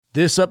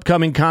This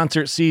upcoming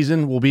concert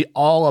season will be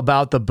all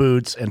about the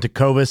boots, and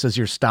Tecovas is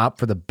your stop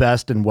for the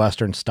best in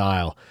Western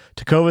style.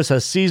 Tecovas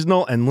has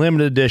seasonal and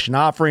limited edition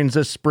offerings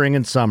this spring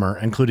and summer,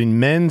 including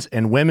men's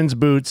and women's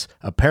boots,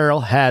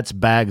 apparel, hats,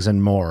 bags,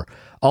 and more.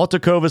 All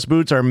Tecovas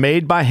boots are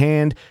made by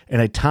hand in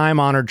a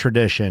time-honored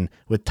tradition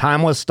with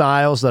timeless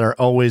styles that are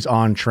always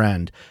on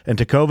trend. And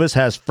Tecovas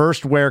has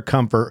first wear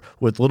comfort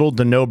with little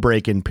to no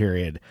break-in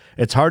period.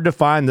 It's hard to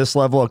find this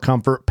level of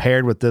comfort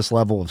paired with this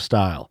level of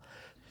style.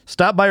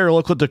 Stop by your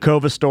local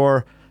Tecovas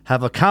store,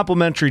 have a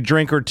complimentary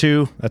drink or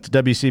two, that's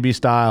WCB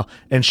style,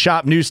 and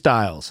shop new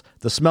styles.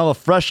 The smell of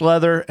fresh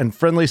leather and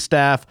friendly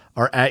staff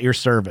are at your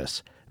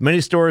service. Many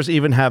stores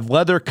even have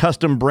leather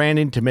custom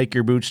branding to make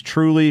your boots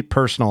truly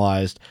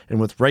personalized.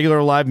 And with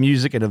regular live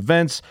music and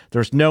events,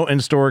 there's no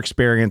in-store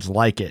experience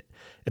like it.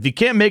 If you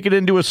can't make it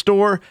into a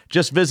store,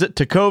 just visit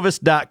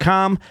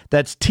tecovas.com.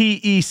 That's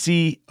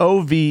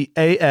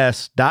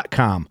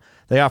TECOVAS.com.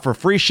 They offer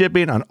free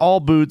shipping on all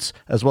boots,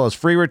 as well as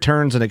free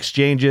returns and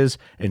exchanges,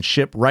 and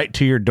ship right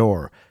to your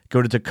door.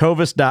 Go to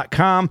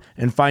tecovas.com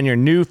and find your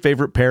new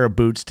favorite pair of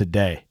boots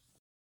today.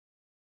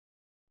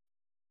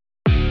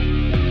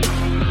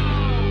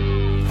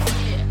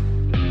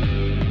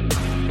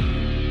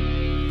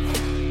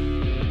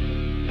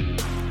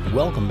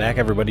 Welcome back,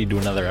 everybody, to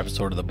another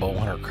episode of the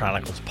Bowhunter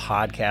Chronicles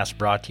podcast,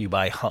 brought to you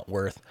by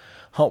Huntworth.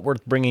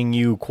 Huntworth, bringing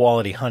you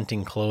quality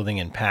hunting clothing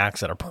and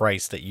packs at a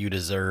price that you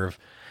deserve.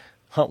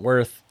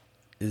 Huntworth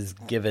is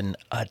giving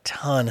a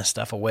ton of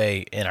stuff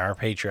away in our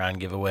Patreon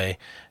giveaway,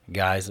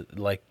 guys,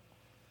 like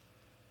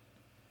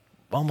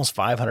almost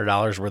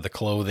 $500 worth of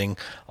clothing,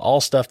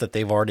 all stuff that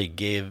they've already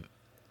gave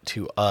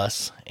to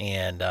us,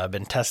 and I've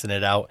been testing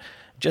it out.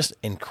 Just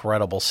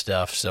incredible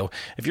stuff. So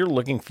if you're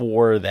looking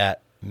for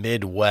that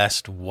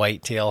Midwest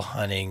whitetail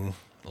hunting,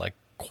 like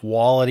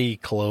quality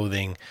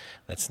clothing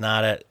that's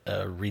not at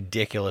a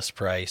ridiculous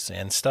price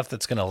and stuff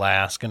that's going to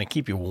last, going to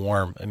keep you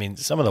warm. I mean,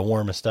 some of the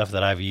warmest stuff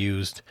that I've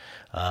used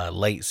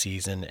late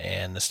season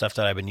and the stuff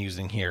that I've been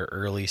using here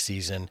early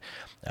season,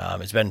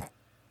 it's been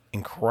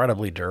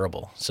incredibly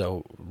durable.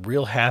 So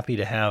real happy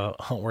to have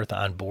Huntworth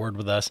on board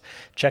with us.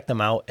 Check them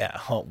out at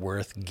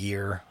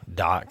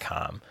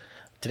huntworthgear.com.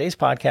 Today's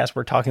podcast,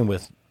 we're talking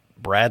with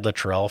Brad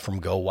Luttrell from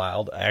Go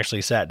Wild. I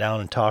actually sat down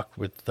and talked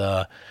with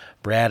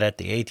Brad at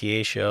the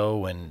ATA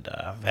show, and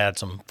I've had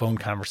some phone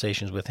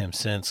conversations with him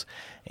since.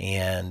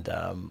 And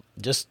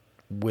just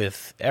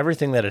with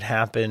everything that had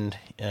happened,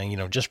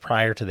 just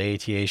prior to the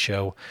ATA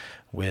show,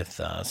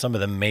 with some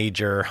of the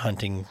major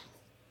hunting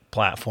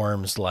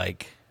platforms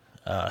like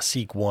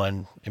Seek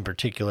One in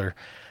particular,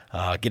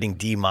 getting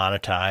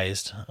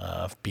demonetized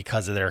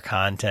because of their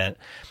content,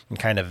 and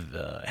kind of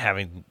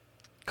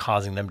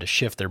causing them to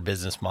shift their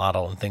business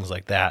model and things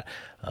like that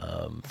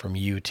from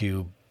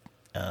YouTube.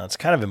 It's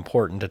kind of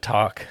important to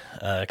talk,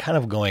 kind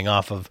of going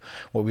off of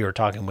what we were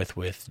talking with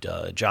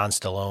John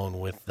Stallone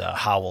with the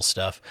Howl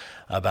stuff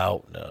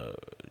about,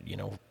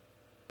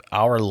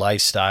 our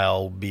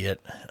lifestyle, be it,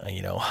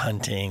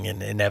 hunting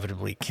and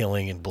inevitably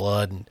killing and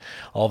blood and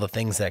all the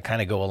things that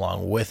kind of go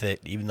along with it,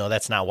 even though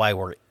that's not why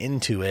we're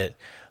into it.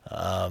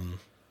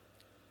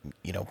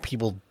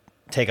 People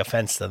take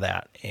offense to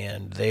that,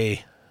 and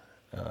they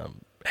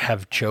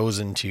have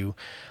chosen to,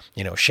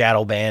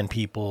 shadow ban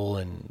people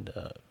and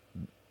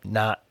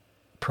not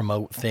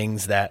promote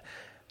things that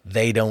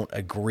they don't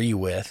agree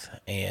with.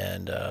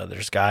 And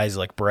there's guys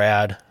like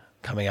Brad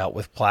coming out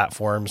with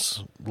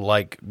platforms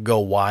like Go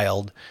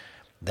Wild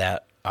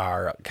that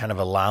are kind of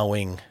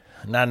allowing,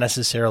 not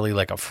necessarily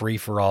like a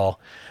free-for-all.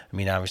 I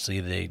mean,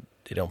 obviously they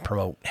don't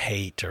promote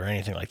hate or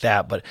anything like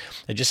that, but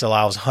it just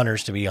allows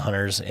hunters to be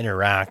hunters,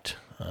 interact,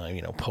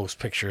 post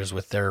pictures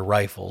with their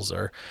rifles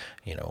or,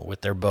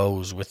 with their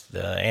bows, with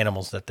the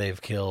animals that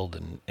they've killed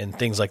and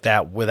things like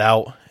that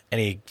without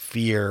any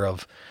fear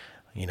of,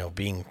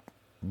 being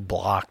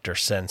blocked or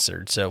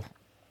censored. So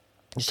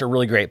just a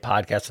really great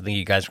podcast. I think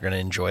you guys are going to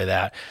enjoy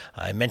that.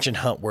 I mentioned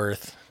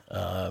Huntworth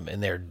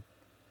and their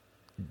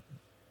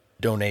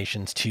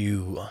donations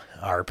to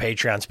our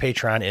Patreons.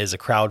 Patreon is a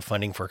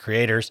crowdfunding for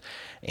creators,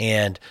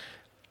 and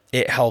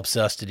it helps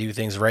us to do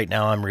things. Right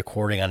now I'm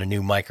recording on a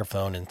new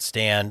microphone and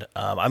stand.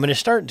 I'm going to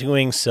start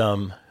doing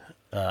some,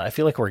 I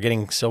feel like we're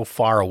getting so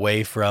far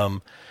away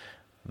from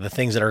the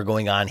things that are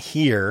going on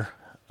here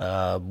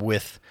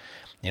with,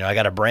 I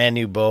got a brand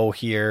new bow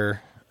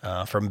here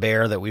from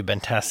Bear that we've been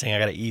testing. I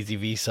got an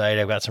EZV sight.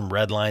 I've got some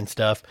Redline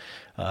stuff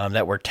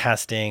that we're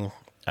testing.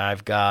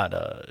 I've got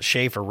a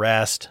Schaefer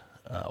Rest,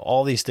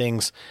 all these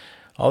things,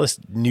 all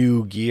this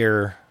new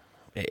gear,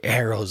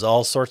 arrows,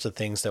 all sorts of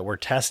things that we're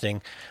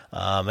testing.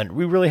 And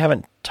we really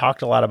haven't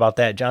talked a lot about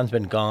that. John's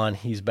been gone.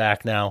 He's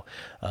back now.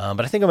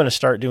 But I think I'm going to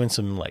start doing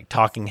some like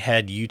talking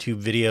head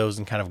YouTube videos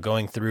and kind of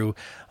going through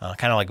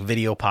kind of like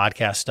video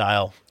podcast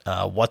style,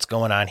 what's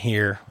going on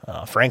here.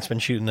 Frank's been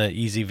shooting the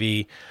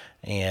EZV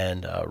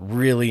and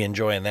really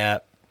enjoying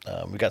that.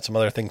 We've got some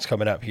other things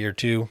coming up here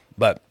too.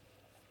 But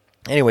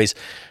anyways,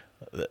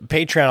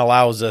 Patreon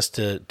allows us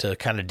to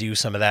kind of do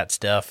some of that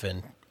stuff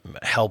and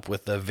help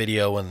with the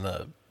video and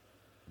the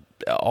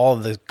all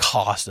of the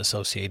cost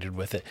associated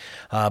with it.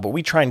 But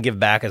we try and give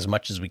back as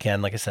much as we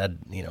can. Like I said,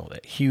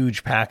 a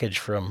huge package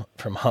from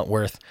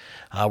Huntworth.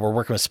 We're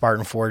working with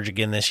Spartan Forge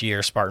again this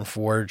year. Spartan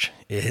Forge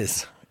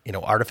is,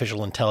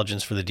 artificial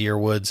intelligence for the deer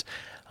woods,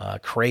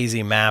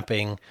 crazy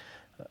mapping.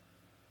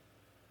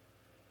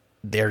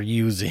 They're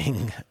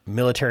using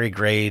military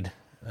grade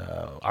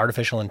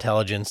artificial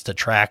intelligence to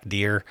track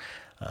deer,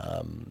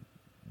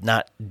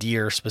 not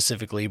deer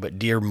specifically, but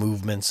deer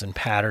movements and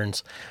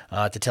patterns,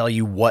 to tell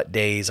you what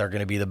days are going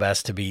to be the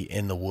best to be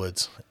in the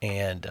woods.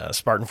 And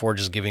Spartan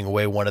Forge is giving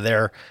away one of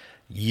their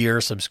year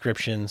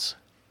subscriptions.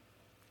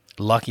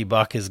 Lucky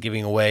Buck is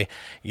giving away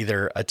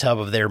either a tub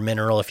of their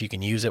mineral if you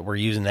can use it. We're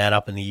using that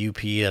up in the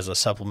UP as a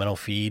supplemental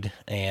feed,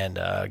 and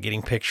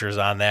getting pictures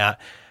on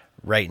that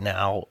right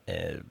now.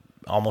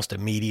 Almost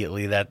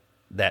immediately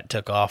that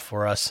took off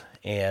for us.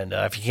 And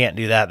if you can't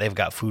do that, they've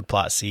got food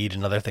plot seed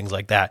and other things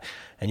like that.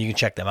 And you can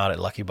check them out at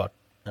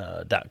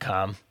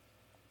luckybuck.com.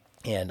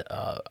 And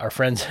our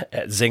friends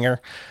at Zinger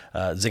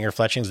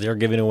Fletchings, they're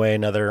giving away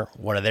another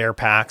one of their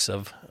packs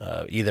of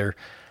either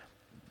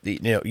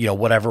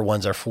whatever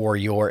ones are for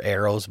your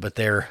arrows, but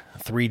they're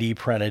 3D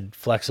printed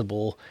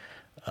flexible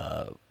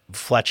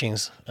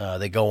fletchings.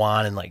 They go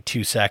on in like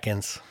 2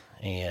 seconds,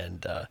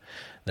 and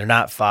they're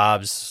not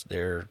fobs.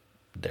 They're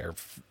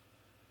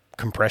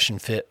compression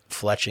fit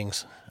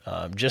fletchings.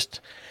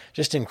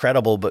 Just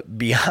incredible. But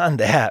beyond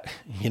that,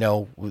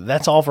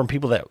 that's all from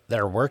people that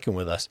are working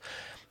with us.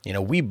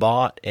 We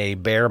bought a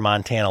Bear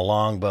Montana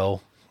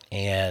longbow,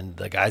 and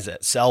the guys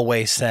at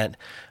Selway sent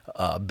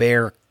a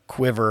Bear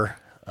quiver.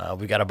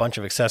 We got a bunch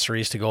of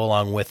accessories to go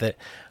along with it.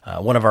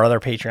 One of our other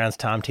Patreons,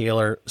 Tom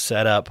Taylor,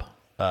 set up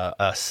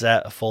a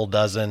full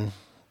dozen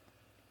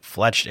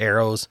fletched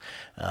arrows.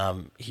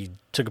 He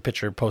took a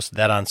picture, posted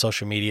that on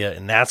social media,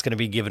 and that's going to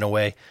be given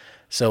away.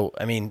 So,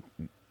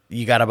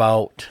 you got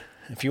about,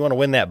 if you want to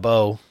win that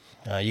bow,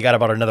 you got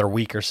about another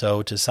week or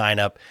so to sign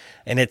up.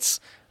 And it's,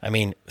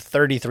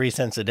 33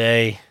 cents a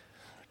day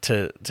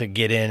to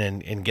get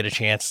in and get a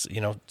chance,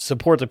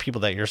 support the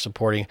people that you're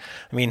supporting.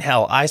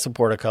 Hell, I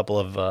support a couple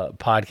of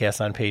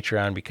podcasts on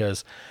Patreon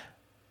because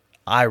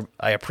I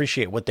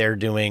appreciate what they're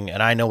doing,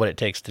 and I know what it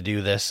takes to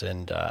do this.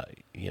 And,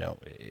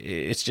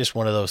 it's just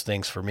one of those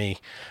things for me,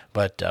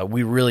 but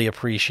we really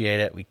appreciate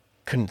it. We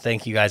couldn't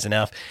thank you guys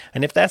enough.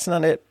 And if that's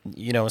not it,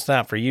 it's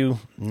not for you,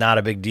 not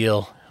a big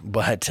deal,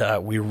 but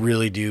we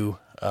really do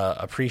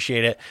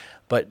appreciate it.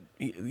 But,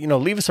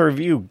 leave us a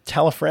review,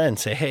 tell a friend,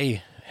 say,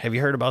 hey, have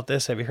you heard about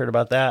this? Have you heard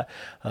about that?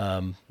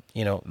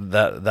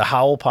 The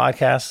Howl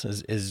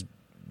podcast is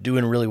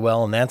doing really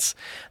well. And that's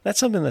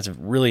something that's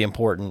really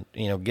important,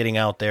 getting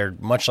out there,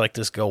 much like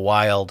this Go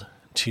Wild,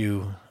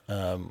 to,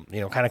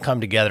 kind of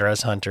come together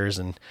as hunters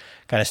and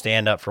kind of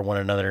stand up for one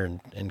another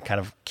and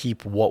kind of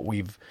keep what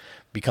we've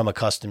become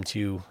accustomed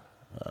to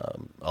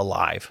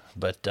alive.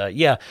 But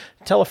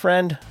tell a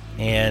friend,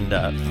 and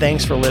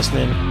thanks for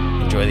listening.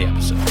 Enjoy the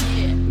episode.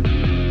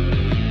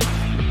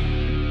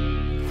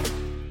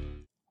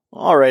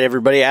 All right,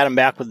 everybody. Adam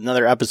back with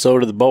another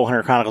episode of the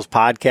Bowhunter Chronicles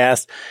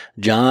podcast.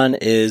 John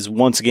is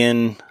once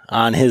again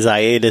on his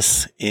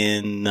hiatus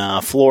in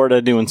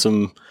Florida doing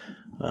some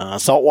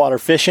saltwater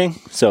fishing.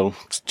 So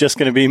it's just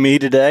going to be me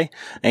today.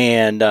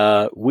 And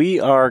we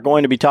are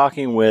going to be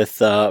talking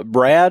with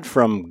Brad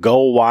from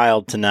Go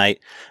Wild tonight.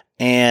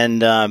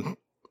 And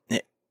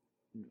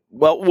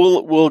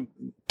we'll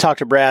talk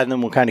to Brad, and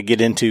then we'll kind of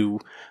get into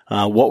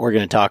what we're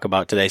going to talk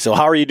about today. So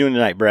how are you doing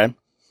tonight, Brad?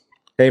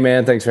 Hey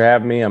man, thanks for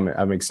having me.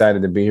 I'm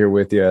excited to be here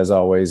with you as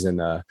always,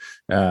 and I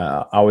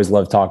always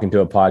love talking to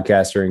a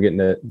podcaster and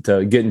getting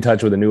to get in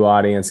touch with a new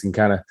audience and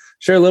kind of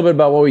share a little bit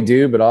about what we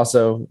do. But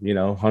also,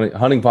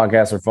 hunting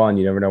podcasts are fun.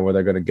 You never know where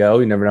they're going to go.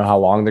 You never know how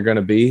long they're going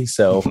to be.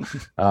 So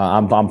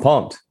I'm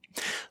pumped.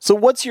 So,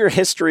 what's your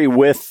history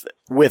with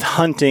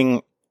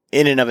hunting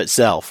in and of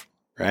itself,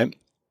 right?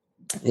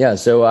 Yeah,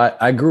 so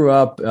I grew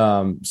up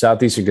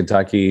southeastern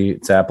Kentucky.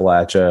 It's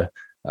Appalachia.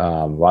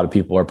 A lot of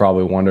people are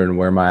probably wondering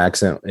where my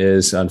accent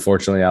is.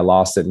 Unfortunately, I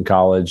lost it in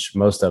college,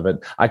 most of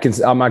it.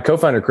 My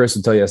co-founder Chris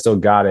will tell you I still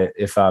got it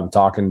if I'm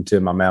talking to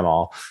my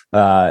mamaw.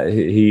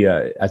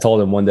 I told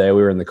him one day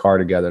we were in the car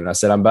together, and I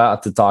said, I'm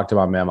about to talk to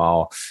my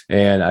mamaw,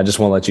 and I just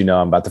want to let you know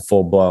I'm about to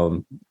full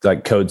blown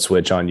like code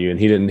switch on you. And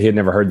he had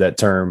never heard that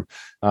term,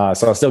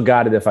 so I still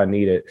got it if I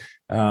need it.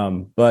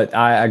 But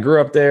I grew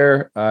up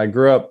there. I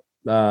grew up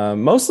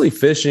mostly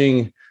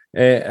fishing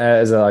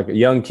as a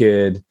young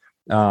kid.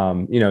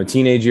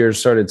 Teenage years,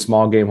 started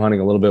small game hunting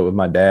a little bit with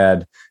my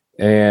dad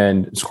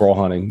and squirrel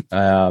hunting.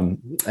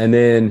 And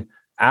then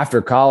after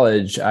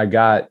college, I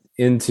got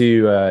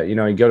into,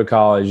 you go to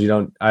college,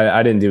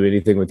 I didn't do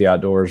anything with the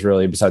outdoors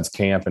really besides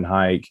camp and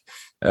hike.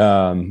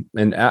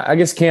 And I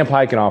guess camp,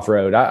 hike, and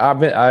off-road.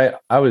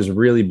 I was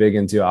really big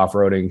into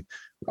off-roading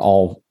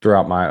all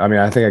throughout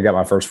I think I got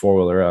my first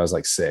four-wheeler when I was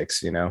like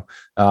 6,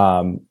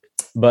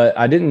 but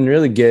I didn't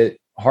really get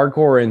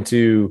hardcore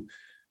into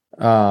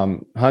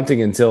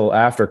hunting until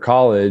after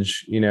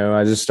college.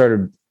 I just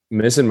started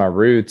missing my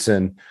roots,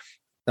 and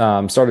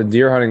started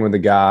deer hunting with a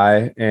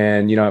guy.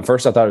 And, at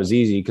first I thought it was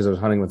easy because I was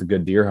hunting with a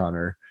good deer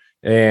hunter.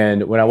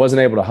 And when I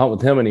wasn't able to hunt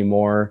with him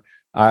anymore,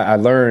 I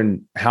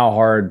learned how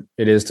hard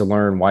it is to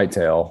learn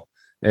whitetail.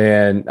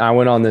 And I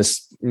went on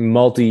this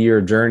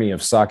multi-year journey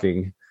of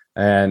sucking.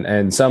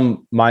 And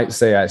some might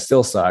say I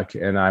still suck,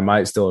 and I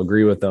might still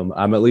agree with them.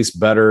 I'm at least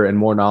better and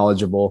more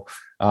knowledgeable,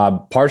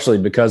 partially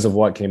because of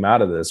what came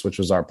out of this, which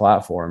was our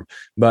platform.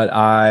 But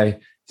I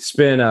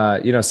spent,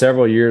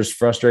 several years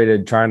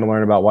frustrated trying to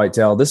learn about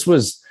whitetail. This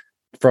was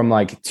from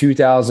like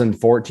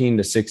 2014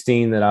 to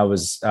 16 that I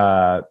was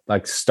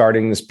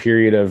starting this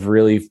period of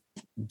really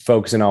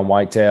focusing on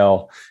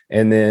whitetail.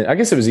 And then I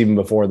guess it was even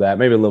before that,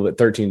 maybe a little bit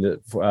 13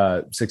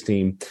 to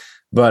 16,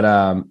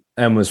 but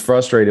and was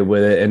frustrated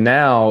with it. And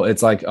now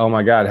it's like, oh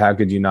my God, how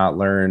could you not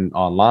learn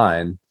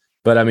online?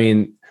 But I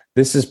mean,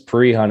 this is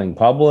pre-hunting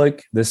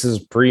public. This is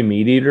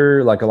pre-meat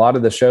eater. Like a lot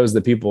of the shows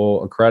that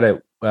people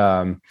credit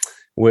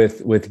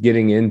with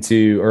getting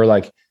into, or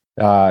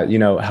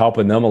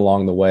helping them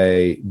along the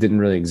way, didn't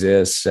really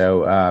exist.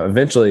 So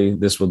eventually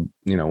this would,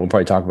 we'll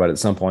probably talk about it at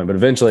some point, but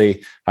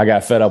eventually I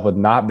got fed up with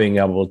not being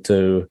able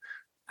to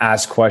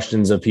ask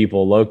questions of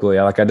people locally.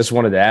 I just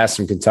wanted to ask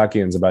some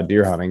Kentuckians about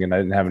deer hunting, and I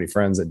didn't have any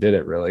friends that did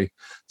it really.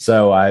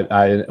 So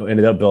I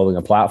ended up building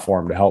a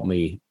platform to help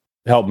me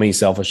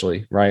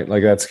selfishly, right?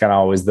 Like that's kind of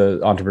always the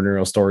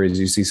entrepreneurial stories.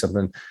 You see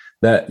something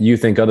that you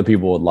think other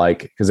people would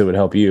like because it would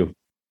help you.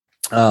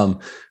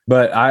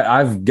 But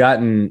I've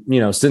gotten,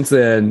 since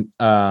then,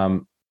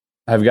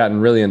 I've gotten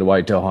really into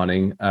whitetail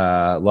hunting.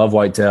 Love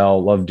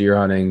whitetail, love deer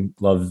hunting,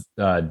 love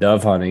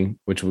dove hunting,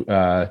 which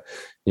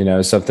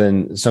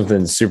something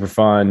super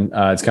fun.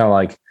 It's kind of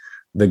like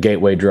the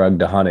gateway drug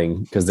to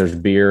hunting because there's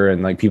beer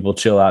and like people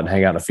chill out and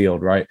hang out in a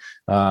field, right?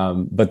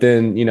 But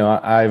then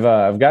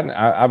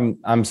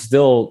I'm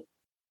still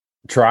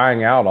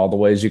trying out all the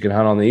ways you can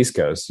hunt on the East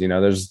Coast.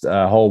 There's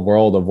a whole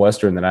world of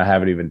Western that I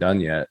haven't even done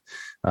yet.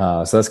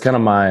 So that's kind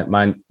of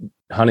my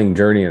hunting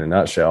journey in a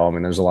nutshell. I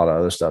mean, there's a lot of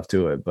other stuff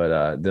to it,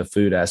 but the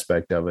food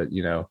aspect of it,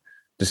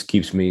 just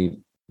keeps me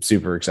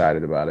super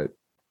excited about it.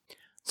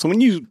 So when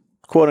you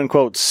quote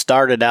unquote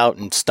started out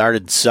and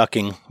started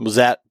sucking, was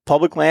that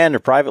public land or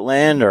private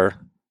land or?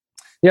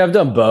 Yeah, I've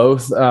done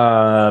both.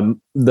 The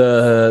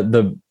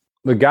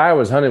guy I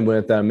was hunting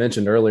with that I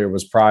mentioned earlier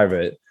was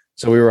private.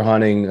 So we were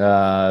hunting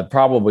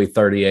probably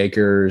 30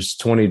 acres,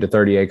 20 to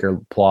 30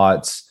 acre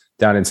plots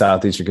down in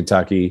southeastern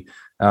Kentucky.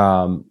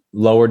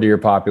 Lower deer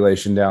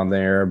population down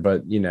there,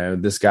 but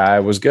this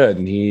guy was good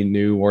and he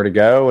knew where to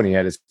go and he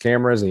had his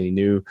cameras and he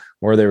knew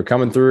where they were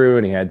coming through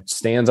and he had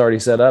stands already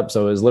set up.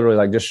 So it was literally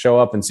like just show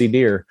up and see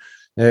deer.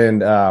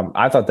 And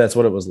I thought that's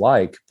what it was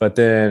like. But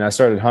then I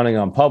started hunting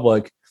on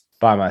public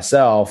by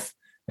myself,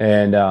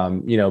 and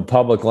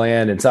public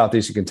land in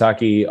southeastern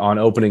Kentucky on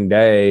opening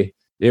day,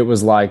 it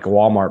was like a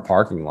Walmart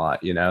parking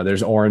lot.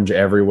 There's orange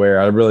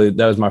everywhere.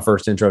 That was my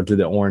first intro to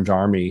the Orange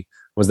Army.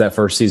 Was that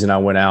first season I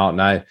went out,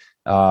 and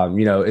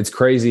it's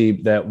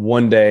crazy that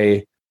one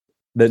day,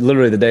 that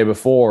literally the day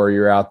before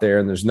you're out there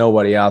and there's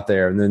nobody out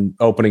there, and then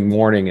opening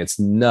morning, it's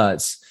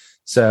nuts.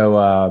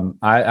 So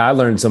I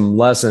learned some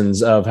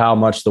lessons of how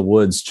much the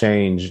woods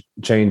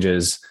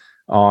changes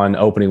on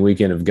opening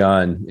weekend of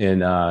gun in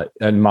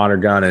modern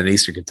gun in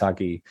Eastern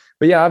Kentucky.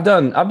 But yeah, I've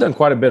done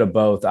quite a bit of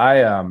both.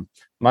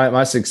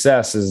 My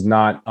success is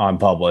not on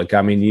public.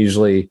 I mean,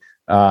 usually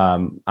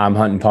I'm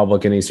hunting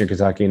public in Eastern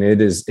Kentucky, and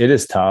it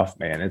is tough,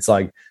 man. It's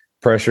like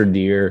pressured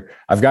deer.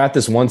 I've got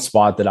this one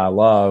spot that I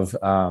love.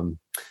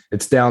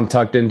 It's down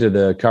tucked into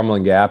the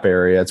Cumberland Gap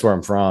area. That's where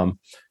I'm from.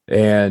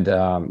 And,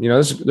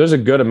 there's a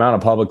good amount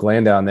of public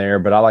land down there,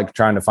 but I like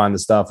trying to find the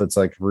stuff that's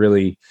like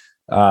really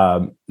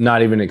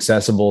not even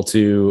accessible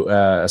to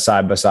a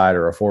side-by-side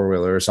or a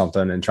four-wheeler or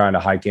something, and trying to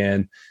hike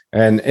in.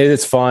 And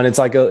it's fun. It's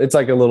like a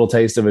little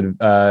taste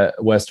of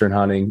Western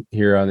hunting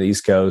here on the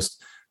East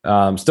Coast.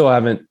 Still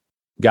haven't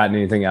gotten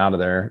anything out of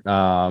there.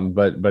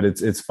 But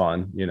it's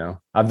fun.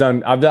 I've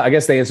done, I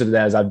guess the answer to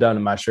that is I've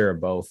done my share of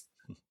both.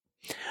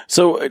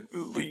 So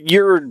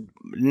you're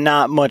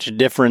not much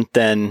different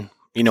than,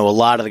 a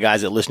lot of the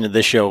guys that listen to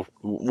this show.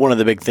 One of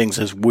the big things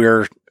is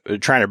we're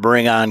trying to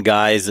bring on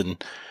guys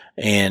and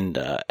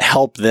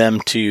help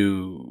them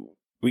to,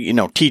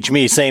 teach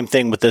me. Same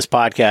thing with this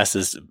podcast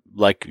is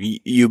like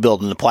you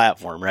building the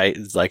platform, right?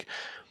 It's like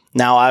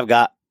now I've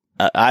got,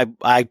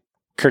 I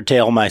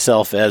curtail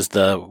myself as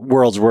the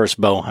world's worst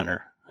bow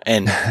hunter.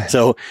 And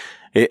so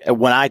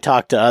when I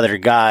talk to other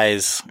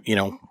guys,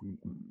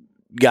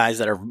 guys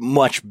that are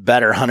much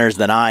better hunters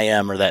than I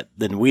am or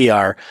than we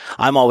are,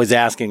 I'm always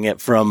asking it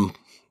from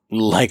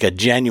like a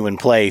genuine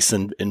place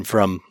and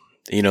from,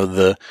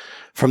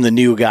 from the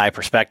new guy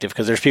perspective.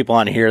 Because there's people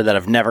on here that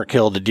have never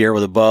killed a deer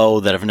with a bow,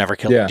 that have never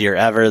killed a deer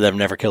ever, that have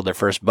never killed their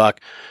first buck.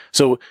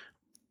 So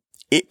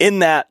in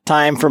that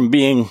time from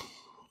being,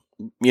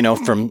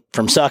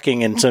 from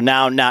sucking, and so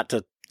now not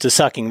to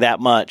sucking that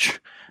much,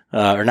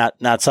 or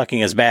not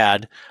sucking as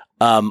bad.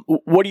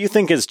 What do you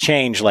think has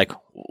changed? Like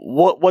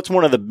what's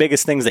one of the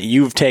biggest things that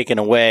you've taken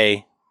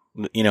away,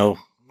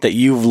 that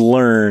you've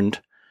learned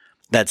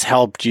that's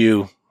helped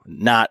you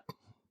not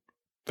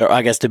or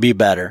I guess to be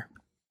better?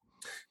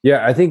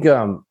 Yeah, I think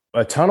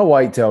a ton of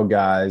whitetail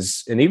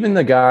guys, and even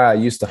the guy I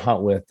used to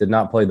hunt with, did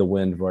not play the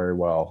wind very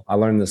well. I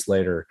learned this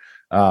later.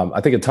 I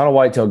think a ton of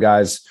whitetail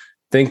guys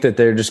think that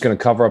they're just going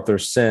to cover up their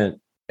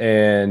scent,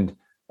 and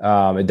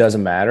it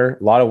doesn't matter.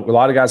 A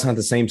lot of guys hunt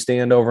the same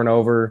stand over and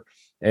over,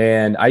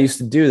 and I used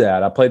to do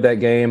that. I played that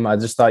game. I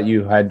just thought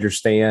you had your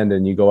stand,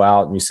 and you go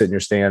out and you sit in your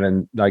stand,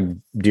 and like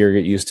deer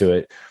get used to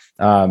it.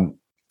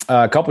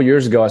 A couple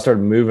years ago, I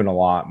started moving a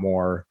lot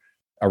more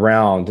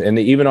around, and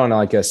even on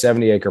like a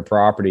 70-acre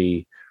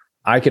property,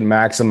 I can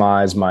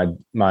maximize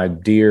my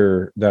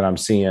deer that I'm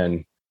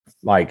seeing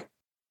like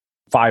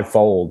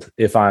fivefold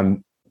if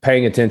I'm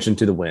paying attention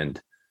to the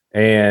wind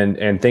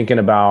and thinking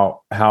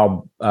about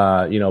how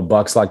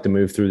bucks like to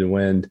move through the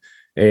wind,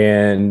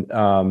 and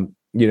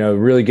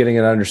really getting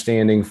an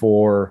understanding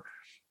for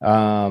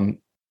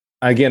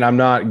again, I'm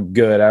not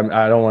good.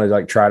 I don't want to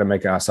like try to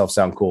make myself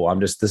sound cool.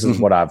 This is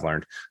what I've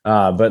learned.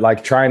 But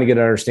like trying to get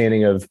an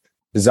understanding of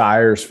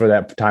desires for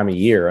that time of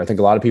year. I think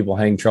a lot of people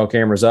hang trail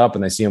cameras up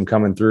and they see them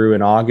coming through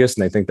in August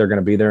and they think they're going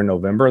to be there in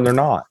November, and they're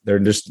not.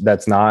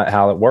 That's not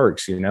how it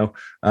works.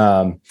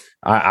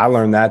 I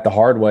learned that the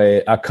hard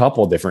way a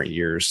couple different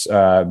years.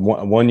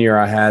 One year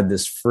I had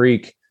this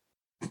freaky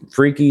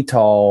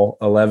tall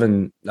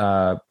 11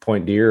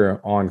 point deer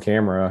on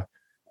camera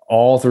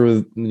all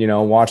through,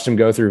 watched him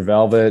go through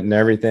velvet and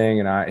everything.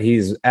 And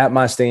he's at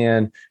my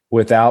stand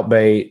without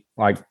bait,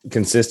 like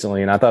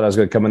consistently. And I thought I was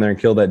going to come in there and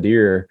kill that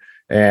deer.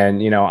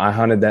 And, I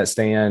hunted that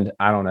stand,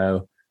 I don't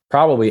know,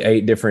 probably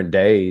 8 different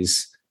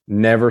days,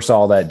 never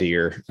saw that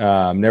deer,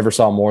 never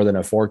saw more than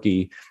a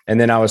forky.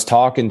 And then I was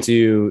talking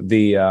to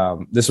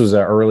this was an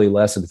early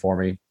lesson for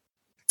me.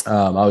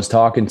 I was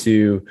talking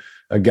to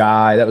a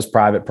guy that was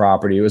private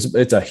property.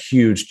 It's a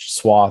huge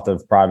swath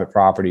of private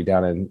property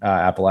down in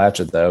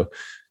Appalachia, though.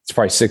 It's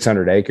probably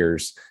 600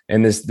 acres.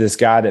 And this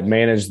guy that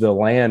managed the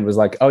land was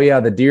like, oh yeah,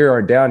 the deer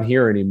aren't down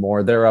here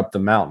anymore. They're up the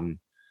mountain.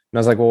 And I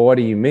was like, well, what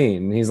do you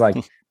mean? And he's like,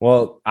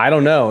 well, I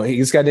don't know.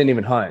 This guy didn't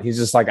even hunt. He's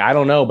just like, I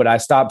don't know, but I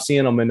stopped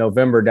seeing them in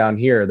November down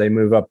here. They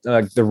move up,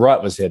 like the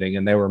rut was hitting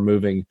and they were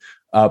moving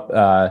up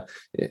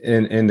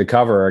in the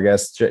cover, I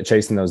guess,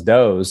 chasing those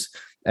does.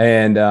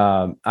 And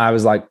I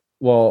was like,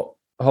 well,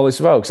 holy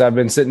smokes, I've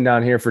been sitting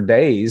down here for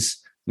days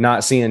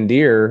not seeing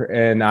deer.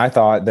 And I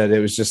thought that it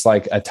was just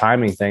like a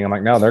timing thing. I'm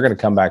like, no, they're going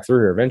to come back through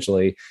here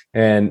eventually.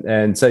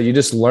 And so you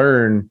just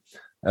learn,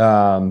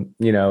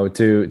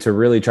 to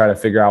really try to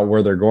figure out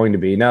where they're going to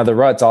be. Now the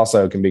ruts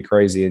also can be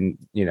crazy. And,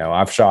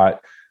 I've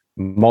shot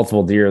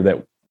multiple deer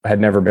that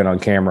had never been on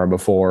camera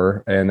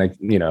before, and they,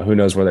 who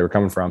knows where they were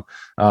coming from.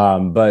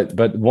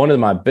 But one of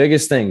my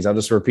biggest things, I'll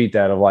just repeat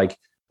that, of like,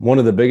 one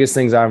of the biggest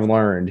things I've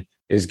learned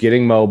is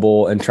getting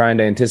mobile and trying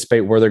to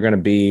anticipate where they're going to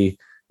be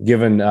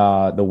given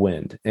the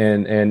wind.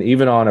 And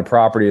even on a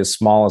property as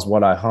small as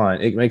what I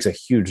hunt, it makes a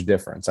huge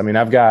difference. I mean,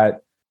 I've got,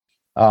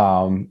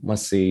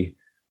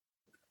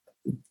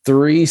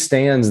 3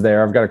 stands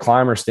there. I've got a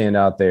climber stand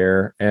out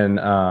there, and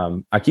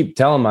I keep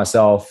telling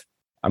myself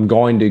I'm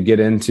going to get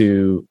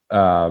into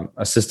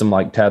a system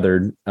like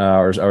tethered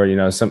or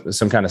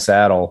some kind of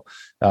saddle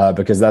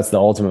because that's the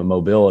ultimate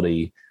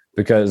mobility.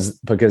 Because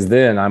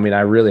then, I mean,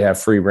 I really have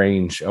free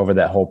range over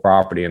that whole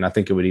property, and I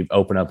think it would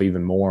open up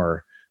even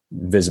more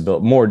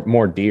visibility,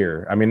 more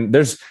deer. I mean,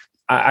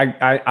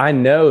 I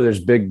know there's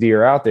big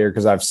deer out there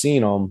because I've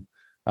seen them.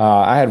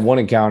 I had one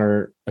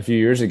encounter a few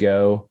years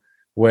ago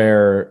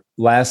where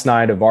last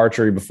night of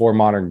archery before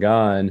Modern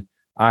Gun,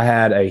 I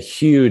had a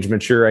huge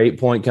mature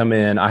 8-point come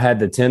in. I had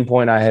the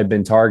 10-point I had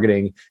been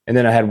targeting, and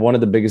then I had one of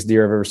the biggest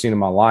deer I've ever seen in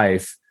my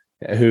life,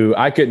 who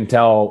I couldn't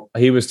tell.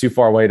 He was too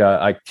far away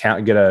to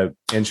get a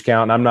inch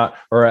count. And I'm not,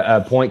 or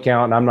a point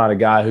count. And I'm not a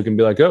guy who can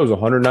be like, oh, it was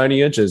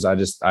 190 inches.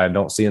 I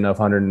don't see enough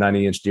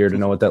 190 inch deer to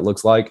know what that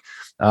looks like.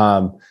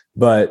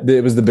 But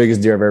it was the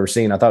biggest deer I've ever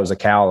seen. I thought it was a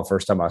cow the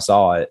first time I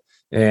saw it,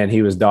 and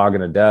he was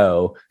dogging a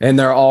doe, and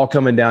they're all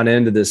coming down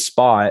into this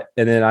spot.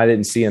 And then I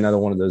didn't see another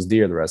one of those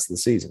deer the rest of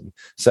the season.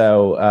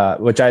 So,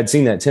 which I had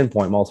seen that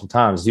 10-point multiple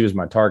times. He was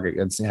my target.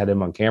 I had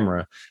him on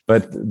camera,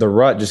 but the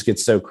rut just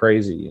gets so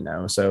crazy,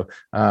 So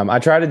I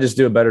try to just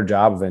do a better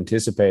job of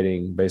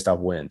anticipating based off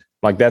wind.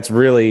 Like that's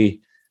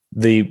really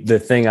the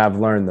thing I've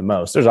learned the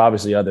most. There's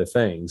obviously other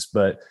things,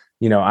 but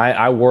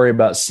I worry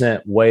about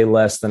scent way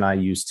less than I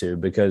used to,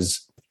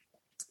 because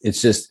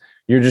it's just,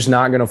 you're just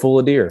not going to fool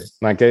a deer.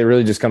 Like it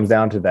really just comes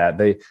down to that.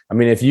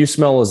 If you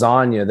smell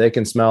lasagna, they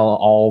can smell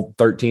all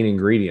 13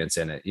 ingredients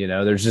in it.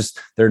 There's just,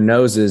 their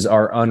noses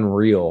are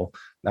unreal.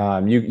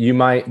 You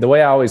might, the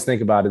way I always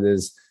think about it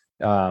is,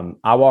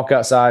 I walk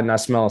outside and I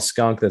smell a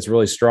skunk that's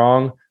really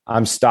strong.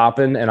 I'm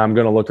stopping and I'm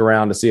going to look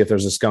around to see if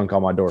there's a skunk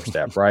on my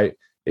doorstep. Right.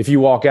 If you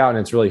walk out and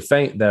it's really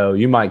faint though,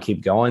 you might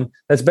keep going.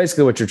 That's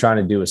basically what you're trying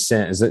to do with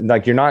scent, is that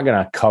like, you're not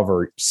going to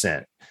cover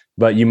scent,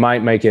 but you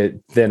might make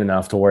it thin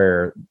enough to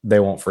where they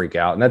won't freak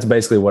out. And that's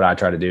basically what I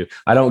try to do.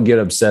 I don't get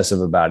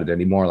obsessive about it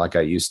anymore like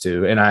I used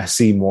to. And I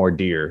see more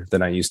deer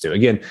than I used to.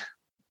 Again,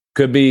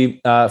 Could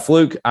be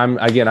fluke. I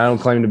don't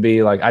claim to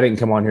be like, I didn't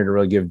come on here to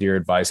really give deer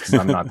advice because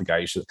I'm not the guy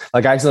you should.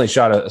 Like, I accidentally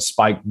shot a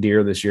spiked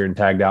deer this year and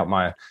tagged out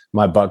my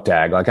buck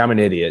tag. Like, I'm an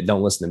idiot.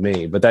 Don't listen to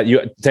me. But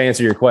to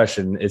answer your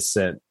question, it's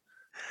sent.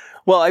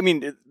 Well, I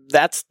mean,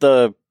 that's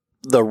the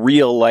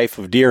real life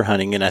of deer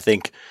hunting. And I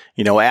think,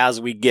 as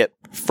we get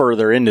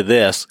further into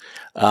this,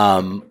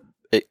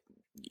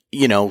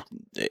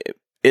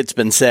 it's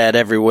been said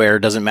everywhere.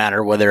 It doesn't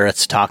matter whether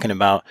it's talking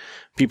about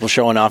people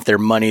showing off their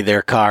money,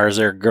 their cars,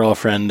 their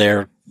girlfriend,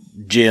 their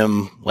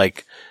gym.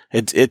 Like,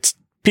 it's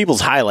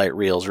people's highlight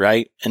reels,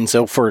 right? And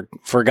so for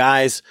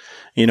guys,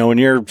 when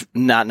you're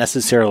not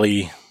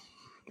necessarily,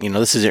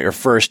 this isn't your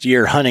first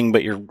year hunting,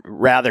 but you're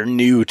rather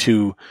new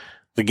to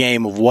the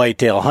game of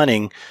whitetail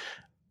hunting,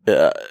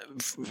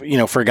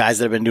 for guys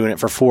that have been doing it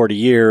for 40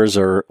 years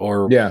or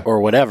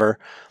whatever,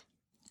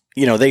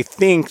 they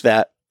think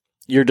that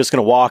you're just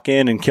going to walk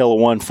in and kill a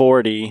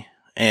 140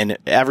 and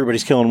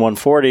everybody's killing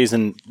 140s.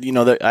 And,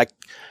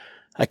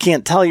 I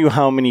can't tell you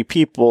how many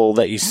people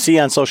that you see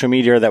on social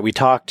media that we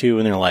talk to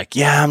and they're like,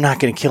 yeah, I'm not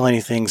going to kill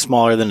anything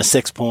smaller than a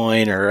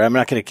 6-point, or I'm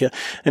not going to kill.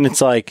 And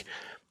it's like,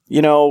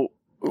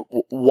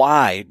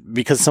 why?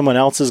 Because someone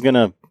else is going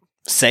to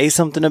say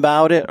something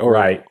about it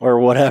or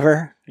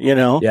whatever,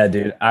 Yeah,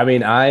 dude. I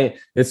mean,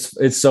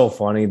 it's so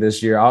funny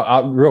this year.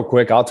 I'll real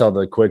quick, I'll tell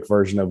the quick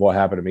version of what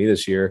happened to me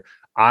this year.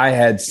 I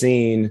had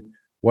seen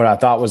what I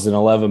thought was an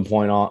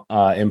 11-point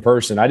in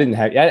person. I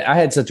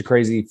had such a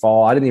crazy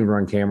fall. I didn't even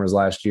run cameras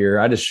last year.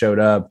 I just showed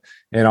up,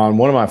 and on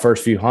one of my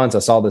first few hunts, I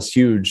saw this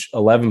huge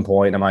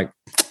 11-point. I'm like,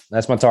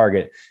 that's my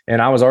target.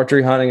 And I was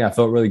archery hunting. I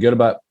felt really good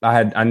about,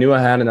 I knew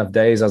I had enough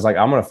days. I was like,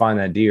 I'm going to find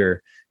that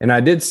deer. And I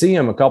did see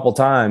him a couple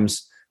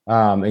times,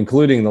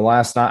 including the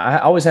last night. I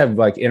always have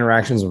like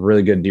interactions with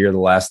really good deer the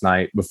last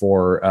night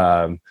before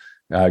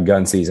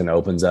gun season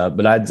opens up.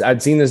 But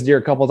I'd seen this deer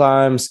a couple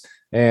times,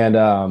 and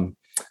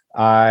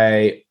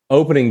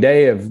opening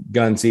day of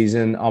gun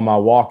season on my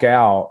walk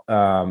out,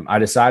 I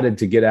decided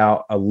to get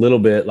out a little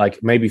bit,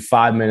 like maybe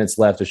 5 minutes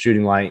left of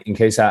shooting light, in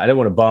case I didn't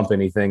want to bump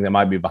anything that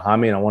might be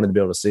behind me, and I wanted to be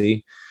able to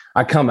see.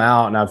 I come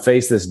out and I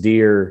face this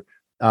deer,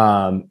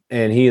 and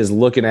he is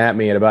looking at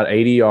me at about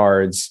 80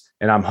 yards.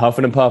 And I'm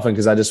huffing and puffing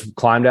because I just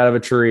climbed out of a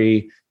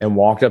tree and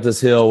walked up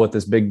this hill with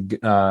this big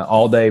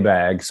all-day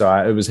bag. So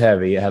it was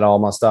heavy. It had all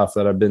my stuff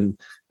that I've been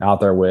out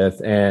there with.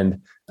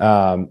 And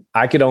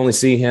I could only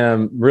see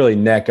him really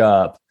neck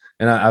up.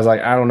 And I was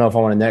like, I don't know if I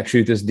want to neck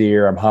shoot this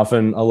deer. I'm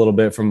huffing a little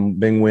bit from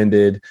being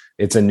winded.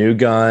 It's a new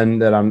gun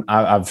that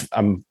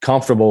I'm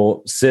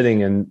comfortable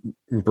sitting and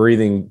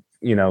breathing,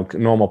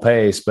 normal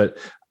pace. But,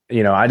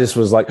 I just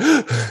was like,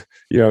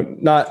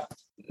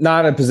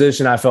 not in a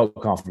position I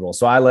felt comfortable.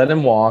 So I let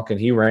him walk and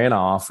he ran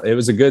off. It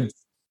was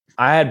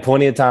I had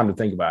plenty of time to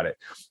think about it.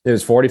 It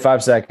was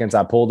 45 seconds.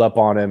 I pulled up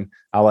on him.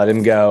 I let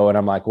him go. And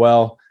I'm like,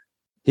 well,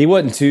 he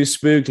wasn't too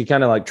spooked. He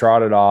kind of like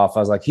trotted off. I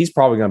was like, he's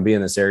probably going to be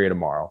in this area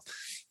tomorrow.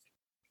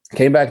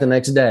 Came back the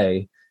next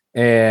day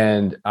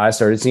and I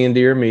started seeing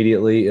deer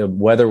immediately. The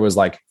weather was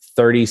like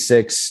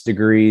 36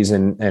 degrees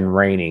and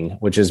raining,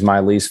 which is my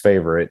least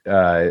favorite.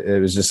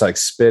 It was just like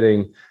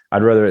spitting.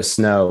 I'd rather it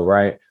snow,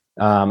 right?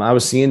 I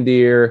was seeing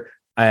deer,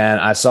 and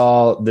I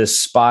saw this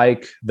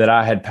spike that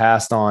I had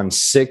passed on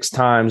 6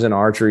 times in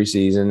archery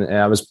season. And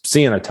I was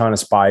seeing a ton of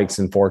spikes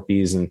and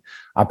forkies, and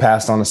I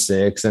passed on a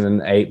 6 and an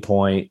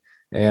 8-point.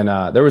 And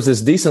there was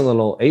this decent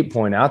little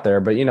 8-point out there.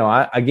 But,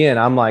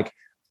 I'm like,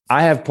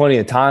 I have plenty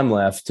of time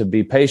left to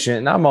be patient.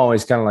 And I'm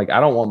always kind of like,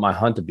 I don't want my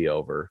hunt to be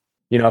over.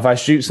 If I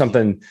shoot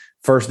something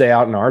first day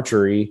out in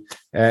archery,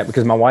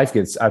 because my wife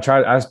I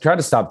tried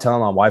to stop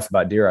telling my wife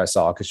about deer I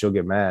saw because she'll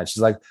get mad.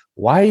 She's like,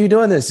 why are you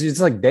doing this? It's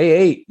like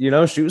day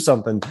 8, shoot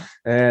something.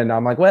 And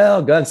I'm like,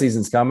 well, gun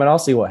season's coming. I'll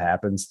see what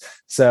happens.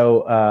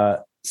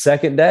 So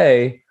second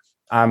day,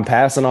 I'm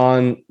passing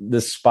on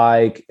this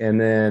spike. And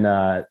then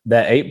that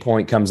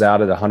 8-point comes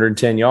out at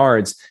 110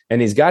 yards.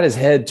 And he's got his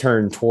head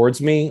turned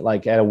towards me,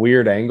 like at a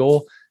weird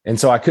angle. And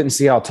so I couldn't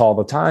see how tall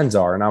the tines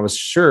are. And I was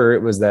sure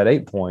it was that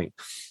 8-point.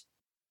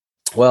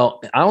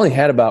 Well,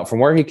 from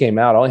where he came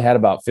out, I only had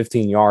about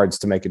 15 yards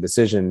to make a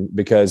decision,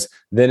 because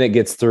then it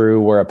gets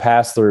through where a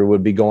pass through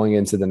would be going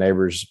into the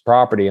neighbor's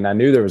property. And I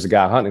knew there was a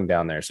guy hunting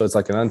down there. So it's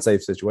like an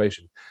unsafe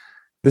situation.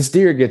 This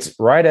deer gets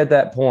right at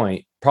that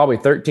point, probably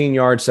 13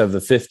 yards of the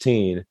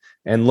 15,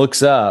 and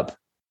looks up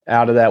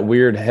out of that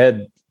weird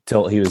head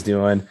tilt he was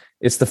doing.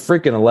 It's the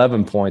freaking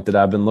 11-point that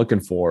I've been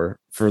looking for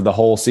the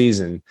whole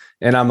season.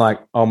 And I'm like,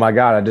 oh my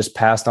God, I just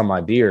passed on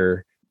my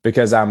deer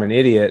because I'm an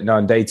idiot. And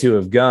on day 2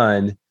 of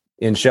gun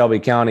in Shelby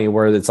County,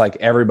 where it's like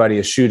everybody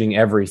is shooting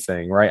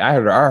everything, right? I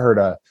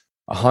heard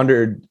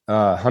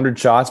 100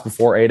 shots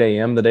before 8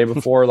 a.m. the day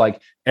before.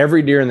 Like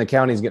every deer in the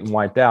county is getting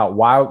wiped out.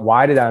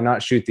 Why did I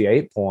not shoot the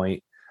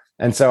 8-point?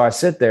 And so I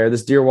sit there.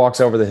 This deer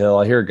walks over the hill.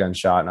 I hear a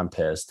gunshot and I'm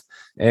pissed.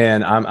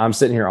 And I'm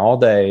sitting here all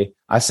day.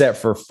 I sat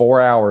for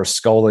 4 hours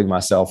scolding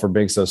myself for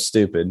being so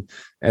stupid.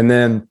 And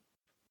then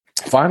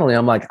finally,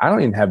 I'm like, I'm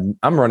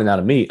running out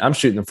of meat. I'm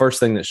shooting the first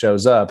thing that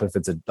shows up. If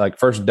it's a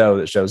first doe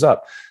that shows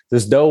up.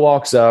 This doe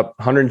walks up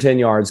 110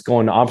 yards,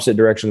 going the opposite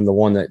direction of the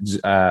one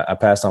that I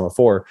passed on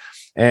before.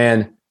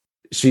 And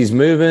she's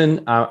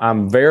moving.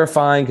 I'm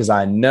verifying because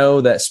I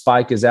know that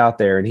Spike is out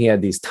there, and he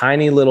had these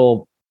tiny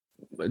little,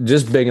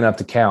 just big enough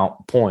to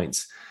count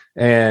points.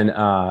 And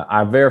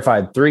I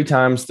verified 3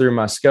 times through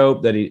my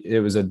scope that it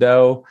was a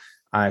doe.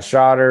 I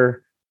shot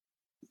her.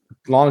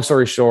 Long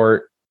story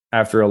short,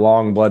 after a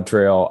long blood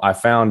trail, I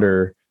found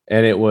her,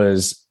 and it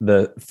was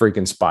the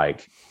freaking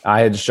Spike.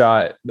 I had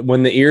shot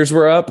when the ears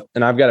were up,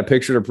 and I've got a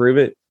picture to prove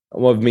it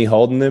of me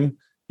holding them.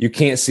 You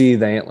can't see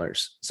the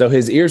antlers. So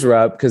his ears were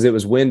up because it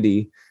was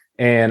windy.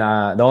 And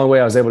the only way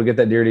I was able to get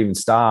that deer to even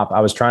stop, I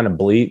was trying to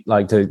bleat,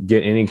 like to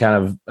get any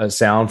kind of a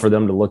sound for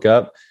them to look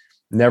up.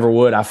 Never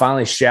would. I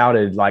finally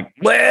shouted like,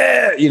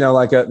 you know,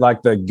 like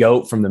the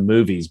goat from the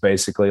movies,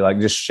 basically, like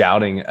just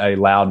shouting a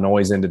loud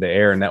noise into the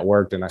air, and that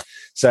worked. And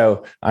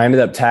so I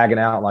ended up tagging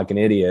out like an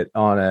idiot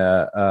on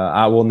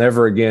I will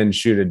never again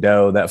shoot a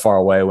doe that far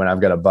away when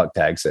I've got a buck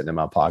tag sitting in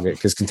my pocket,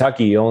 because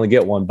Kentucky, you only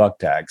get 1 buck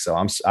tag. So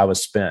I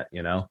was spent,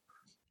 you know.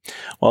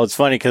 Well, it's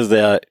funny because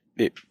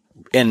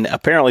and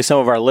apparently some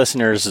of our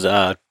listeners,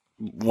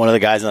 one of the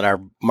guys on our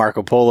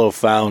Marco Polo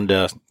found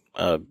a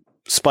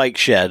Spike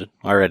shed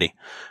already.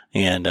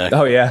 And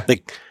oh yeah,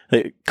 they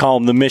call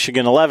them the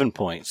Michigan 11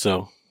 point.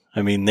 So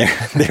I mean,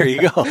 there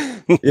you go.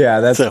 Yeah,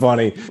 that's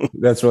funny.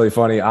 That's really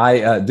funny. I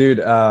got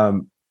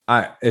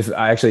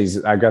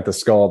the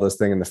skull of this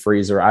thing in the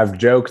freezer. I've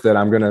joked that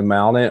I'm going to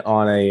mount it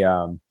on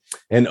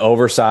an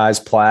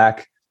oversized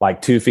plaque,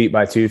 like 2 feet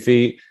by 2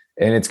 feet.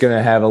 And it's going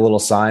to have a little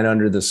sign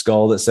under the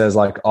skull that says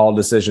like all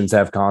decisions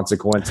have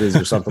consequences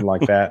or something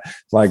like that.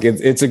 Like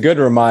it's a good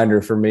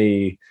reminder for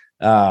me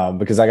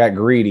because I got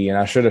greedy and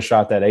I should have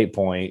shot that 8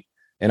 point,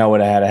 and I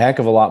would have had a heck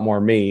of a lot more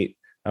meat.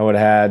 I would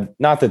have had,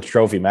 not that the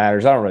trophy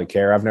matters. I don't really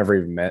care. I've never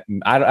even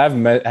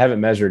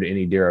haven't measured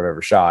any deer I've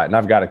ever shot. And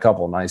I've got a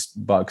couple of nice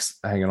bucks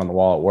hanging on the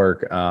wall at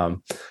work.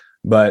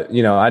 But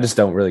you know, I just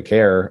don't really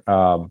care.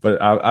 But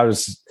I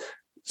was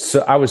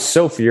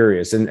so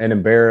furious and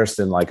embarrassed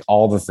and like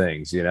all the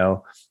things, you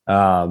know.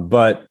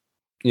 But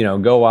you know,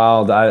 Go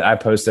Wild, I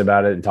posted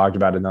about it and talked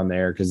about it on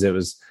there because I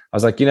was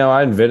like, you know,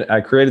 I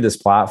created this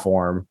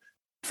platform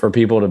for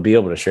people to be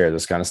able to share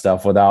this kind of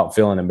stuff without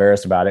feeling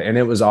embarrassed about it. And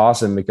it was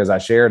awesome because I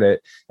shared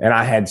it, and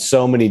I had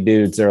so many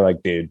dudes that are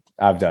like, dude,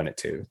 I've done it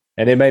too.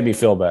 And it made me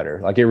feel better.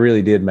 Like it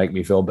really did make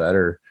me feel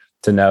better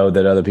to know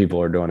that other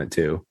people are doing it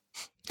too.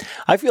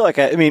 I feel like,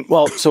 I mean,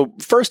 well, so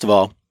first of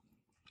all,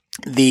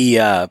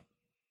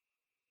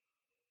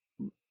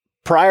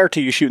 prior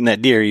to you shooting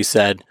that deer, you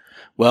said,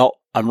 well,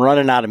 I'm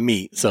running out of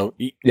meat. So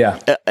yeah.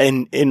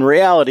 In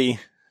reality,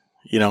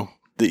 you know,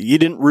 you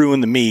didn't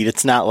ruin the meat.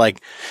 It's not like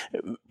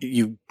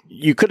you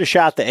could have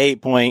shot the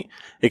 8 point.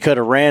 It could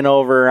have ran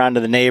over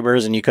onto the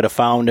neighbors, and you could have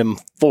found him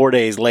 4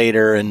 days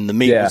later, and the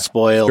meat was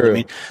spoiled. True. I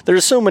mean,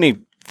 there's so many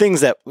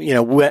things that, you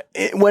know,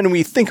 when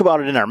we think about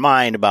it in our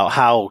mind about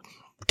how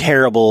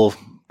terrible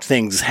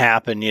things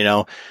happen, you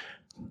know,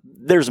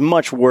 there's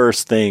much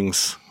worse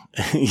things,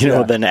 you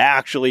know, than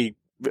actually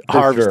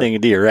harvesting a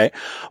deer, right?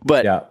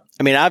 But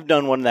I mean, I've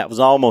done one that was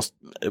almost,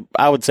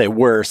 I would say,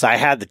 worse. I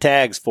had the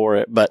tags for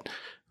it, but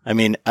I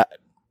mean,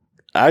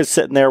 I was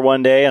sitting there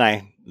one day,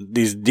 and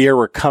these deer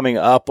were coming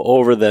up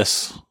over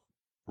this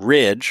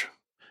ridge,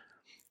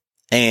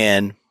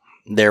 and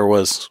there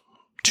was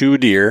 2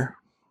 deer,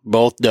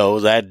 both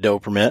does. I had a doe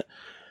permit.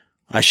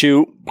 I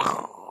shoot,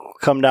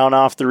 come down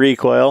off the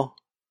recoil,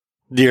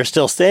 deer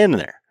still standing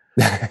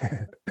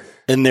there.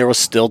 And there was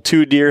still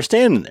 2 deer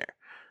standing there.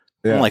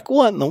 Yeah. I'm like,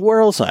 what in the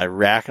world? So I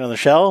rack it on the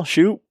shell,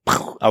 shoot.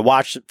 I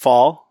watched it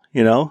fall,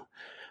 you know.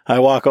 I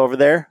walk over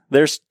there.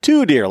 There's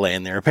 2 deer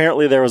laying there.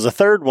 Apparently there was a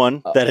third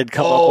one that had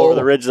come up over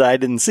the ridge that I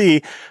didn't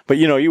see. But,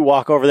 you know, you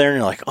walk over there and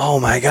you're like, oh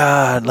my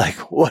God,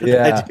 like, what did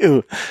I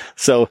do?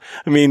 So,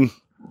 I mean,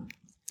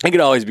 it could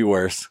always be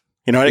worse.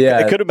 You know,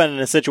 it could have been in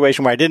a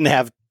situation where I didn't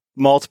have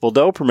multiple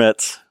doe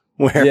permits,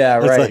 where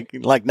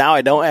it's like now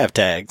I don't have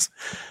tags.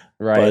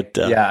 Right.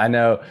 But, I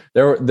know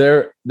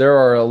there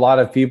are a lot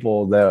of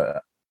people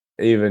that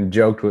even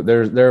joked with,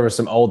 there were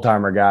some old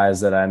timer guys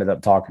that I ended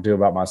up talking to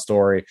about my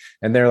story,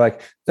 and they're like,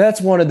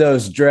 that's one of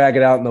those drag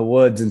it out in the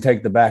woods and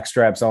take the back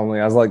straps only.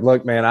 I was like,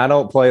 look, man, I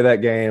don't play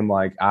that game.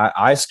 Like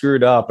I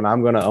screwed up, and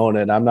I'm going to own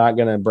it. I'm not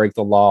going to break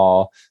the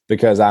law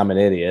because I'm an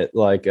idiot.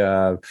 Like,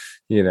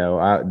 you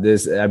know,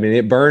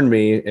 it burned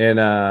me. And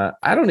I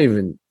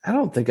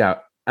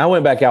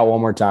went back out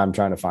one more time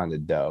trying to find a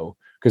doe,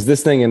 because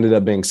this thing ended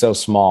up being so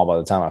small by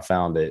the time I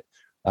found it.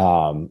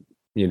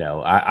 You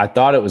know, I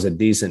thought it was a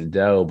decent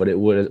doe, but it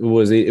would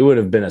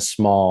have been not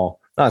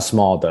a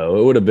small doe.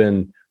 It would have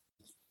been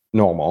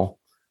normal.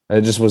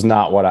 It just was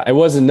not it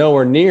wasn't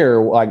nowhere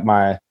near like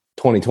my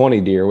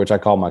 2020 deer, which I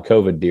call my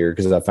COVID deer,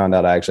 because I found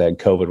out I actually had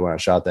COVID when I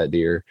shot that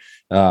deer.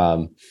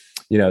 You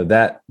know,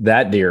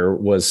 that deer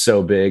was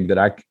so big that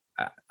I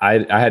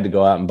had to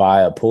go out and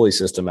buy a pulley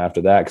system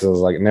after that, because I was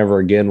like, never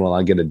again will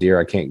I get a deer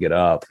I can't get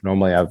up.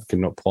 Normally I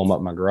can pull them up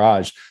in my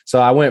garage. So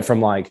I went from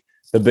like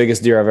the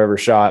biggest deer I've ever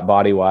shot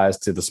body wise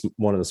to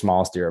one of the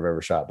smallest deer I've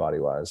ever shot body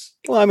wise.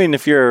 Well, I mean,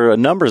 if you're a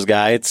numbers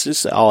guy, it's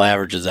just all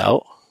averages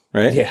out,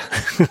 right? Yeah.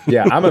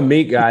 Yeah. I'm a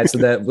meat guy. So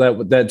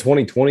that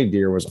 2020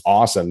 deer was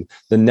awesome.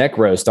 The neck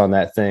roast on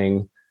that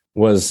thing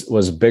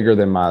was bigger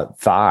than my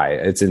thigh.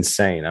 It's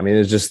insane. I mean,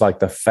 it's just like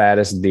the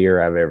fattest deer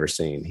I've ever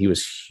seen. He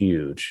was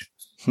huge.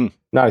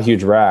 Not a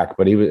huge rack,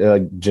 but he was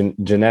like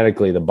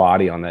genetically, the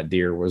body on that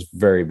deer was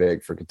very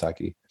big for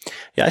Kentucky.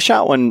 Yeah, I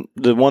shot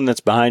the one that's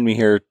behind me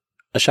here.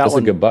 That's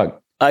a good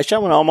buck. I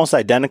shot one almost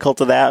identical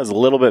to that. It was a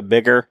little bit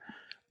bigger.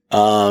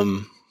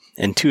 In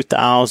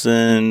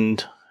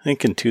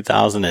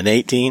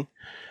 2018.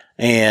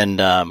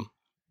 And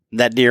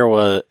that deer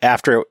was,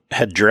 after it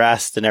had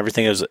dressed and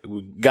everything,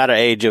 it got an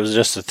age. It was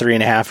just a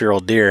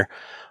 3.5-year-old deer,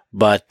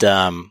 but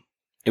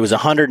it was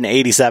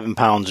 187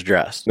 pounds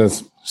dressed.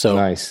 That's so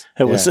nice.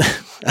 It was.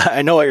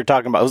 I know what you're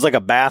talking about. It was like a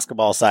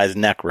basketball sized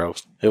neck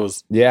roast. It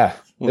was. Yeah,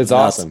 it's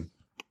awesome.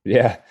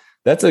 Yeah,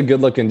 that's a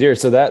good looking deer.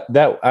 So that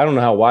I don't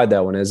know how wide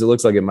that one is. It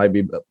looks like it might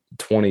be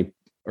 20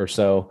 or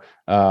so.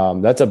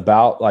 That's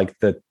about like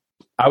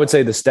I would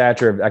say the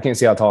stature of, I can't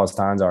see how tall his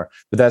tines are,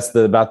 but that's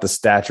about the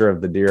stature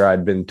of the deer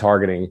I'd been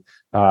targeting,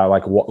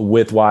 like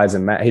width wise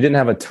and mass. He didn't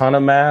have a ton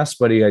of mass,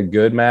 but he had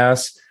good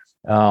mass.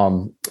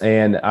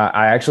 And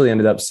I actually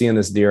ended up seeing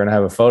this deer, and I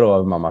have a photo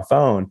of him on my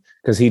phone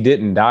because he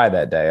didn't die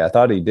that day. I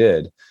thought he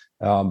did.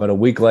 But a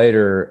week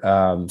later,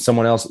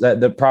 someone else,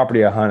 the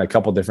property I hunt, a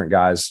couple different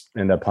guys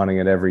end up hunting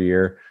it every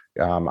year.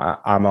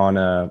 I'm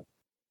on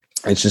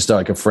it's just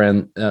like a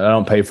friend. I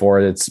don't pay for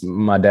it. It's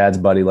my dad's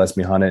buddy lets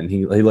me hunt it, and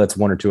he lets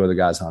one or two other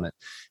guys hunt it.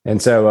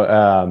 And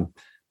so,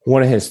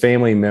 one of his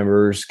family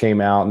members came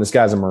out, and this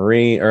guy's a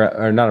Marine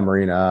or not a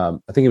Marine. I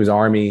think he was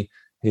Army.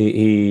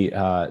 He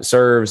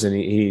serves, and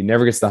he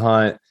never gets to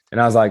hunt. And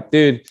I was like,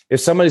 dude,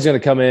 if somebody's going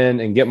to come in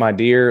and get my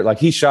deer, like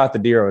he shot the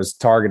deer I was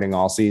targeting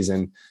all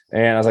season.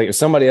 And I was like, if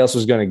somebody else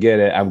was going to get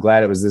it, I'm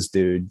glad it was this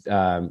dude,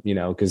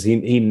 because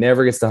he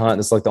never gets to hunt.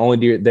 It's like the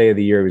only day of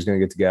the year he was going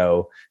to get to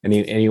go. And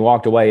he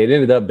walked away. It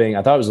ended up being,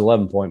 I thought it was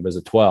 11 point, but it was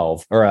a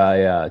 12 or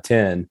a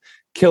 10.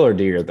 Killer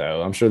deer,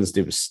 though. I'm sure this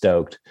dude was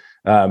stoked.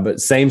 But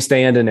same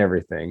stand and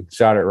everything.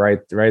 Shot it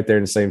right there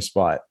in the same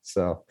spot.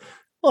 So.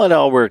 Well, it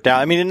all worked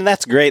out. I mean, and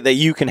that's great that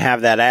you can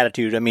have that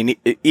attitude. I mean,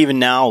 even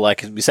now,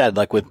 like we said,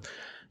 like with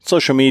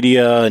social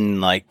media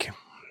and like,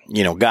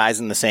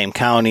 guys in the same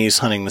counties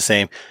hunting the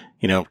same,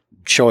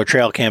 show a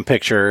trail cam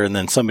picture and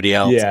then somebody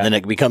else, and then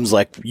it becomes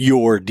like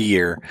your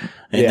deer.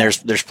 And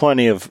there's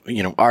plenty of,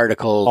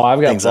 articles. Oh, I've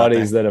got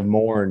buddies that have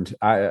mourned.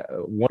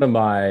 One of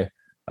my,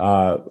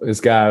 this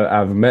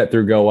guy I've met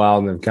through Go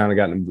Wild and have kind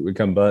of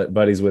become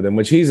buddies with him,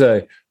 which he's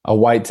a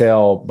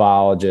whitetail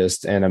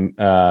biologist and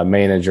a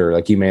manager.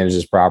 Like he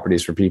manages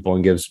properties for people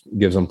and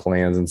gives them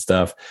plans and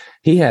stuff.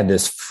 He had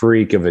this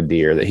freak of a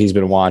deer that he's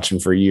been watching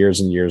for years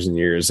and years and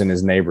years, and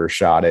his neighbor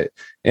shot it.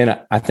 And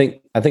I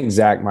think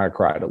Zach might have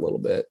cried a little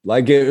bit.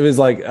 Like it was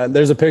like,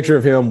 there's a picture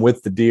of him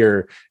with the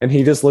deer and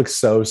he just looks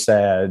so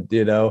sad,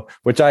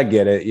 which I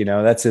get it.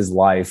 That's his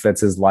life.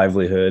 That's his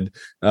livelihood.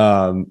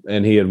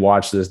 And he had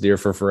watched this deer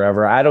for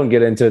forever. I don't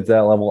get into it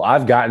that level.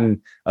 I've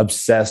gotten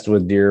obsessed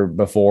with deer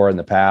before in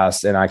the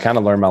past, and I kind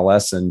of learned my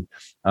lesson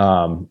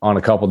on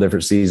a couple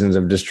different seasons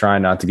of just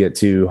trying not to get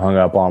too hung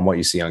up on what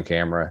you see on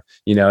camera.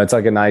 It's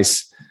like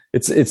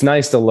it's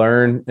nice to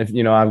learn. If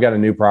I've got a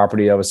new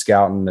property I was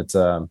scouting. It's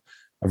a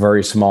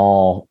very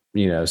small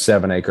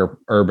 7-acre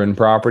urban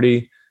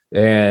property,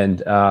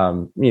 and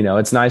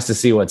it's nice to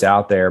see what's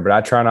out there, but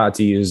I try not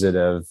to use it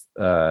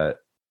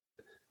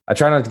I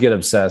try not to get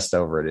obsessed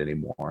over it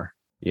anymore.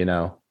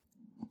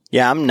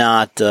 Yeah, I'm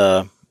not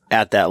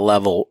at that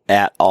level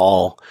at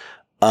all.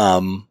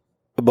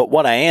 But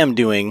what I am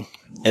doing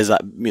is,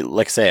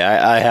 like I say,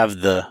 I have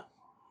the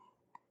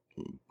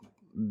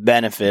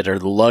benefit or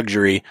the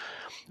luxury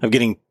of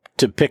getting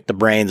to pick the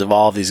brains of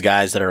all of these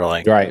guys that are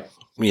like, right,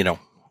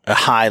 a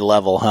high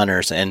level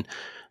hunters. And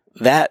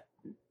that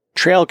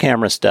trail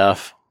camera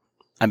stuff,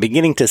 I'm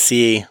beginning to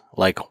see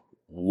like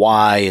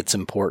why it's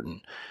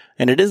important.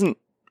 And it isn't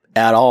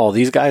at all.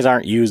 These guys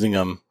aren't using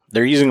them.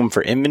 They're using them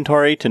for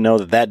inventory to know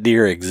that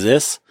deer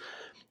exists.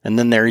 And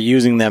then they're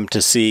using them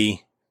to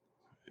see,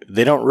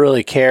 they don't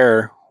really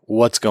care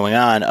what's going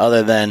on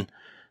other than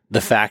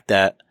the fact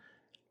that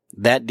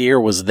deer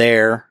was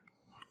there.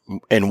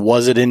 And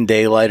was it in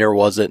daylight or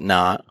was it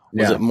not?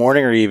 Was it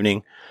morning or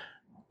evening?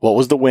 What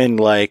was the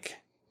wind like?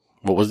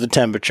 What was the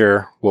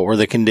temperature? What were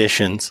the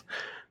conditions?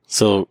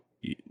 So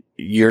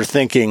you're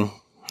thinking,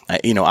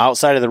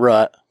 outside of the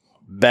rut,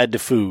 bed to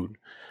food.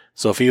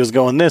 So if he was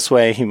going this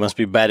way, he must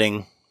be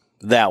bedding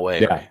that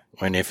way. Yeah.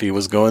 And if he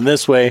was going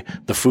this way,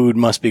 the food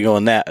must be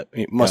going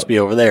it must be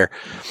over there.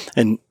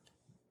 And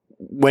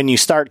when you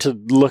start to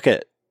look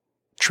at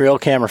trail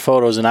camera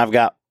photos, and I've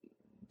got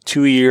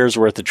 2 years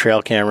worth of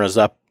trail cameras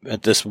up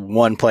at this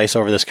one place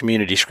over this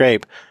community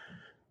scrape,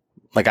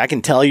 like I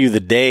can tell you the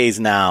days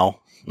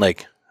now,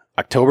 like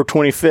October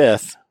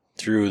 25th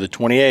through the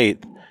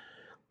 28th,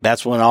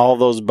 that's when all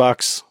those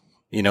bucks,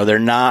 they're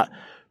not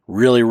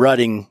really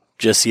rutting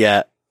just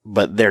yet.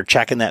 but they're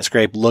checking that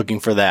scrape looking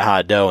for that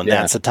hot doe, and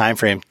that's the time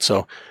frame.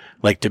 So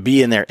like to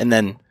be in there, and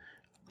then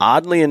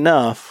oddly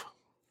enough,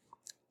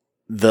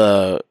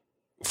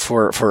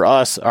 for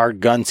us, our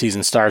gun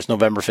season starts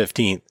November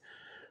 15th.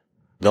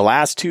 The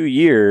last 2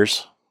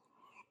 years,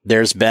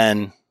 there's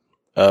been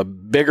a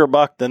bigger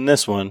buck than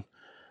this one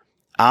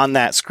on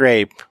that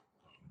scrape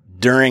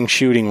during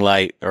shooting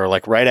light, or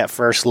like right at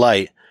first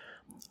light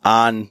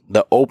on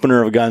the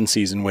opener of gun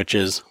season, which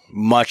is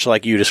much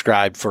like you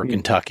described for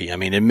Kentucky. I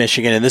mean, in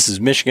Michigan, and this is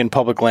Michigan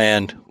public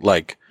land,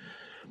 like,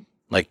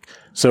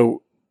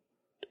 so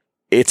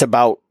it's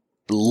about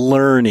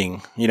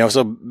learning,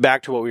 so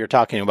back to what we were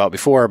talking about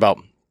before about,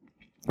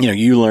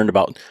 you learned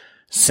about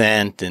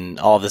scent and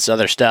all this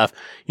other stuff.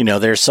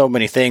 There's so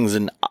many things,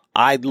 and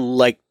I'd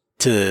like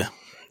to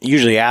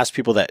usually ask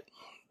people that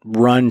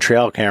run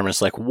trail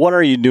cameras, like, what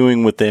are you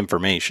doing with the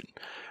information?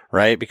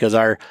 Right? Because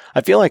I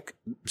feel like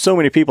so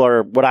many people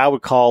are what I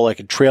would call like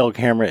a trail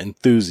camera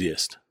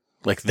enthusiast.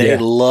 Like they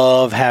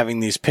love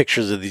having these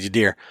pictures of these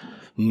deer.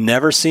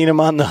 Never seen him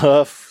on the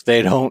hoof.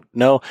 They don't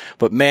know,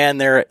 but man,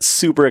 they're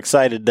super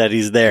excited that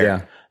he's there.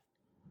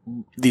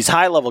 Yeah. These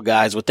high level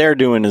guys, what they're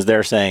doing is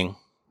they're saying,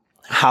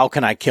 how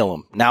can I kill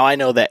him? Now I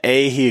know that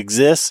he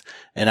exists,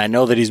 and I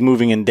know that he's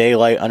moving in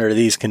daylight under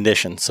these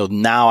conditions. So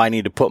now I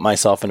need to put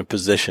myself in a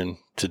position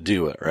to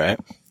do it. Right.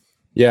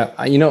 Yeah.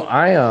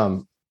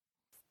 I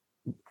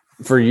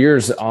for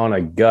years on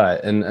a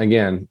gut, and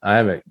again, I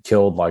haven't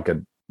killed like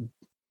a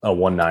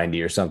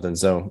 190 or something.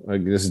 So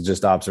this is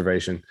just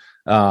observation.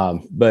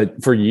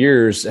 But for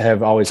years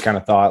have always kind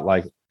of thought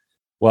like,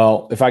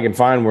 well, if I can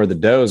find where the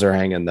does are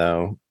hanging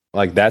though,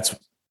 like that's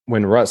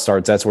when rut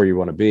starts, that's where you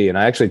want to be. And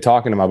I actually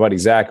talking to my buddy,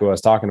 Zach, who I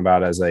was talking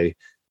about as a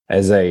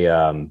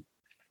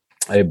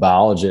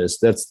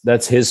biologist,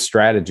 that's his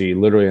strategy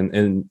literally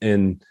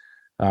in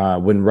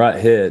when rut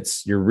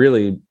hits, you're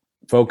really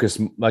focused.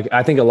 Like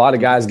I think a lot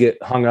of guys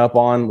get hung up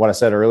on what I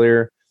said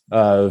earlier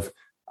of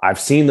I've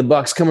seen the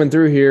bucks coming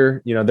through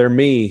here. They're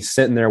me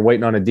sitting there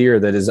waiting on a deer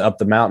that is up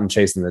the mountain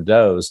chasing the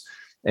does.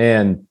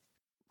 And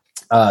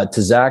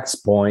to Zach's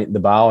point, the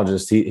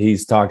biologist,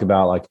 he's talked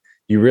about like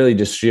you really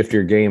just shift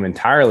your game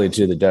entirely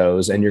to the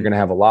does, and you're going to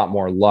have a lot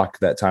more luck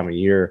that time of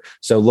year.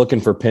 So looking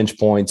for pinch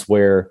points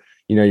where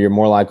you're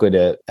more likely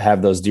to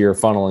have those deer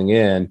funneling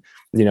in.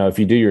 If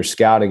you do your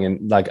scouting,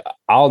 and like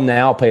I'll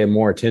now pay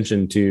more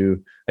attention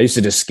to. I used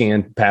to just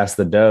scan past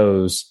the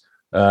does,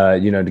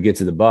 to get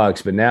to the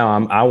bucks, but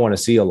now I want to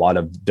see a lot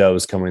of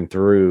does coming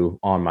through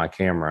on my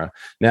camera.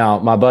 Now,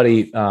 my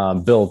buddy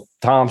Bill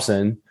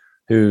Thompson,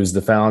 who's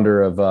the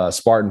founder of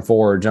Spartan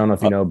Forge. I don't know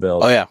if you know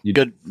Bill. Oh yeah,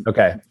 good.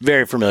 Okay,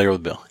 very familiar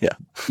with Bill. Yeah,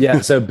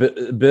 yeah. So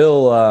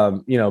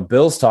Bill,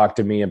 Bill's talked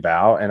to me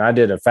about, and I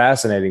did a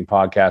fascinating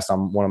podcast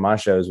on one of my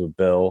shows with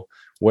Bill,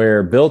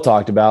 where Bill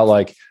talked about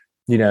like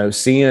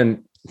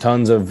seeing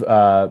tons of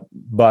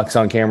bucks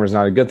on camera is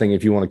not a good thing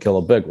if you want to kill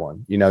a big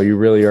one. You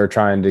really are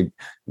trying to,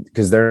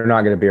 because they're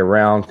not going to be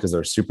around because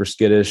they're super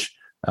skittish.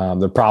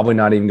 They're probably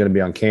not even going to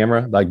be on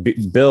camera. Like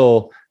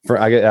Bill,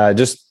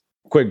 just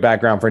quick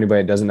background for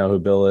anybody that doesn't know who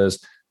Bill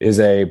is he's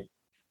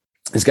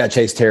got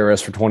chased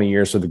terrorists for 20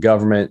 years for the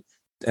government.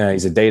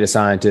 He's a data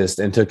scientist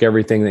and took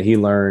everything that he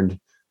learned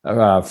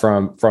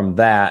from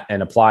that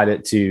and applied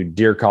it to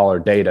deer collar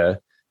data,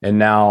 and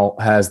now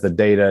has the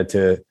data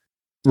to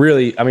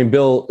really,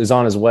 Bill is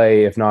on his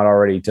way, if not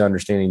already, to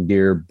understanding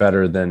deer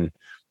better than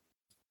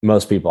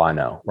most people I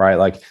know, right?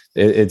 Like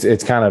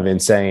it's kind of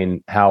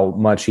insane how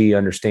much he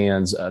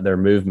understands their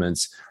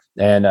movements.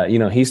 And,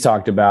 he's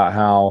talked about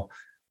how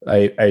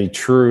a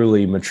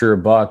truly mature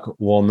buck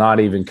will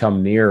not even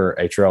come near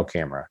a trail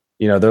camera.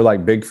 They're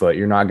like Bigfoot.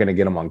 You're not going to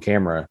get them on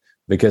camera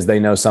because they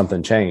know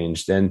something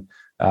changed. And,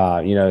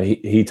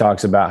 he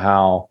talks about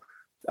how,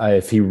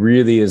 if he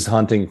really is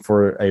hunting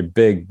for a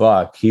big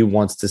buck, he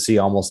wants to see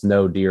almost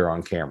no deer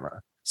on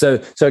camera. So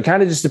it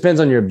kind of just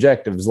depends on your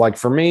objectives. Like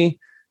for me,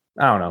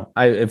 I don't know.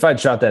 If I'd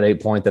shot that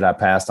 8-point that I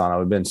passed on, I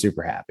would have been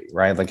super happy,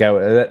 right? Like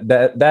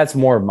that's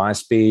more of my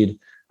speed.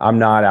 I'm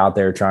not out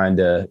there trying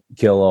to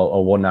kill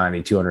a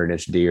 190,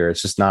 200-inch deer.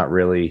 It's just not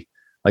really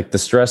like the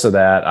stress of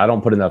that. I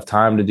don't put enough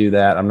time to do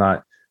that. I'm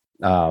not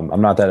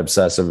that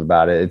obsessive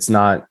about it. It's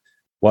not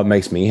what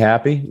makes me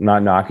happy. I'm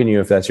not knocking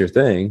you if that's your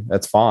thing.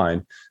 That's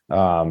fine.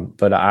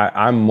 But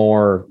I'm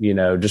more,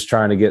 just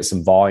trying to get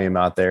some volume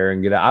out there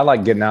and I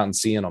like getting out and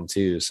seeing them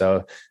too.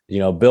 So,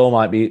 Bill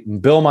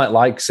might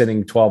like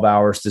sitting 12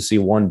 hours to see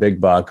one big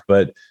buck,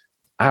 but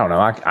I don't know.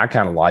 I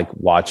kind of like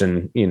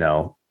watching,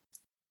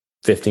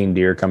 15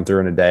 deer come through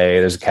in a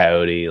day. There's a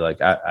coyote.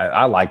 Like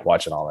I like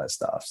watching all that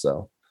stuff.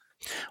 So.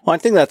 Well, I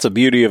think that's the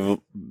beauty of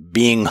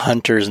being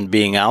hunters and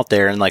being out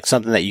there, and like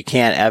something that you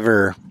can't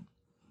ever,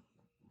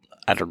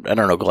 I don't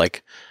know,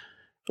 like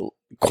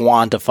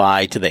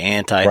quantify to the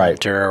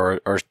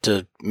anti-hunter or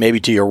to maybe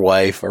to your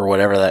wife or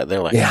whatever, that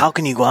they're like, how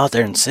can you go out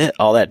there and sit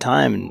all that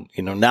time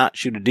and, not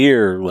shoot a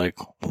deer? Like,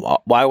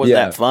 why was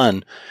that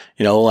fun?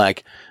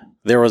 Like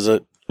there was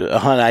a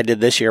hunt I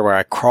did this year where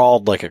I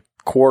crawled like a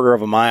quarter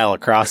of a mile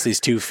across these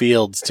two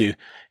fields to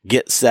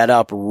get set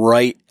up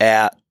right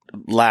at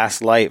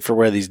last light for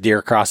where these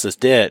deer cross this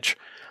ditch.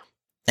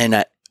 And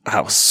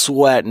I was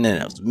sweating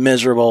and it was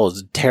miserable. It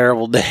was a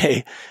terrible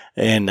day.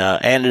 And I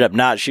ended up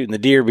not shooting the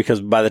deer because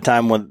by the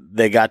time when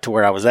they got to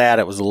where I was at,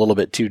 it was a little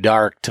bit too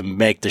dark to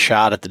make the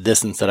shot at the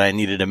distance that I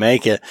needed to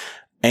make it.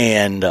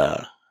 And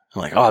I'm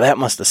like, oh, that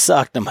must have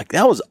sucked. I'm like,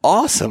 that was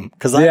awesome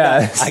because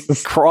I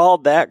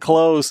crawled that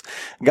close,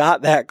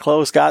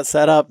 got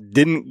set up,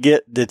 didn't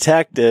get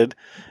detected,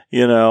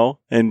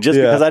 and just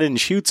because I didn't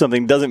shoot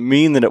something doesn't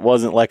mean that it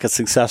wasn't like a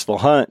successful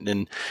hunt.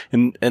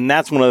 And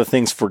that's one of the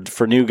things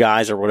for new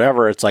guys or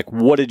whatever. It's like,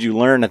 what did you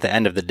learn at the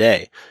end of the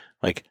day?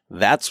 Like,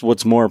 that's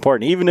what's more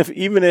important.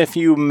 Even if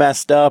you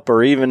messed up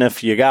or even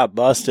if you got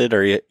busted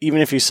or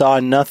even if you saw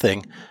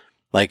nothing,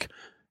 like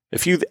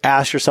if you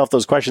ask yourself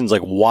those questions,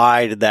 like,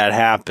 why did that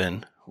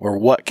happen? Or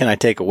what can I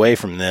take away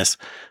from this?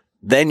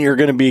 Then you're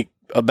going to be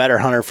a better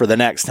hunter for the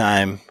next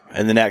time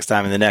and the next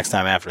time and the next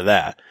time after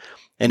that.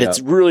 And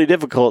it's really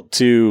difficult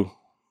to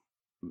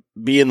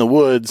be in the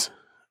woods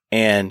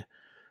and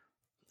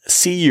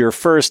see your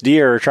first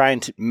deer or trying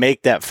to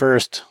make that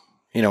first,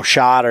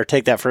 shot or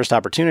take that first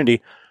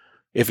opportunity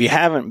if you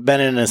haven't been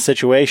in a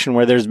situation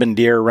where there's been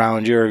deer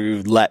around you or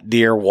you've let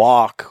deer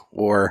walk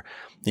or,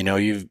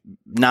 you've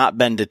not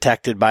been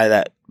detected by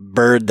that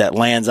bird that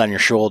lands on your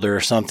shoulder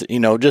or something,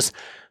 just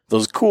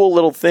those cool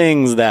little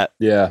things that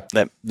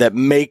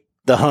make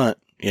the hunt,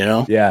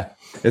 Yeah.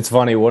 It's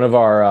funny. One of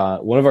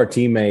our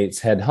teammates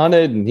had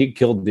hunted and he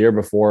killed deer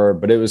before,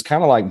 but it was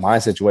kind of like my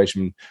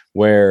situation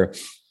where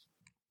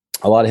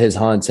a lot of his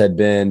hunts had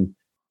been,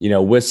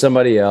 with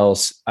somebody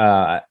else.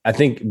 I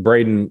think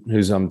Braden,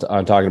 who's I'm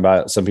talking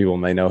about, some people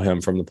may know him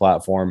from the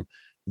platform.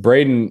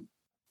 Braden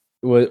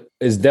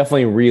is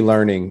definitely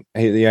relearning.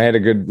 He had a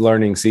good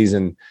learning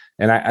season,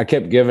 and I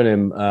kept giving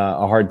him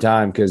a hard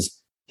time because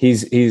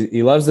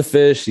he loves to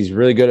fish. He's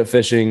really good at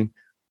fishing,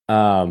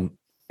 and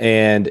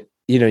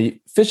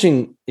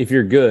fishing. If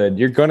you're good,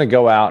 you're going to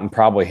go out and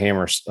probably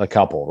hammer a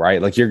couple,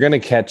 right? Like you're going to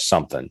catch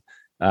something.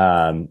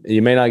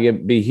 You may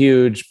not be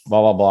huge, blah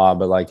blah blah,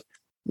 but like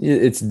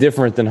it's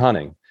different than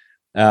hunting.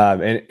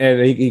 And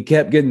he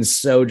kept getting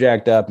so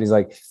jacked up, and he's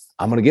like,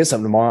 "I'm going to get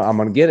something tomorrow. I'm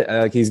going to get it."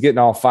 Like he's getting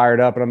all fired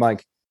up, and I'm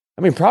like,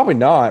 I mean, probably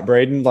not,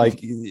 Braden. Like,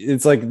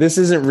 it's like, this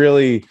isn't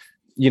really,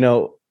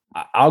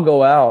 I'll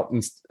go out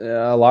and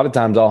a lot of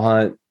times I'll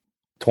hunt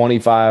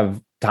 25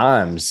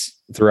 times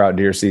throughout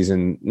deer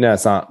season. No,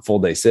 it's not full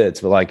day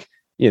sits, but like,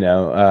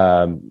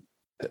 well,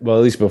 at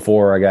least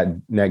before I got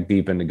neck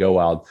deep into Go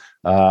Wild,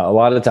 a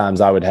lot of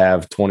times I would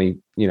have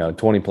 20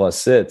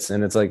 plus sits,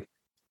 and it's like,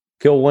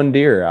 kill one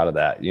deer out of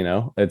that.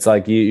 It's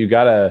like, you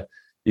gotta,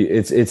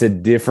 it's a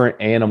different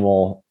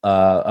animal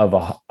of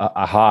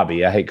a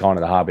hobby. I hate calling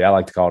it a hobby. I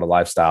like to call it a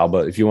lifestyle,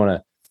 but if you want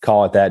to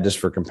call it that just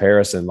for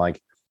comparison,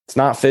 like it's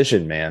not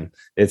fishing, man.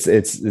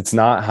 It's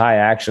not high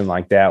action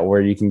like that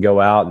where you can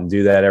go out and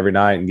do that every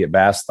night and get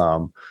bass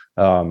thumb.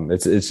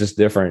 It's just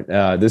different.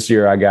 This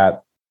year I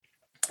got,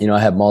 I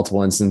had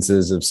multiple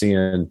instances of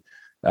seeing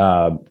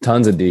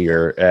tons of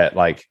deer at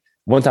like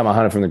one time I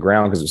hunted from the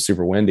ground because it was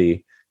super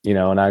windy.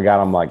 And I got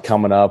them like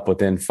coming up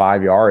within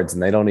 5 yards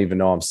and they don't even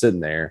know I'm sitting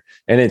there.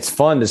 And it's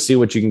fun to see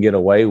what you can get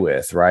away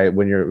with, right?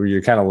 When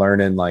you're kind of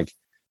learning like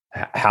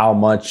how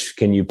much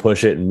can you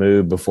push it and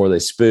move before they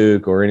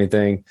spook or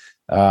anything.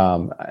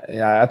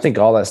 I think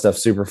all that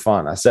stuff's super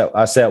fun. I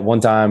sat one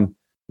time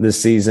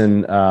this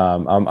season. I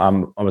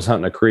was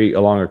hunting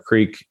along a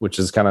creek, which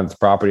is kind of the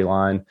property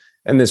line.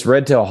 And this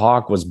red-tailed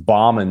hawk was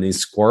bombing these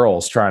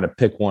squirrels trying to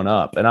pick one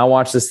up. And I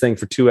watched this thing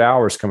for 2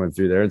 hours coming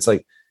through there. It's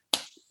like,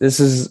 this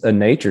is a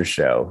nature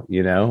show,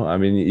 I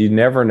mean, you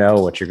never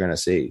know what you're going to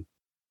see.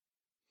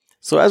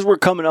 So as we're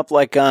coming up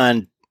like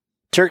on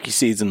turkey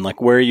season, like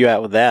where are you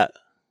at with that?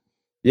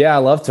 Yeah, I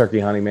love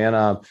turkey hunting, man.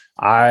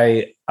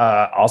 I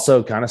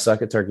also kind of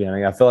suck at turkey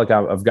hunting. I feel like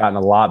I've gotten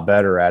a lot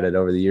better at it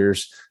over the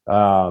years.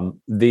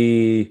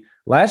 The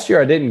last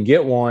year I didn't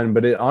get one,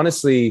 but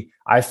honestly,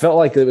 I felt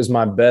like it was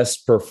my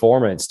best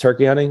performance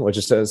turkey hunting, which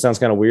sounds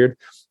kind of weird.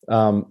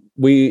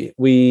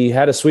 We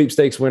had a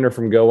sweepstakes winner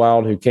from Go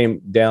Wild who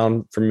came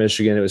down from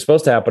Michigan. It was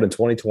supposed to happen in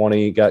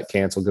 2020, got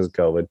canceled because of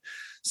COVID.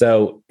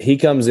 So he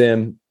comes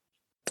in,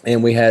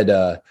 and we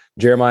had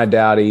Jeremiah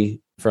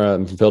Dowdy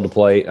from Field to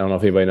Plate. I don't know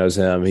if anybody knows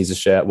him. He's a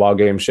chef, wild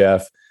game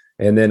chef.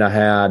 And then I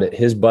had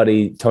his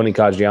buddy Tony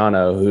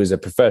Caggiano, who's a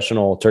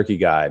professional turkey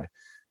guide.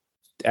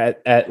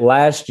 At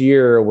last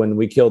year when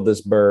we killed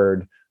this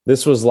bird,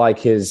 this was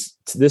Tony's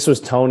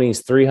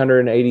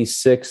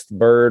 386th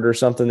bird or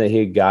something that he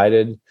had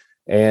guided,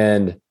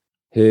 and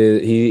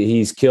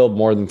he's killed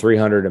more than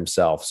 300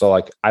 himself. So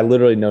like, I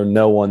literally know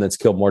no one that's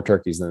killed more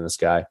turkeys than this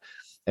guy.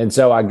 And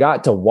so I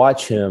got to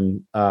watch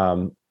him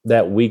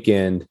that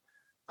weekend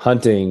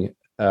hunting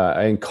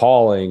and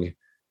calling,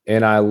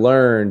 and I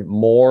learned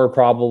more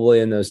probably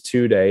in those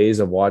 2 days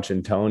of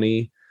watching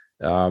Tony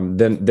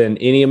than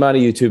any amount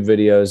of YouTube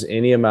videos,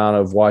 any amount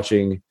of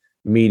watching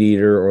Meat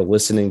Eater or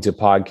listening to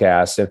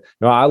podcasts. And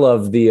I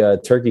love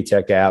the Turkey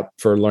Tech app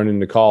for learning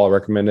to call. I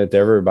recommend it to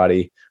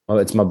everybody. Well,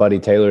 it's my buddy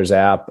Taylor's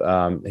app.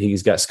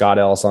 He's got Scott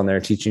Ellis on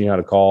there teaching you how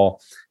to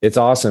call. It's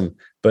awesome.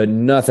 but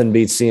nothing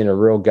beats seeing a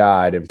real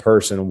guide in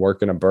person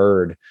working a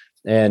bird.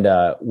 And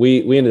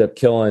we ended up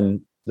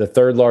killing the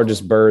third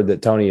largest bird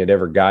that Tony had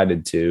ever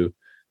guided to.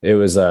 It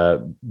was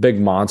a big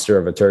monster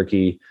of a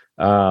turkey.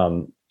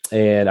 And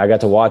I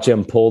got to watch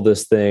him pull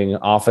this thing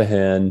off a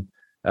hen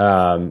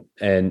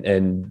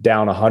and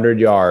down 100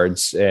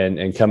 yards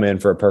and come in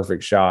for a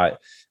perfect shot.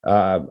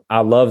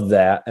 I loved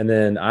that. And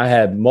then I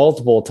had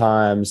multiple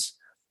times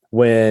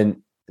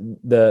when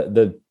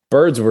the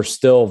birds were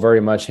still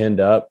very much henned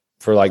up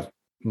for like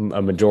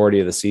a majority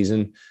of the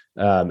season.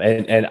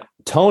 And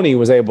Tony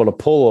was able to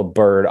pull a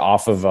bird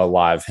off of a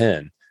live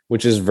hen,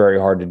 which is very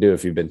hard to do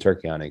if you've been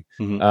turkey hunting,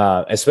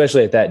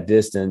 especially at that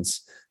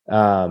distance.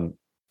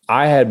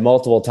 I had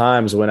multiple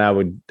times when I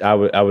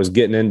was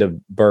getting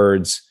into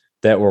birds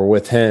that were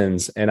with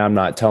hens, and I'm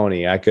not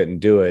Tony. I couldn't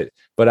do it,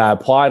 but I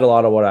applied a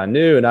lot of what I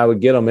knew, and I would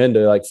get them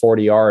into like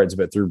 40 yards,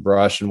 but through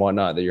brush and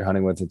whatnot that you're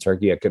hunting with a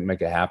turkey, I couldn't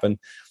make it happen.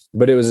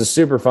 But it was a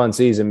super fun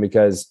season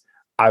because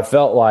I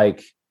felt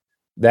like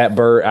that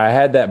bird, I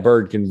had that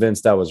bird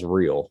convinced I was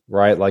real,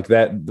 right? Like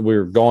that we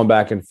were going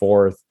back and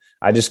forth.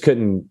 I just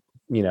couldn't,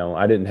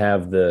 I didn't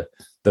have the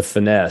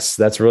finesse.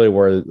 That's really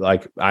where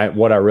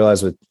what I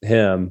realized with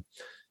him,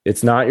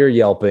 it's not your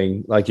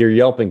yelping. Like your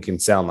yelping can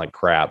sound like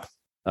crap.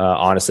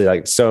 Honestly,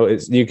 like, so a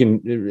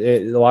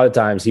lot of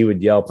times he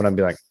would yelp and I'd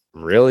be like,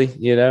 really,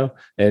 and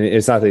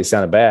it's not that he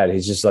sounded bad.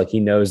 He's just like, he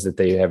knows that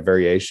they have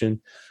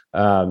variation.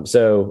 But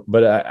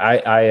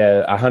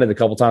I hunted a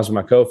couple times with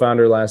my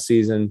co-founder last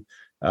season.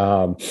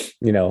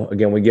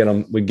 Again, we get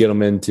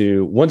them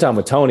into one time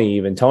with Tony,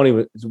 even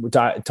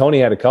Tony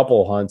had a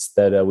couple hunts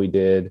that we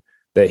did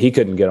that he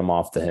couldn't get them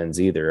off the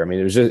hens either. I mean,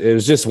 it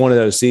was just one of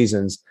those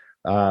seasons.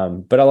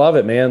 But I love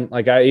it, man.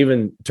 Like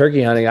even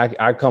turkey hunting,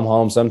 I come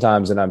home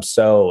sometimes and I'm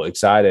so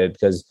excited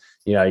because,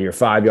 you're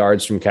 5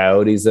 yards from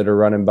coyotes that are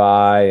running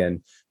by.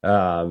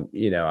 And,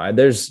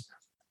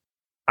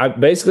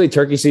 basically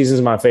turkey season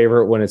is my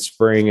favorite when it's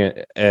spring.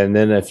 And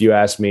then if you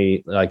ask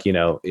me, like,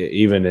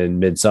 even in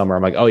midsummer,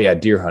 I'm like, oh yeah,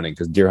 deer hunting,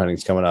 because deer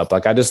hunting's coming up.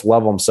 Like, I just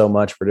love them so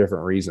much for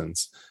different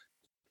reasons.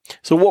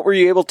 So what were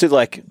you able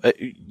to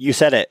you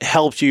said it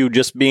helped you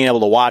just being able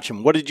to watch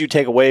him. What did you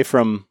take away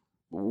from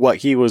what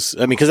he was?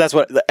 I mean, because that's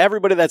what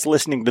everybody that's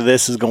listening to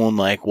this is going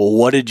like, well,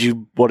 what did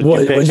you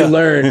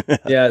learn?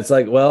 Yeah. It's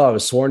like, well, I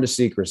was sworn to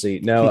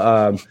secrecy.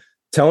 No,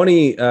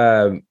 Tony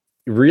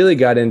really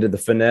got into the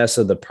finesse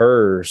of the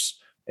purrs.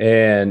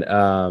 And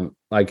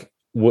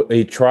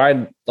he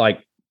tried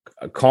like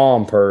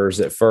calm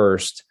purrs at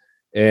first,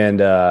 and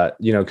kind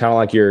of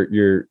like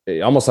you're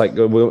almost like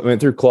we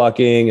went through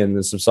clucking and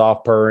then some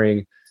soft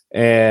purring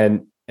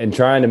and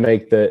trying to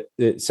make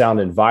it sound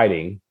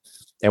inviting.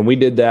 And we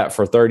did that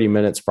for 30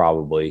 minutes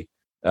probably.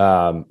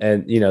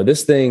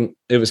 This thing,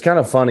 it was kind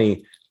of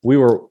funny. We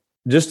were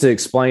just to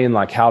explain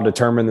like how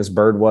determined this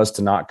bird was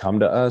to not come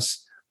to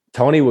us.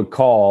 Tony would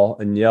call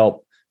and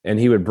yelp, and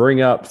he would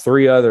bring up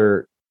 3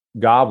 other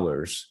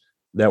gobblers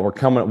that were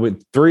coming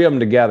with 3 of them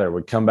together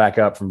would come back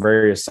up from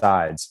various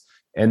sides.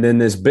 And then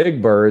this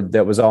big bird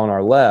that was on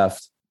our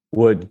left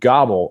would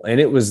gobble.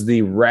 And it was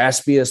the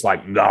raspiest,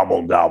 like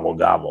gobble, gobble,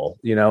 gobble,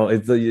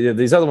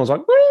 these other ones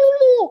like,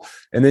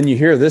 and then you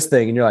hear this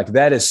thing and you're like,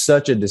 that is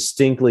such a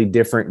distinctly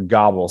different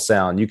gobble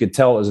sound. You could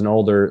tell it was an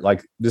older,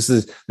 like this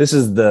is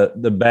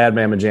the bad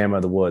mamma jamma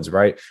of the woods,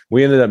 right?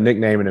 We ended up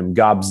nicknaming him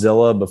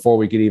Gobzilla before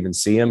we could even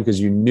see him, because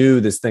you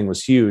knew this thing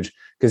was huge.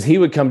 Because he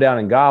would come down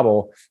and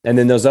gobble, and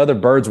then those other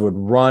birds would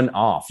run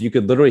off. You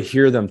could literally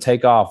hear them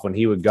take off when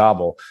he would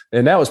gobble.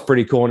 And that was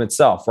pretty cool in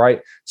itself,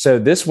 right? So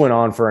this went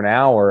on for an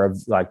hour of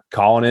like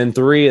calling in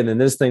 3, and then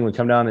this thing would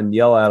come down and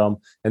yell at them,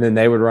 and then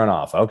they would run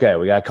off. Okay,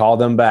 we got to call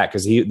them back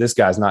because this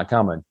guy's not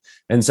coming.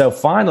 And so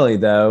finally,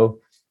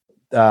 though,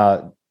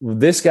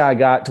 this guy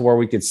got to where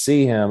we could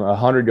see him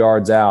 100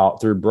 yards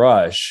out through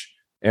brush.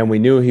 And we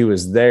knew he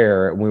was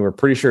there, and we were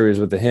pretty sure he was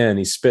with the hen.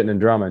 He's spitting and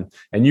drumming,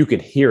 and you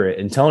could hear it.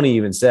 And Tony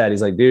even said,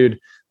 he's like, dude,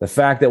 the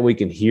fact that we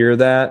can hear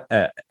that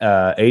at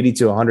 80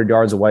 to 100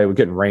 yards away, we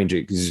couldn't range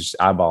it because he's just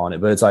eyeballing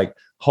it. But it's like,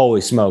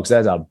 holy smokes,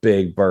 that's a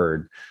big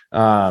bird.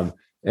 And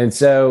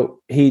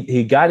so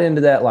he got into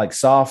that like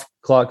soft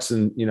clucks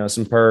and,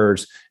 some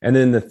purrs. And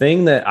then the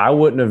thing that I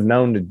wouldn't have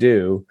known to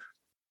do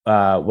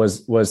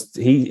was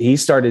he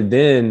started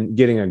then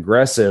getting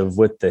aggressive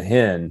with the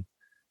hen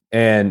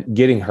and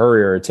getting her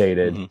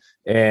irritated.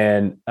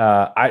 Mm-hmm.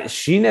 And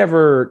she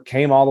never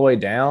came all the way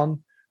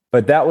down,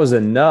 but that was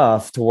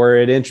enough to where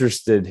it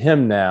interested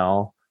him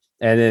now.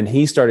 And then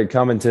he started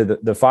coming to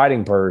the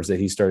fighting purrs that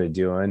he started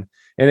doing.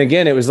 And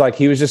again, it was like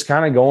he was just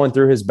kind of going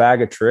through his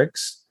bag of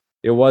tricks.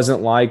 It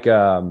wasn't like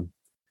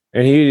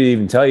and he didn't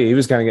even tell you, he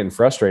was kind of getting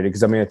frustrated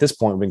because, I mean, at this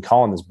point, we've been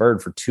calling this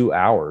bird for 2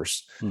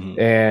 hours. Mm-hmm.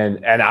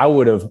 And I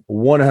would have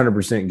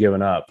 100%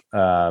 given up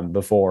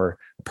before,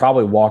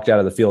 probably walked out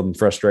of the field in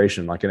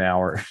frustration like an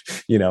hour,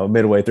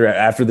 midway through,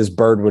 after this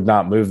bird would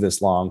not move this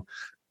long.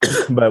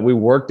 But we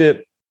worked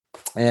it.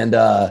 And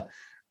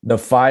the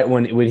fight,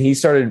 when he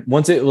started,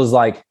 once it was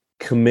like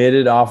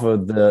committed off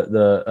of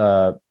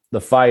the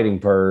fighting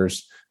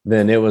purrs,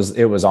 then it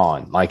was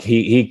on. Like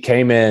he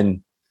came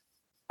in,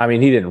 I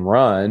mean, he didn't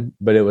run,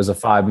 but it was a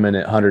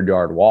 5-minute,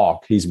 100-yard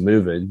walk. He's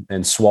moving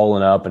and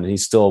swollen up, and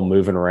he's still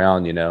moving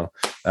around,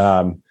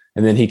 and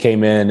then he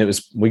came in.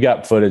 We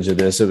got footage of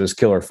this. It was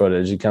killer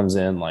footage. He comes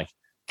in, like,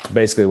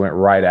 basically went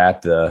right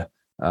at the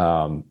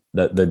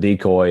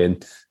decoy.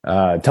 And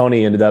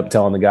Tony ended up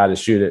telling the guy to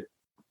shoot it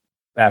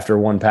after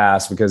one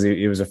pass because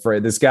he was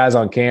afraid. This guy's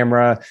on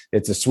camera.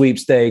 It's a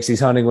sweepstakes. He's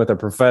hunting with a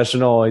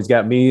professional. He's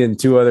got me and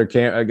two other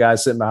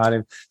guys sitting behind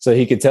him. So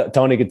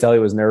Tony could tell he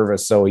was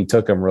nervous. So he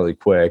took him really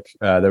quick.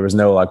 There was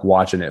no like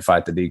watching it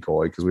fight the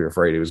decoy because we were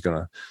afraid he was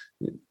going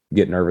to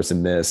get nervous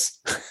and miss.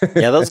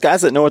 Yeah. Those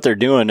guys that know what they're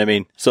doing. I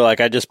mean, so like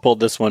I just pulled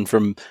this one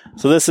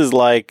so this is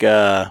like,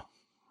 I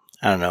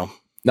don't know.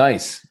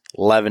 Nice.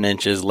 11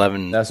 inches,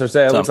 11. That's what I'm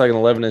saying. It looks like an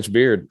 11-inch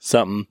beard.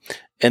 Something.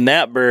 And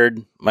that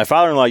bird, my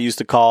father-in-law used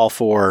to call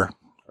for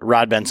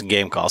Rod Benson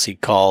game calls. He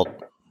called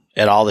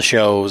at all the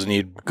shows and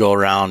he'd go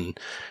around.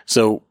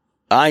 So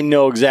I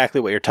know exactly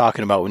what you're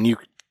talking about when you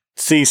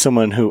see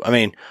someone who, I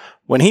mean,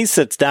 when he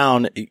sits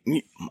down,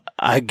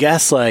 I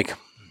guess like,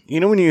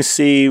 when you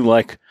see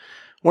like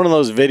one of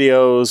those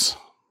videos,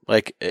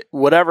 like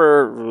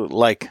whatever,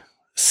 like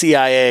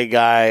CIA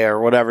guy or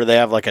whatever, they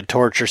have like a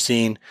torture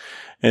scene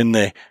and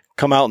they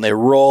come out and they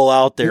roll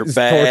out their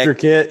bag torture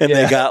kit, and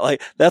they got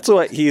like, that's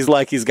what he's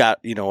like. He's got,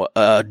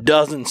 a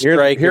dozen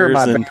strikers. Here are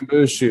my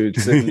bamboo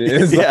shoots. And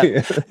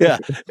yeah.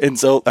 And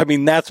so, I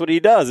mean, that's what he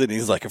does. And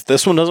he's like, if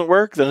this one doesn't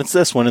work, then it's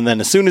this one. And then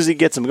as soon as he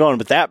gets them going,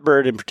 but that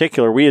bird in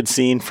particular, we had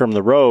seen from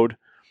the road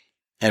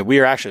and we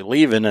were actually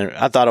leaving and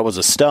I thought it was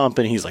a stump.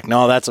 And he's like,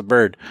 no, that's a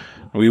bird.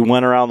 We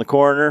went around the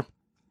corner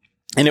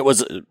and it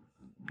was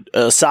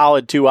a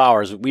solid 2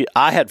 hours.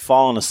 I had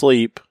fallen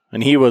asleep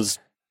and he was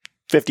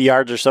 50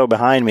 yards or so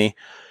behind me.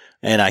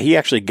 And he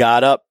actually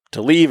got up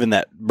to leave and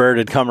that bird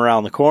had come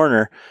around the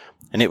corner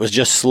and it was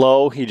just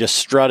slow. He just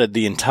strutted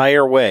the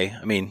entire way.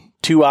 I mean,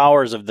 2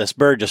 hours of this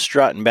bird just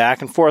strutting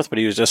back and forth, but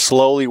he was just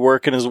slowly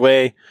working his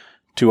way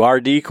to our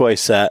decoy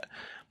set.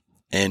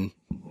 And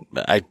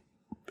I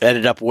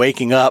ended up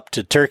waking up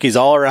to turkeys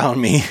all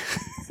around me.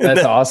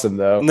 That's awesome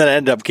though. And then I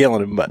ended up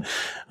killing him. But,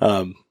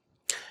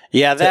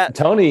 yeah, that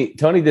Tony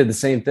did the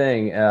same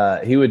thing.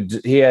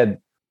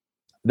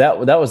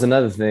 That was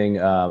another thing.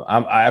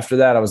 After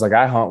that, I was like,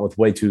 I hunt with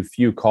way too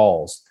few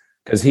calls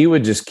because he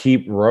would just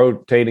keep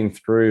rotating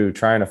through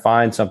trying to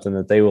find something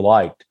that they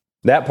liked.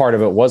 That part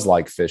of it was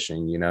like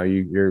fishing.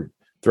 You're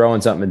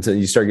throwing something until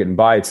you start getting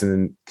bites, and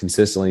then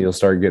consistently you'll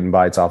start getting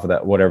bites off of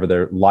that, whatever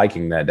they're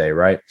liking that day.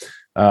 Right.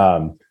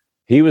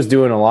 He was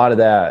doing a lot of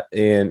that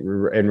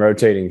and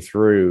rotating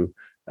through.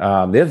 The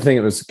other thing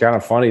that was kind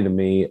of funny to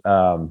me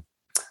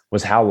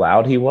was how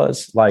loud he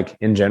was, like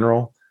in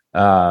general.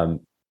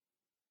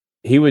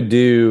 He would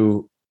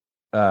do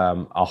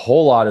a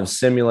whole lot of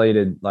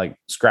simulated like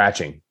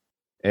scratching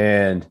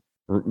and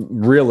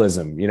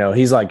realism.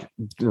 He's like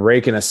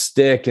raking a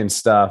stick and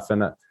stuff.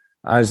 And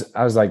I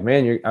was like,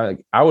 man,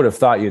 I would have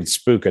thought you'd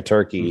spook a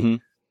turkey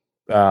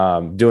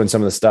doing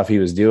some of the stuff he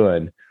was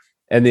doing.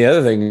 And the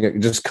other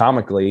thing, just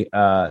comically,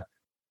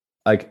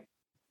 like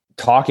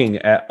talking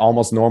at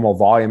almost normal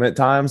volume at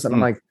times. And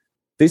I'm like,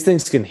 these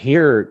things can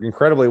hear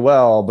incredibly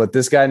well, but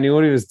this guy knew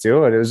what he was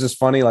doing. It was just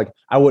funny. Like,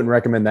 I wouldn't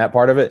recommend that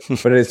part of it,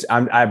 but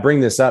I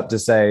bring this up to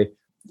say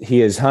he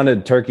has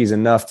hunted turkeys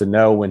enough to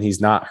know when he's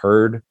not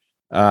heard.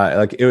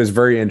 Like, it was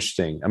very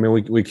interesting. I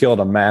mean, we killed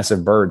a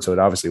massive bird, so it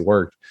obviously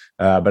worked.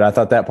 But I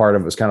thought that part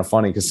of it was kind of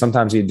funny because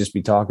sometimes he'd just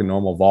be talking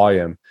normal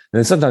volume, and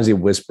then sometimes he'd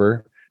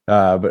whisper.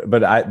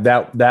 But I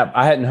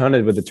hadn't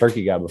hunted with a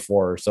turkey guy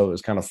before, so it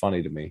was kind of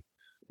funny to me.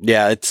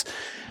 Yeah, it's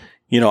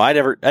I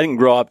didn't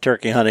grow up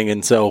turkey hunting,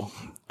 and so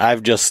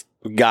I've just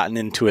gotten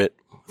into it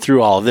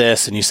through all of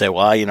this. And you say,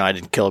 well, I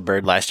didn't kill a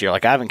bird last year.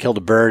 Like, I haven't killed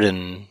a bird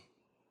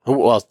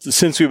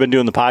since we've been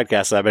doing the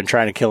podcast. I've been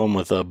trying to kill him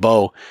with a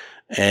bow,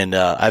 and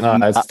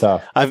that's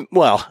tough.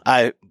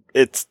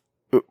 It's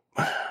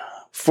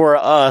for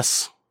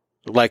us.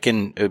 Like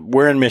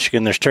we're in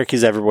Michigan. There's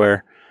turkeys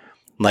everywhere.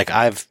 Like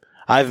I've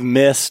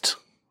missed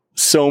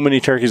so many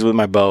turkeys with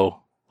my bow.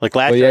 Like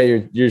last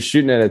year, you're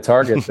shooting at a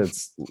target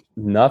that's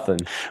nothing.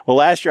 Well,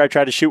 last year I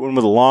tried to shoot one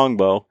with a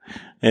longbow,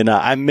 and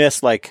I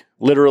missed like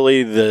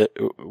literally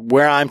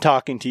where I'm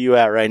talking to you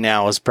at right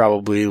now is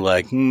probably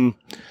like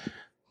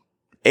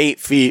 8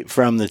 feet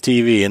from the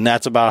TV, and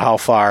that's about how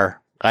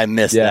far I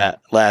missed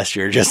that last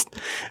year.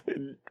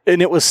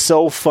 And it was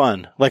so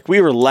fun. Like, we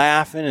were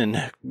laughing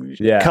and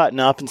cutting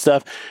up and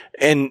stuff,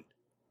 and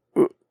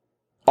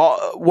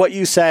what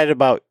you said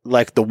about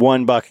like the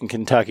one buck in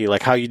Kentucky,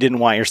 like how you didn't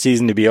want your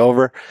season to be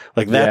over,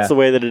 like that's the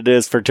way that it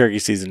is for turkey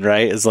season,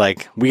 right? It's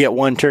like we get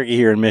one turkey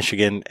here in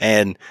Michigan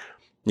and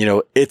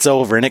it's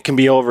over, and it can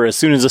be over as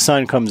soon as the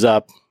sun comes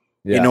up,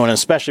 and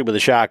especially with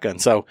a shotgun.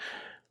 So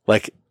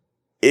like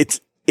it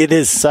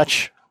is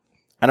such,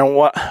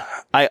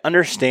 I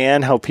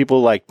understand how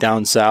people like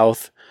down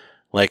south,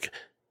 like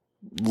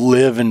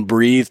live and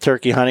breathe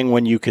turkey hunting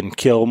when you can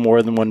kill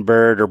more than one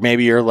bird, or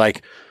maybe you're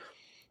like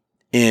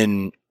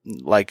in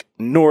like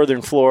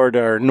northern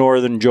Florida or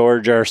northern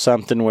Georgia or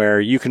something where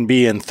you can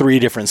be in 3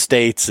 different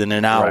states in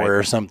an hour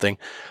or something.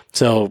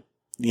 So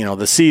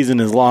the season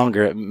is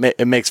longer,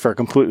 it makes for a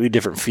completely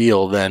different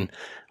feel than,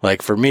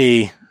 like, for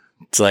me,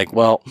 it's like,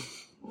 well,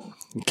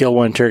 kill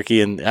one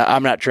turkey, and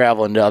I'm not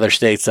traveling to other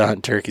states to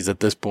hunt turkeys at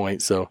this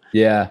point. So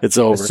yeah, it's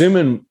over.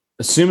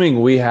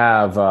 Assuming we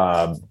have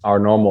our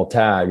normal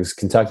tags,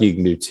 Kentucky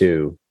can do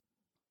 2.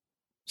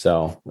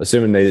 So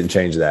assuming they didn't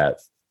change that.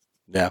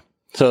 Yeah.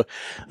 So,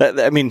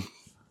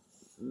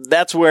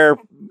 that's where,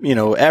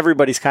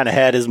 everybody's kind of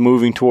head is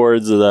moving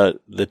towards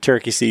the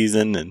turkey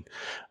season.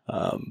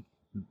 And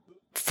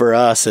for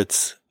us,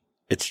 it's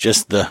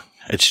just the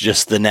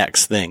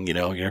next thing,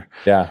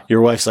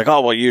 your wife's like,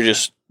 oh, well, you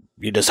just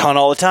hunt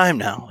all the time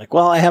now. Like,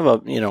 well, I have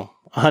a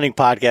hunting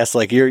podcast.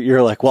 Like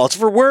you're like, well, it's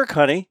for work,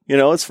 honey.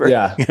 It's for,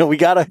 we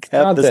got to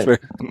have this for.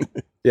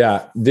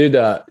 Yeah, dude.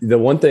 The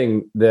one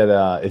thing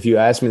that, if you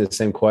ask me the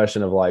same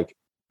question of like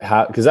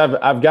how, cause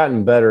I've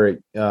gotten better at,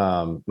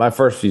 my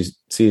first few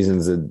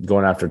seasons of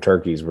going after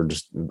turkeys were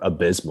just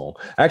abysmal.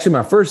 Actually,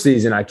 my first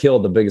season, I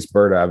killed the biggest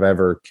bird I've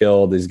ever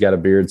killed. He's got a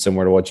beard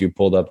similar to what you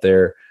pulled up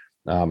there.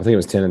 I think it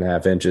was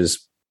 10.5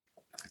 inches.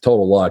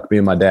 Total luck. Me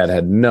and my dad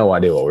had no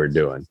idea what we were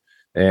doing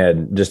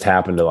and just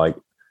happened to like,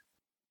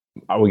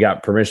 we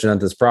got permission at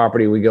this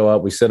property. We go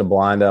up, we set a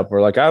blind up.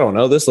 We're like, I don't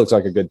know, this looks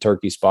like a good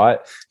turkey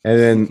spot. And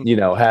then,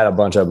 had a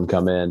bunch of them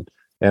come in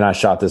and I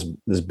shot this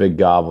big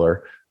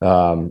gobbler. He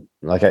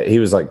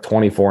was like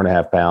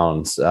 24.5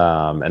 pounds.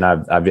 And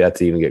I've yet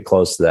to even get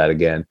close to that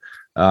again.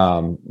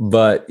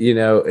 But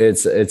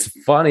it's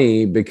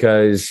funny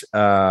because,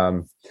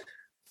 when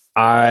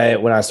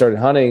I started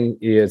hunting,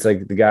 it's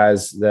like the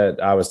guys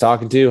that I was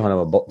talking to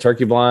hunted with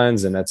turkey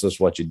blinds, and that's just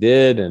what you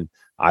did. And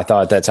I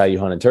thought that's how you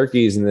hunted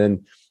turkeys. And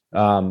then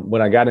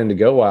when I got into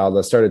Go Wild,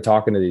 I started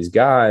talking to these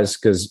guys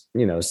because,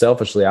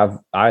 selfishly,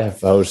 I have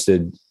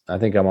hosted, I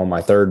think I'm on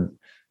my 3rd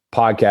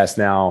podcast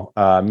now,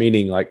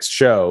 meaning like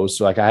shows.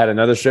 So like I had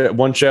another show,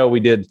 one show we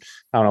did,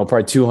 I don't know,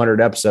 probably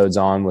 200 episodes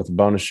on with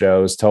bonus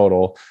shows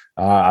total.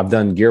 I've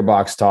done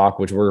Gearbox Talk,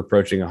 which we're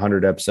approaching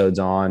 100 episodes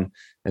on.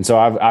 And so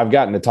I've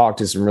gotten to talk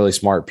to some really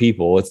smart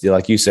people. It's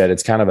like you said,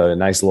 it's kind of a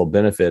nice little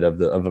benefit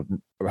of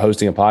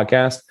hosting a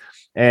podcast.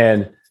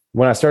 And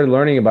when I started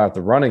learning about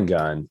the run and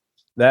gun,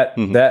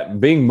 that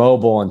being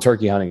mobile and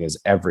turkey hunting is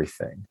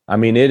everything. I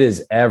mean, it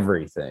is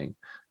everything.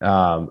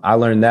 I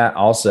learned that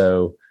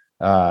also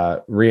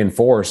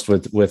reinforced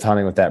with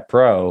hunting with that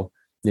pro.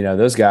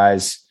 Those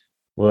guys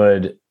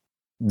would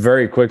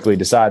very quickly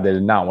decide they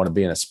did not want to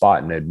be in a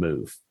spot and they'd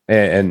move.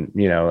 And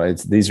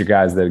these are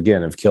guys that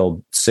again have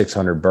killed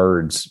 600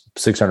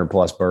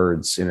 plus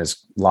birds in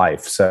his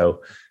life.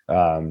 So,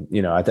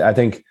 I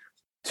think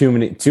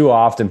too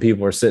often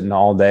people are sitting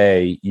all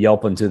day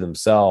yelping to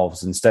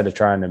themselves instead of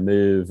trying to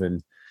move.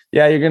 And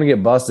yeah, you're going to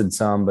get busted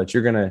some, but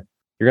you're going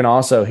to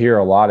also hear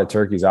a lot of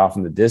turkeys off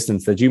in the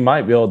distance that you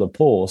might be able to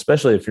pull,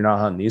 especially if you're not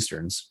hunting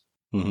Easterns.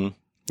 Mm-hmm.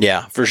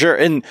 Yeah, for sure.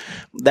 And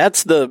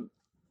that's when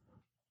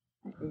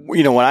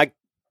I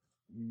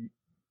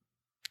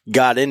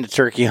got into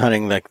turkey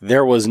hunting, like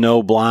there was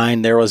no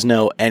blind, there was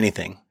no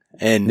anything.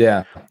 And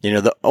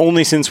the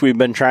only since we've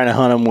been trying to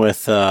hunt them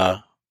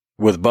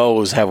with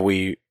bows have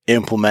we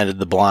implemented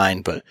the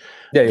blind. But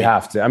yeah, you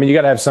have to. I mean, you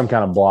got to have some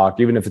kind of block,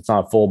 even if it's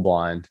not full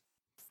blind.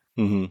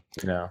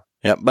 Mm-hmm.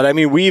 Yeah, but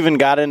we even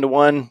got into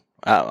one.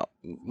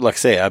 Like I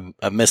say,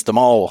 I missed them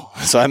all,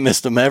 so I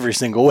missed them every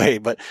single way.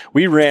 But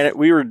we ran it.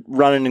 We were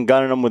running and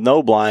gunning them with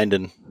no blind,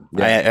 and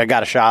I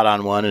got a shot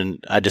on one,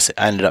 and I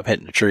ended up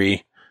hitting a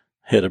tree.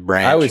 Hit a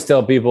branch. I always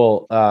tell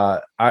people,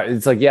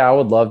 it's like, I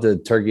would love to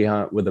turkey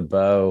hunt with a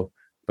bow,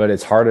 but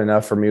it's hard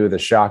enough for me with a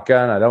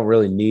shotgun. I don't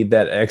really need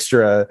that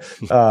extra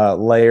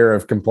layer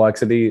of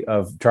complexity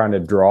of trying to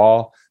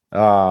draw.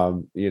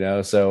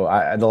 So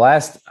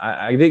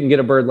I didn't get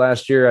a bird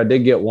last year. I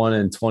did get one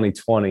in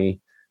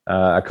 2020.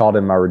 I called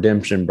him my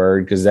redemption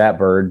bird because that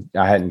bird,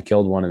 I hadn't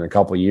killed one in a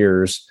couple of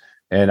years,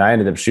 and I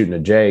ended up shooting a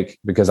Jake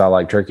because I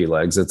like turkey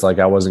legs. It's like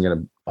I wasn't going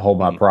to hold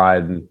my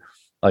pride, and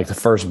like the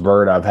first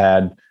bird I've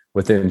had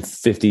within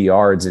 50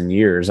 yards in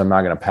years, I'm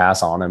not going to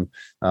pass on him.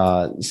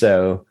 I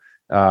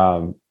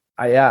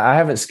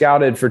haven't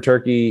scouted for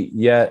turkey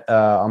yet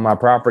on my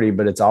property,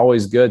 but it's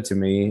always good to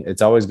me.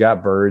 It's always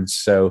got birds.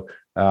 So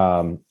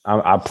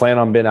I plan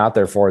on being out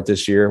there for it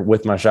this year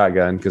with my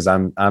shotgun because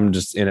I'm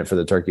just in it for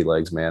the turkey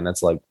legs, man.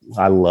 That's like,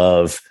 I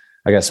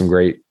got some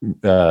great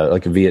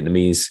like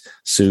Vietnamese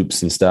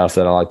soups and stuff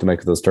that I like to make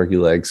with those turkey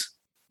legs.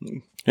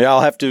 Yeah,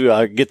 I'll have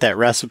to get that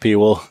recipe.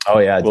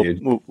 Dude.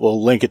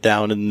 We'll link it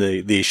down in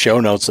the show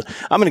notes.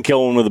 I'm going to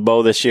kill one with a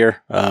bow this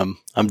year. I'm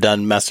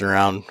done messing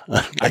around.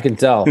 I can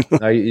tell.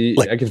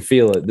 I can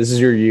feel it. This is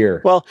your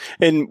year. Well,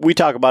 and we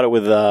talk about it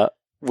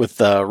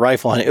with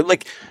rifle hunting,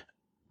 like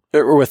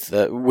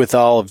with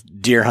all of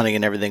deer hunting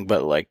and everything.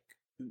 But like,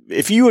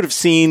 if you would have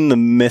seen the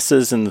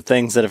misses and the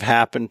things that have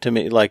happened to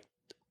me, like,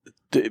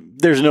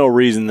 there's no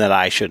reason that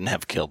I shouldn't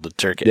have killed the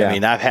turkey. Yeah. I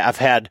mean, I've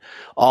had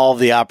all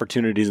the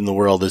opportunities in the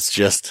world. It was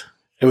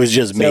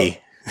just me.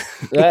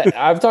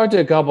 I've talked to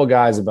a couple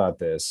guys about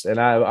this, and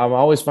I'm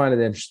always find it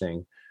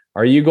interesting.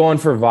 Are you going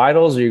for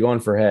vitals or are you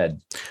going for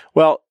head?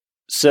 Well,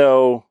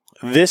 so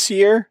this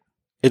year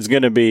it's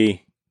going to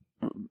be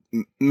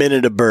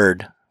minute a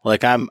bird.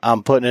 Like I'm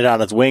putting it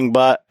on its wing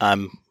butt.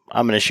 I'm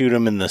going to shoot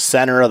him in the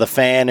center of the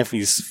fan if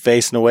he's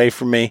facing away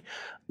from me.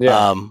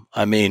 Yeah.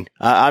 I mean,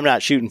 I'm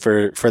not shooting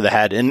for the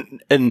head.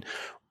 And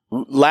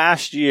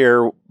last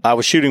year I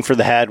was shooting for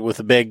the head with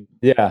a big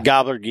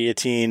gobbler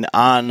guillotine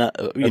on,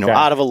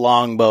 out of a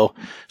longbow.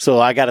 So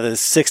I got a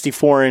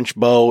 64-inch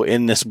bow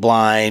in this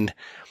blind,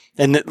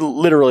 and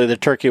literally the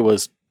turkey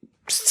was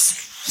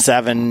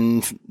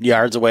 7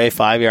 yards away,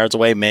 5 yards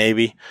away,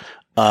 maybe.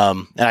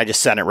 And I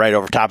just sent it right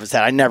over top of his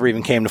head. I never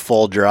even came to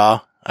full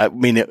draw. I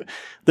mean,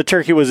 the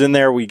turkey was in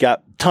there. We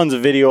got tons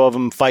of video of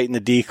him fighting the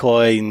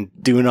decoy and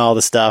doing all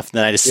the stuff. And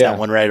then I just sent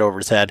one right over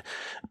his head.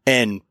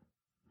 And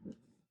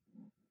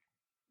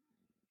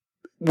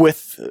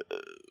with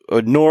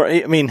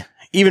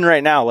even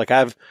right now, like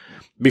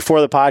before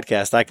the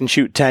podcast, I can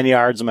shoot 10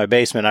 yards in my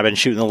basement. I've been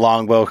shooting the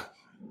longbow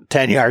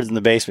 10 yards in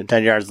the basement,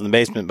 10 yards in the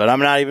basement, but I'm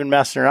not even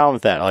messing around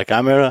with that. Like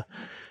I'm going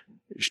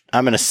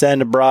to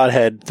send a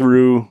broadhead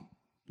through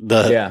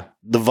the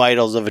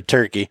vitals of a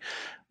turkey.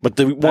 But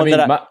the one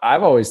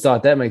I've always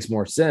thought that makes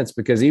more sense,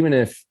 because even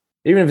if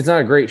it's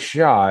not a great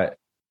shot,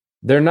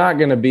 they're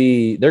going to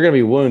be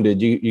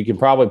wounded. You can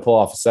probably pull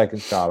off a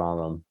second shot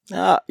on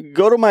them.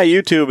 Go to my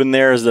YouTube, and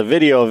there's a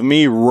video of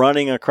me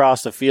running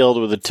across the field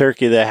with a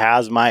turkey that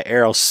has my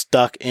arrow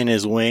stuck in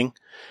his wing.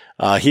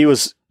 He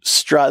was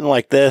strutting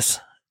like this,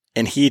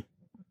 and he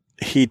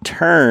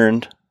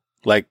turned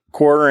like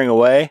quartering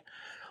away,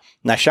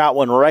 and I shot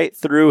one right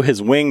through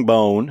his wing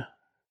bone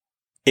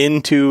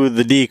into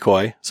the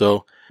decoy.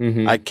 So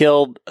I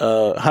killed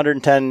a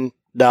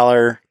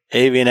 $110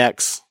 Avian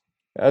X.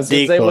 I was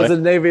going to say it was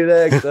an Avian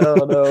X.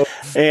 Oh, no.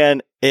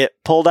 And it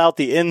pulled out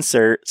the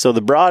insert, so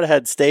the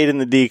broadhead stayed in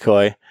the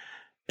decoy,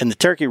 and the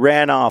turkey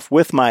ran off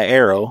with my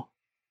arrow,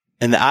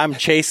 and I'm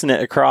chasing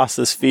it across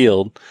this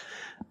field.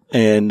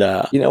 And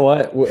you know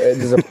what?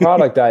 There's a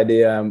product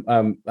idea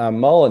I'm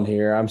mulling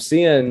here. I'm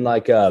seeing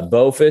like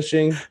bow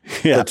fishing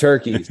for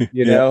turkeys.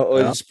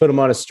 Just put them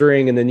on a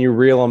string, and then you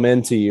reel them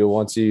into you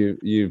once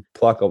you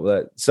pluck them.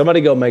 That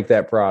somebody go make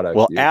that product.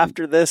 Well,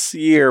 after this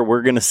year,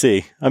 we're gonna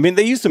see. I mean,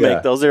 they used to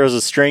make those. There was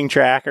a string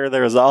tracker.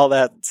 There was all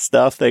that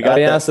stuff. They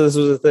got. So this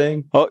was a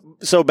thing. Oh,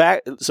 so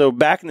back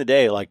in the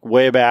day, like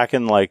way back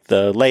in like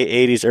the late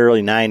 '80s,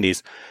 early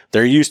 '90s,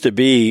 there used to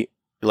be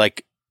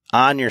like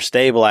on your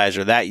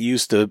stabilizer that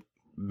used to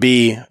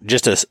be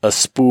just a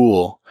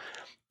spool,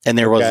 and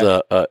there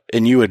was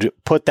and you would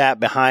put that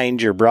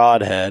behind your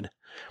broadhead,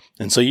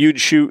 and so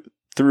you'd shoot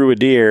through a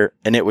deer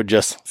and it would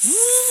just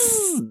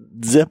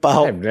zip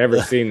out. I've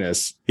never seen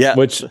this. Yeah.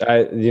 Which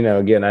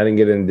again, I didn't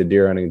get into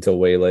deer hunting until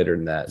way later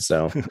than that.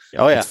 So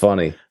it's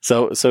funny.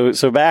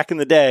 So back in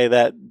the day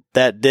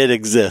that did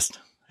exist.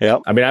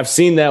 Yep. I mean, I've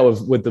seen that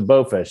with the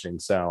bow fishing,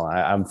 so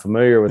I'm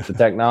familiar with the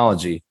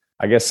technology.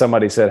 I guess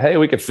somebody said, "Hey,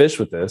 we could fish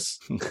with this."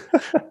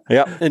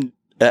 Yeah. And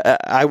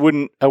I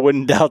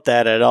wouldn't doubt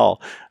that at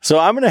all. So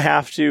I'm going to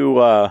have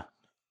to,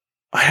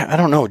 I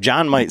don't know.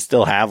 John might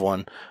still have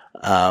one.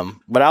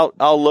 But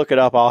I'll look it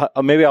up.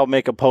 Maybe I'll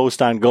make a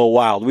post on Go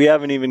Wild. We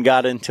haven't even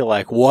got into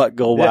like what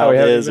Go Wild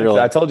is.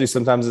 I told you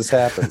sometimes this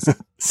happens.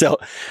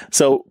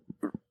 So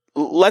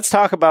let's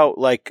talk about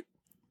like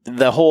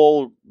the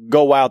whole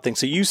Go Wild thing.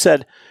 So you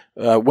said,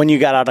 when you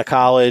got out of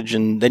college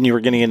and then you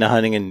were getting into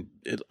hunting, and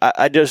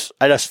I just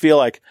feel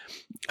like,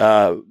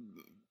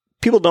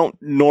 people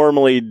don't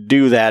normally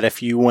do that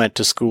if you went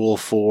to school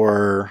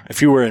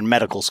if you were in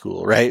medical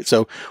school, right?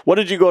 So what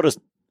did you go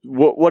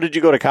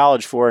to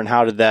college for, and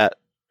how did that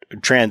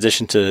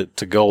transition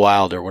to Go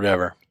Wild or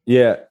whatever?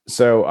 Yeah.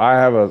 So I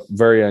have a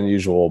very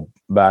unusual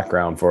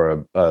background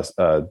for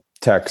a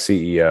tech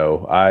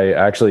CEO. I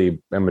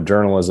actually am a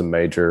journalism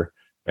major,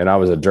 and I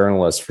was a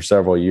journalist for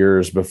several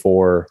years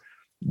before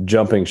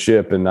jumping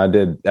ship. And I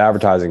did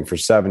advertising for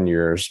 7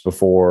 years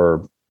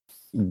before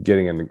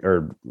getting in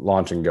or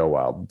launching Go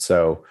Wild.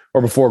 So, or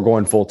before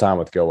going full time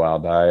with Go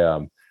Wild, I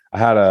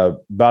had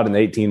about an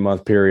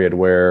 18-month period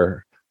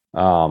where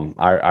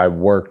I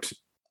worked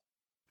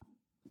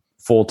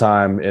full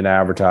time in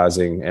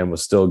advertising and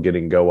was still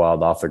getting Go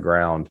Wild off the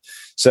ground.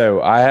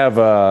 So I have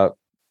a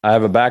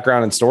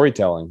background in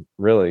storytelling,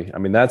 really. I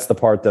mean, that's the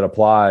part that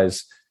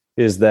applies,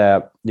 is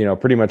that,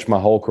 pretty much my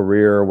whole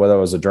career, whether I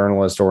was a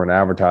journalist or in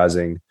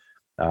advertising,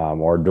 I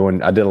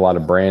did a lot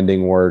of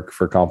branding work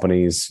for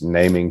companies,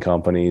 naming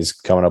companies,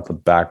 coming up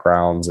with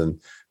backgrounds and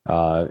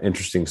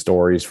interesting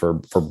stories for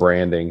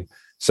branding.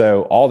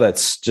 So all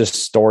that's just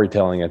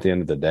storytelling at the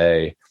end of the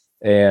day.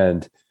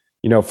 And,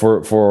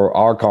 for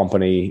our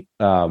company,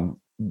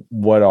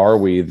 what are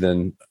we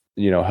then,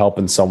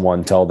 helping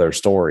someone tell their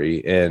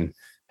story and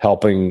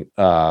helping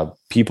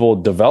people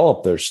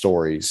develop their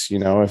stories.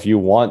 If you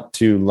want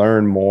to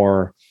learn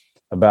more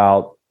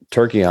about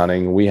turkey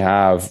hunting, we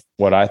have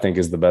what I think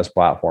is the best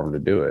platform to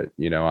do it.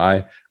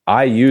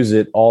 I use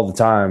it all the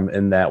time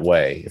in that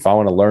way. If I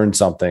want to learn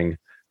something,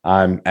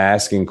 I'm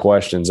asking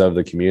questions of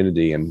the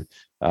community and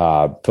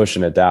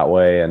pushing it that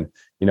way. And,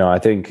 I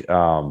think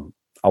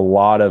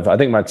I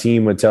think my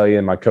team would tell you,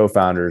 and my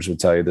co-founders would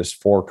tell you, there's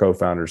 4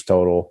 co-founders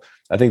total.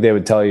 I think they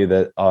would tell you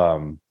that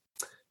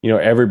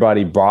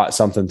everybody brought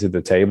something to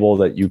the table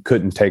that you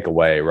couldn't take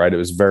away, right? It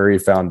was very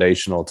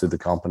foundational to the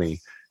company.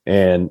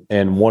 And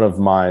one of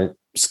my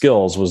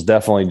skills was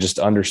definitely just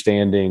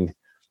understanding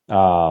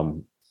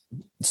the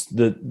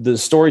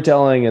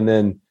storytelling, and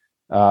then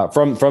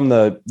from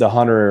the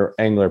hunter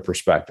angler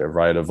perspective,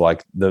 right? Of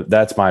like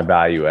that's my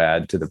value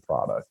add to the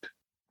product.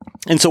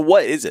 And so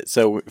what is it?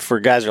 So for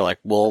guys who are like,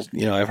 well,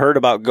 I've heard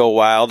about Go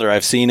Wild, or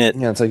I've seen it.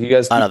 Yeah, it's like you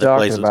guys keep talking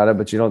places about it,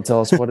 but you don't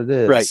tell us what it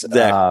is. Right,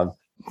 exactly.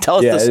 Tell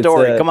us the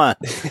story. Come on.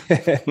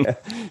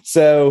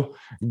 So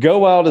Go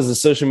Wild is a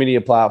social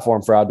media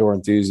platform for outdoor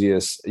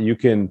enthusiasts. You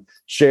can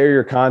share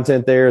your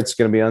content there. It's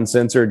going to be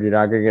uncensored. You're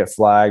not going to get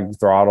flagged,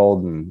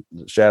 throttled, and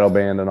shadow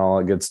banned and all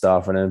that good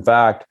stuff. And in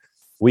fact,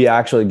 we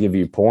actually give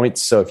you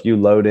points. So if you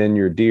load in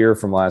your deer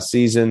from last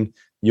season,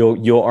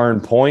 you'll earn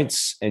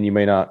points, and you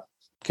may not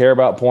care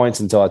about points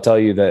until I tell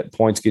you that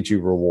points get you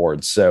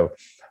rewards. So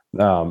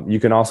you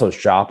can also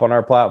shop on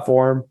our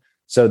platform.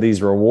 So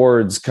these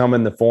rewards come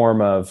in the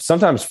form of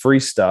sometimes free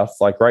stuff.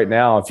 Like right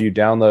now, if you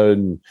download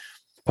and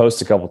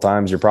post a couple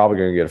times, you're probably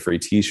going to get a free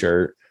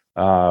t-shirt.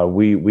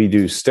 We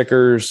do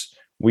stickers.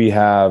 We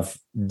have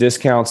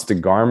discounts to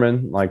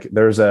Garmin. Like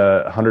there's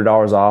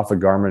 $100 off a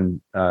Garmin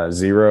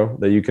Zero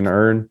that you can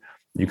earn.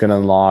 You can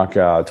unlock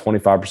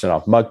 25%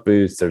 off muck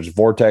boots. There's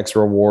Vortex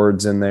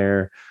rewards in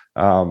there.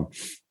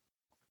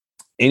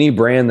 Any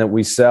brand that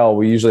we sell,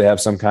 we usually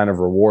have some kind of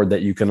reward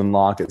that you can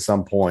unlock at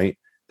some point.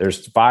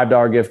 There's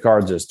 $5 gift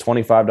cards, there's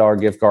 $25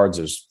 gift cards,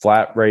 there's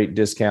flat rate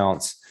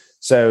discounts.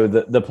 So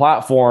the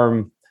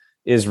platform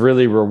is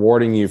really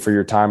rewarding you for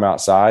your time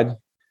outside.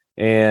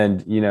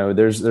 And,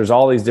 there's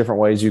all these different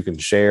ways you can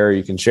share.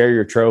 You can share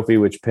your trophy,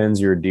 which pins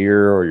your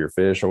deer or your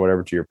fish or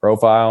whatever to your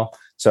profile.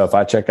 So if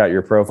I check out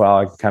your profile,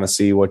 I can kind of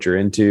see what you're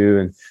into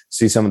and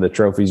see some of the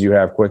trophies you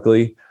have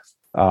quickly.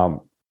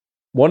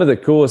 One of the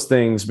coolest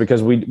things,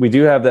 because we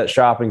do have that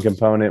shopping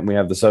component and we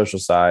have the social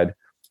side.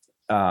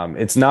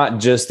 It's not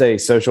just a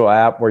social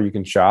app where you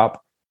can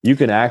shop. You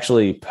can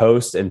actually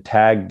post and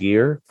tag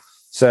gear.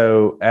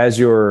 So as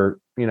you're,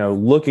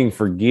 looking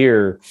for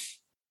gear,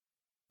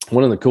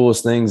 one of the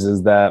coolest things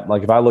is that,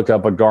 like, if I look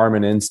up a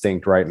Garmin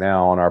Instinct right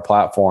now on our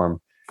platform,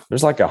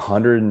 there's like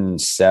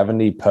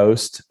 170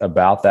 posts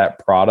about that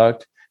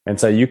product. And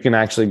so you can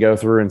actually go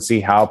through and see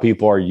how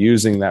people are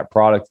using that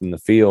product in the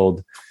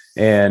field.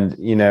 And,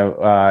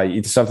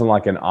 it's something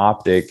like an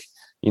optic.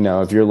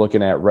 If you're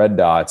looking at red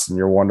dots and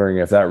you're wondering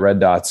if that red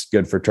dot's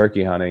good for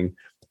turkey hunting,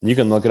 you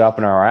can look it up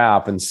in our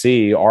app and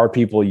see, are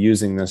people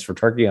using this for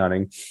turkey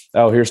hunting?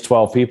 Oh, here's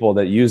 12 people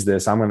that use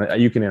this.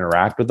 You can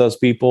interact with those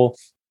people.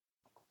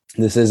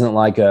 This isn't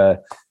like an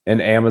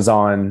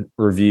Amazon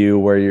review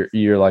where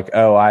you're like,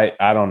 oh, I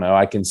don't know.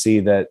 I can see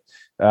that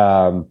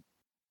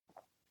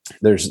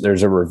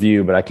there's a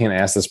review, but I can't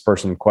ask this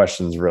person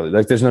questions really.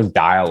 Like there's no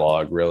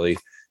dialogue really.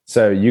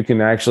 So you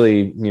can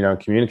actually,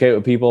 communicate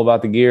with people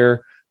about the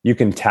gear. You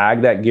can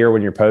tag that gear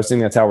when you're posting.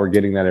 That's how we're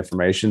getting that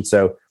information.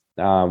 So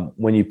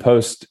when you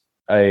post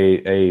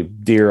a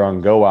deer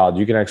on Go Wild,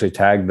 you can actually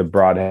tag the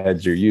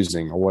broadheads you're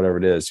using or whatever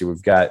it is. So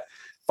we've got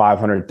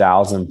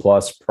 500,000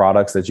 plus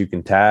products that you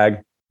can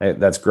tag.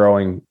 That's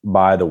growing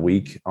by the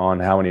week on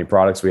how many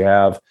products we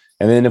have.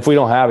 And then if we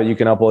don't have it, you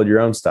can upload your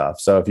own stuff.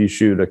 So if you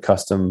shoot a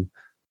custom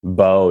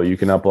bow, you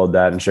can upload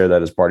that and share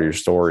that as part of your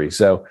story.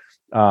 So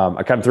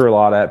I kind of threw a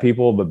lot at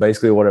people, but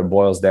basically what it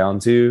boils down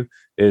to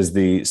is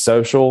the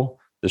social,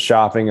 the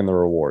shopping, and the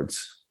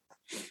rewards.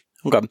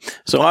 Okay.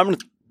 So I'm going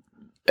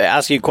to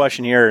ask you a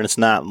question here, and it's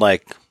not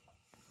like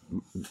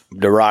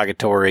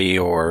derogatory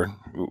or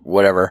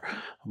whatever,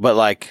 but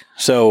like,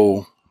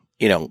 so,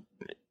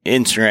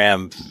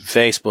 Instagram,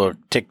 Facebook,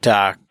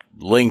 TikTok,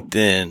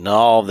 LinkedIn,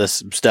 all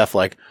this stuff,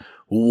 like,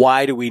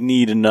 why do we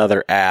need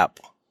another app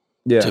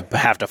to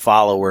have to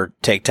follow or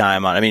take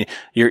time on? I mean,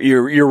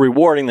 you're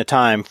rewarding the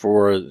time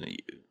for,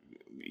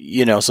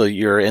 so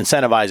you're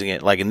incentivizing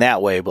it like in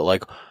that way, but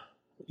like,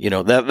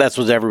 that's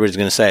what everybody's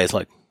going to say. It's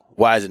like,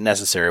 why is it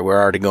necessary?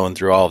 We're already going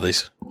through all of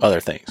these other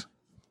things.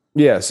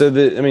 Yeah. So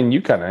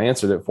you kind of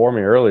answered it for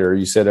me earlier.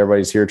 You said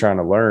everybody's here trying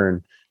to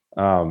learn.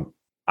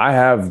 I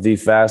have the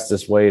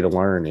fastest way to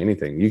learn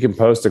anything. You can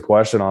post a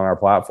question on our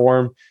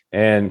platform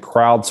and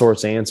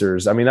crowdsource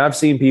answers. I mean, I've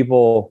seen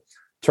people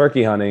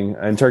turkey hunting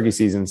and turkey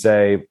season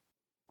say,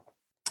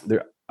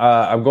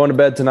 I'm going to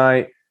bed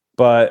tonight,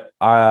 but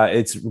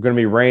it's going to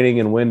be raining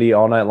and windy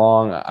all night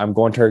long. I'm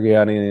going turkey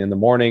hunting in the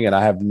morning and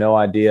I have no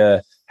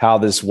idea how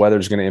this weather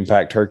is going to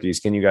impact turkeys.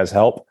 Can you guys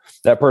help?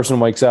 That person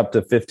wakes up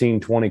to 15,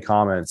 20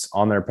 comments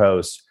on their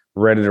post,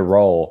 ready to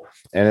roll.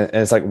 And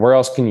it's like, where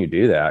else can you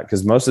do that?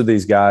 Because most of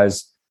these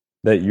guys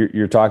that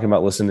you're talking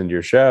about listening to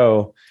your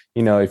show,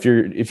 if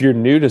you're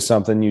new to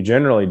something, you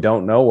generally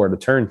don't know where to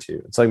turn to.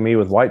 It's like me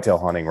with whitetail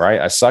hunting,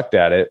 right? I sucked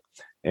at it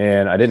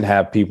and I didn't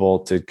have people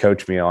to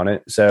coach me on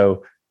it.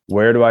 So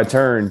where do I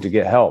turn to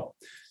get help?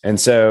 And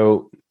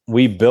so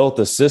we built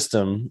a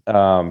system,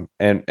 and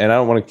I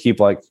don't want to keep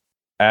like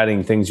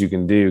adding things you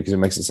can do because it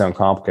makes it sound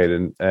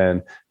complicated.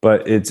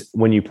 But it's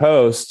when you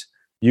post,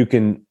 you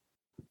can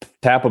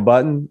tap a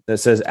button that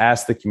says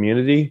ask the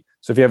community.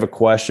 So if you have a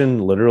question,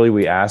 literally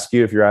we ask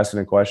you, if you're asking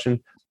a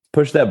question,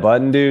 push that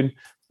button, dude.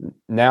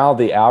 Now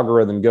the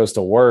algorithm goes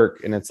to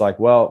work and it's like,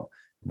 well,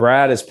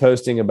 Brad is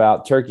posting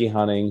about turkey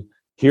hunting.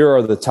 Here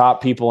are the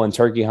top people in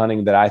turkey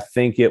hunting that I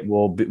think it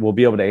will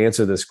be able to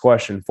answer this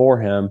question for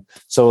him.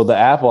 So the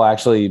app will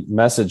actually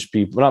message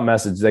people, not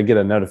message, they get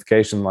a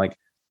notification like,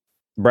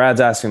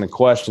 Brad's asking a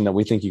question that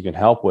we think you can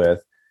help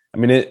with. I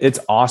mean, it's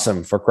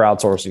awesome for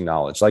crowdsourcing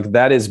knowledge. Like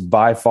that is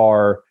by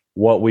far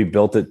what we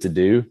built it to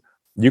do.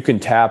 You can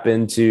tap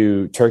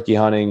into turkey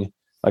hunting.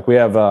 Like we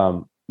have,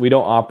 we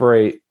don't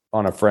operate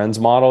on a friends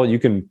model. You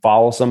can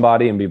follow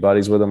somebody and be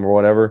buddies with them or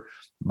whatever,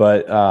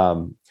 but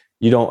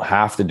you don't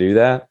have to do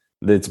that.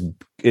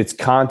 It's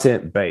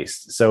content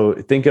based. So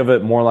think of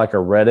it more like a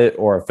Reddit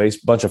or a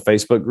bunch of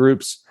Facebook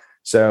groups.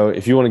 So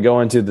if you want to go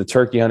into the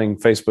turkey hunting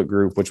Facebook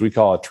group, which we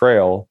call a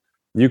trail,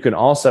 you can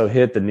also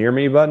hit the near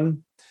me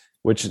button,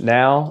 which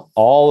now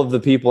all of the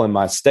people in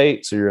my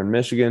state, so you're in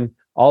Michigan,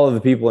 all of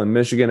the people in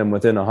Michigan and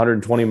within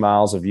 120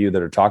 miles of you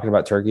that are talking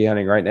about turkey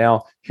hunting right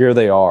now, here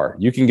they are.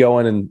 You can go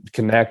in and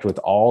connect with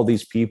all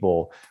these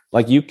people.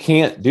 Like you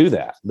can't do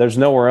that. There's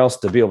nowhere else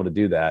to be able to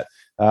do that.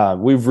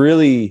 We've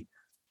really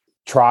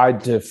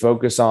tried to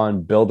focus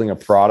on building a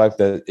product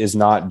that is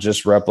not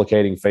just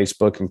replicating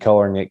Facebook and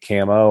coloring it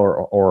camo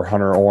or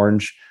hunter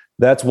orange.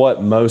 That's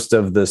what most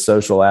of the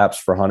social apps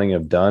for hunting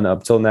have done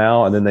up till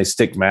now. And then they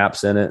stick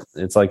maps in it.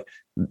 It's like,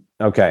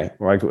 okay,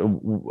 like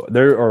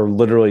there are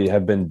literally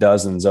have been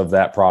dozens of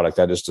that product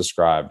I just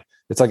described.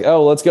 It's like,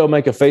 oh, let's go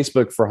make a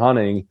Facebook for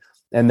hunting.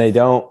 And they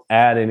don't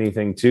add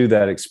anything to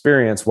that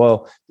experience.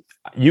 Well,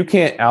 you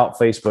can't out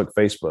Facebook.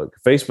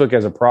 Facebook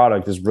as a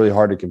product is really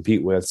hard to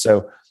compete with.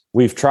 So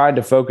we've tried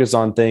to focus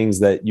on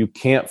things that you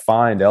can't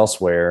find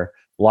elsewhere,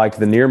 like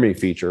the near me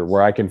feature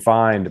where I can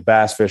find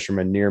bass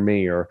fishermen near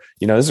me, or,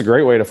 this is a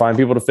great way to find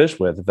people to fish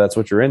with if that's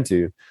what you're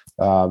into.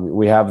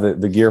 We have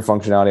the gear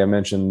functionality I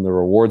mentioned, the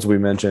rewards we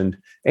mentioned,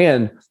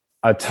 and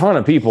a ton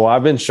of people.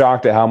 I've been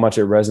shocked at how much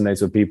it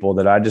resonates with people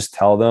that I just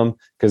tell them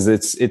because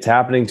it's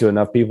happening to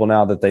enough people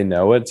now that they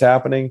know it's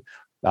happening.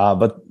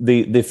 But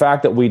the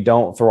fact that we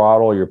don't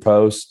throttle your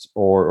post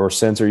or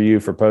censor you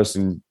for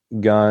posting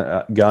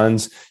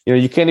guns,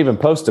 you can't even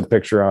post a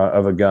picture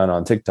of a gun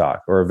on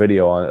TikTok or a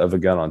video of a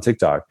gun on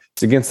TikTok.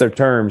 It's against their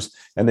terms,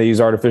 and they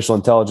use artificial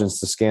intelligence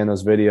to scan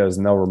those videos,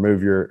 and they'll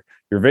remove your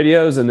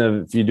videos. And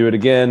then if you do it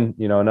again,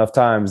 enough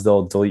times,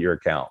 they'll delete your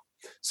account.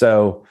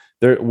 So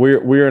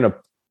we're in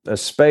a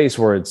space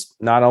where it's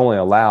not only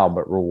allowed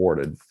but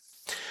rewarded.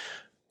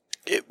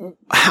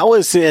 How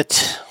is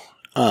it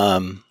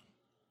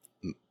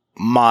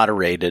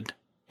moderated?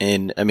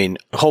 And I mean,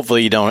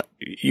 hopefully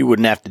you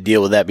wouldn't have to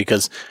deal with that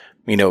because,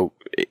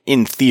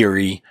 in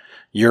theory,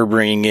 you're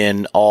bringing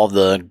in all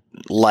the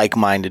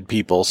like-minded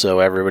people. So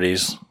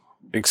everybody's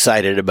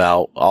excited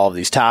about all of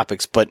these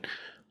topics. But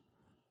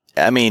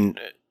I mean,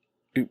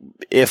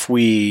 if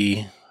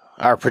we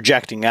are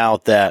projecting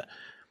out that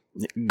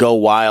Go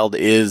Wild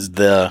is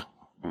the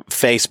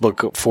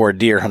Facebook for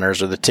deer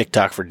hunters or the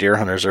TikTok for deer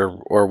hunters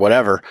or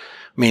whatever,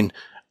 I mean,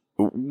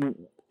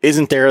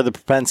 isn't there the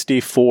propensity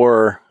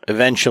for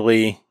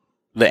eventually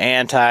the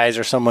antis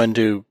or someone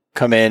to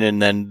come in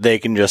and then they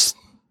can just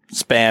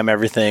spam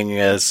everything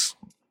as?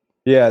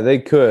 Yeah, they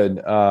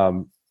could.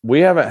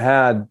 We haven't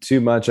had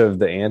too much of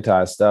the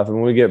anti stuff. I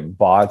mean, we get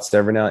bots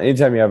every now.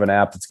 Anytime you have an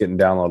app that's getting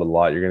downloaded a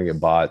lot, you're going to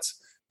get bots.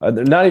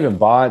 They're not even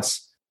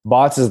bots.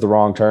 Bots is the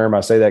wrong term.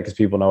 I say that because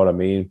people know what I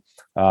mean.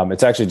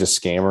 It's actually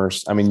just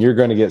scammers. I mean, you're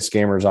going to get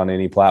scammers on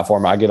any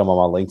platform. I get them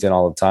on my LinkedIn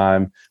all the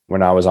time.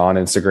 When I was on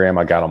Instagram,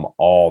 I got them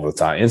all the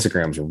time.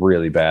 Instagram's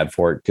really bad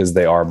for it because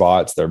they are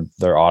bots.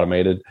 They're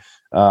automated.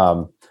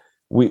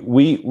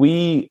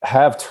 We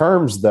have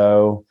terms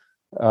though.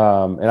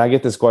 And I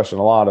get this question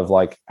a lot of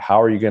like,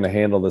 how are you going to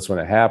handle this when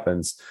it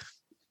happens?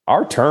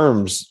 Our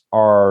terms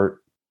are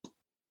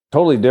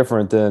totally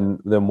different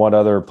than what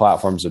other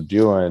platforms are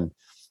doing.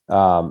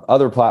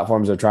 Other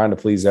platforms are trying to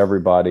please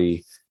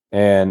everybody.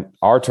 And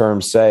our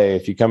terms say,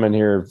 if you come in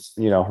here,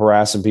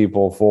 harassing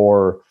people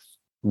for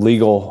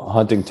legal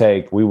hunting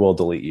take, we will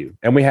delete you.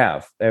 And we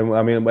have. And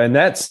I mean,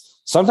 and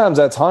sometimes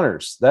that's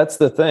hunters. That's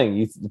the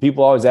thing.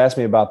 People always ask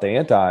me about the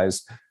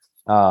antis.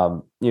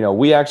 I'll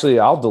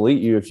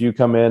delete you if you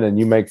come in and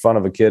you make fun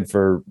of a kid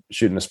for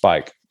shooting a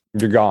spike.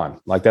 You're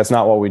gone. Like, that's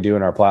not what we do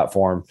in our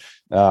platform.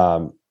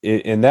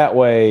 In that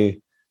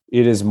way,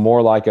 it is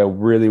more like a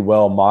really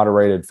well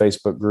moderated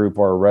Facebook group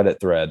or a Reddit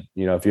thread.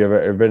 If you've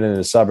ever been in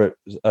a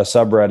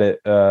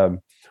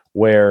subreddit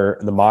where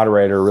the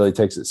moderator really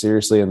takes it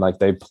seriously and like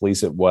they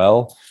police it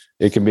well,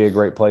 it can be a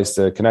great place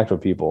to connect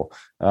with people.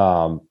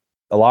 A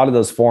lot of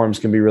those forums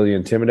can be really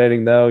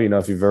intimidating though.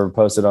 If you've ever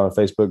posted on a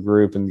Facebook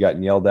group and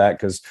gotten yelled at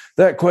because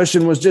that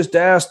question was just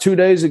asked 2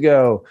 days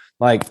ago,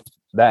 like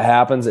that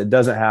happens. It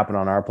doesn't happen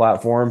on our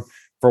platform.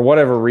 For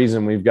whatever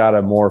reason, we've got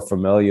a more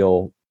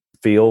familial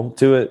feel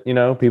to it.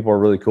 People are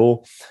really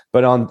cool.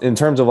 But in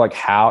terms of like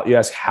how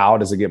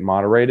does it get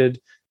moderated?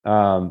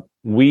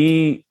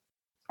 We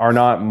are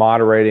not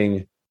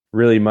moderating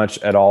really much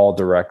at all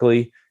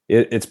directly.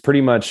 It's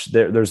pretty much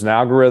there's an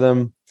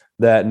algorithm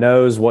that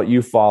knows what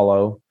you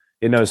follow.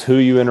 It knows who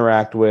you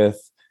interact with,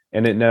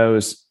 and it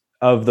knows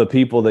of the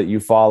people that you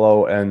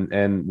follow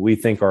and we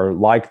think are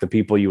like the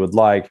people you would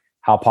like,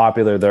 how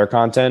popular their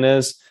content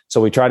is. So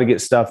we try to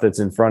get stuff that's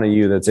in front of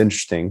you that's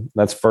interesting.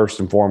 That's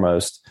first and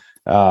foremost.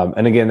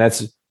 And again,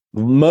 that's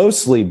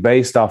mostly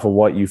based off of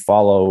what you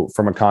follow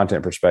from a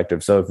content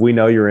perspective. So if we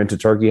know you're into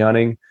turkey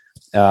hunting,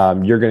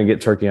 you're going to get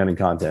turkey hunting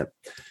content.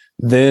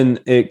 Then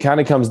it kind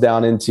of comes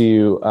down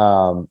into,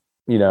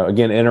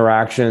 again,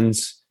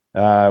 interactions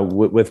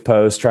with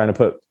posts, trying to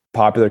put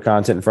popular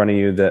content in front of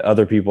you that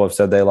other people have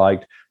said they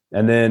liked.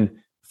 And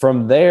then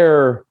from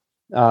there,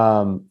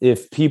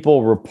 if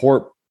people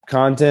report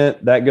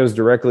content, that goes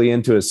directly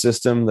into a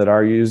system that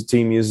our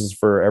team uses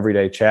for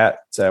everyday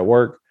chats at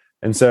work.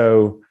 And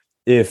so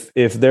if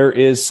there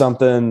is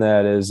something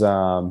that is,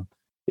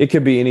 it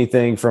could be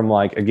anything from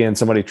like, again,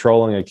 somebody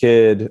trolling a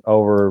kid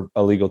over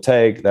a legal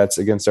take that's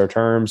against our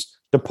terms,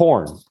 to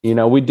porn.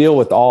 We deal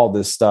with all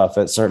this stuff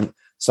at some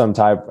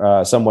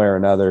way or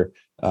another.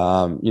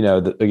 Again,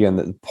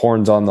 the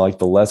porn's on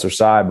the lesser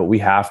side, but we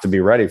have to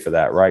be ready for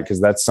that, right?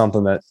 Because that's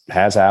something that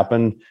has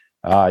happened.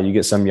 You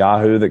get some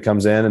Yahoo that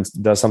comes in and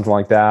does something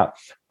like that.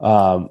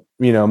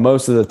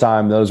 Most of the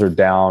time those are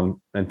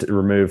down and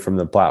removed from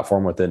the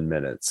platform within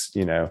minutes,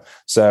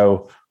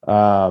 So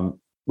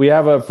we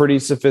have a pretty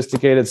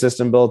sophisticated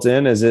system built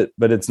in,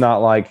 but it's not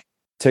like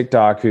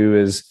TikTok, who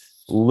is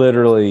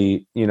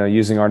literally,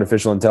 using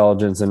artificial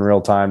intelligence in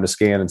real time to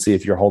scan and see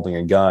if you're holding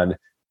a gun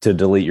to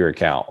delete your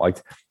account.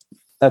 Like,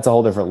 that's a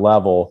whole different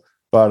level.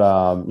 But,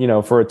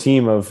 for a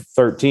team of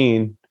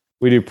 13,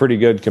 we do pretty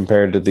good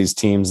compared to these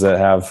teams that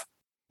have,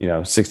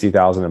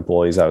 60,000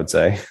 employees, I would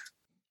say.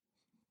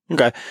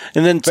 Okay.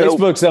 And then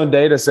Facebook's own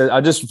data says,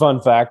 just a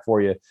fun fact for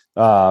you.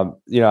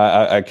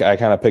 I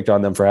kind of picked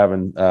on them for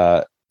having,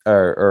 for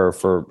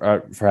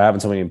having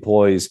so many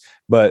employees,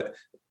 but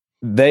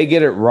they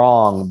get it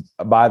wrong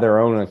by their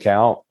own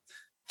account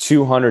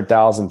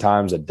 200,000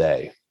 times a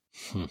day.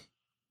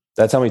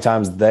 That's how many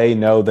times they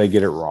know they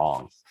get it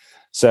wrong.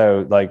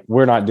 So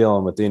we're not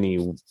dealing with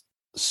any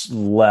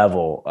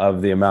level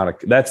of the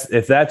amount of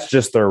if that's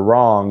just they're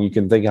wrong, you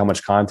can think how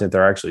much content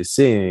they're actually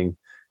seeing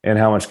and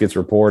how much gets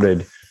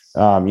reported.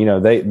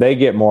 They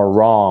get more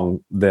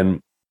wrong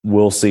than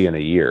we'll see in a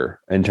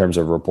year in terms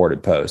of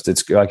reported posts.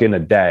 It's like in a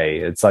day,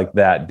 it's like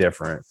that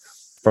different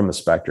from the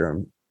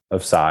spectrum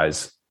of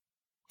size.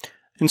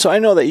 And so I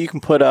know that you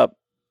can put up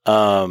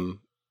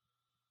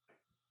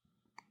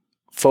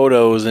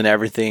photos and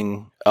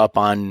everything up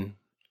on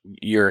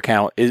your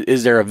account.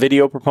 Is there a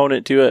video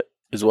component to it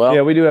as well?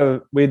 Yeah, we do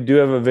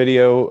have a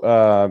video.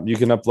 You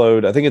can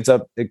upload. I think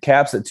it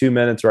caps at 2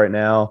 minutes right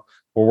now.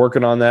 We're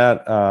working on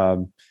that.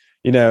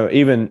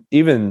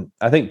 Even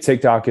I think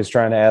TikTok is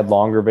trying to add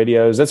longer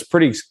videos. That's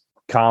pretty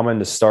common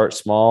to start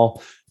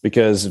small,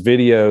 because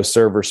video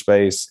server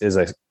space is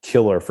a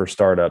killer for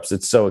startups.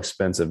 It's so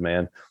expensive,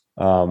 man.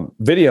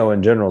 Video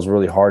in general is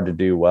really hard to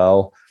do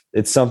well.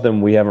 It's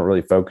something we haven't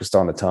really focused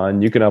on a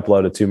ton. You can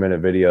upload a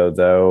 2-minute video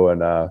though.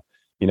 And,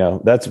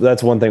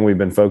 that's one thing we've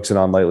been focusing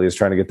on lately, is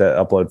trying to get that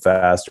upload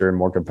faster and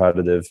more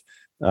competitive.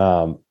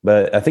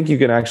 But I think you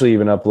can actually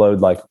even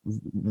upload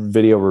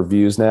video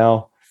reviews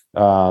now.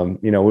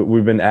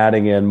 We've been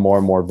adding in more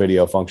and more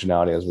video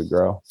functionality as we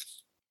grow.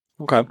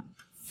 Okay.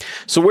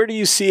 So where do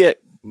you see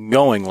it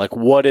going?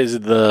 What is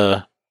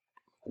the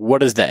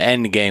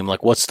end game?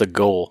 What's the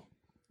goal?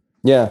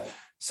 Yeah.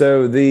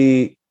 So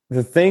the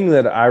thing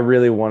that I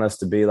really want us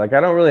to be, I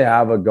don't really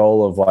have a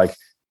goal of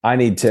I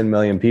need 10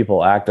 million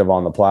people active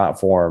on the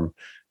platform.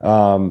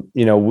 For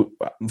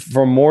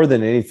more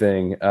than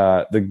anything,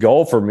 the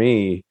goal for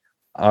me,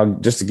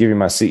 just to give you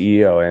my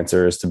CEO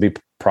answer, is to be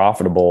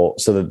profitable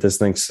so that this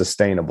thing's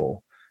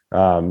sustainable.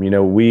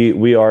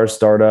 We are a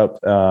startup.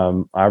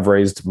 I've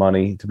raised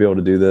money to be able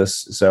to do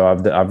this. So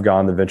I've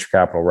gone the venture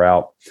capital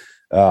route.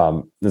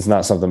 It's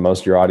not something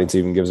most of your audience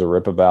even gives a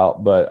rip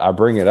about, but I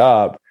bring it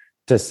up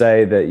to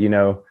say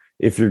that,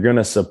 if you're going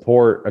to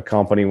support a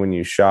company when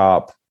you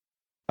shop,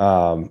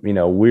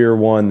 we're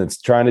one that's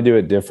trying to do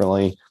it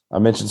differently. I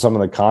mentioned some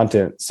of the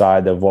content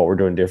side of what we're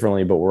doing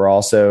differently, but we're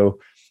also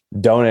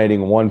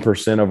donating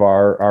 1% of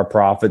our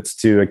profits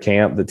to a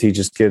camp that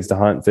teaches kids to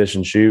hunt, fish,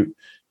 and shoot.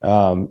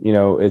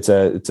 It's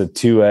a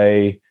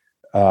 2A,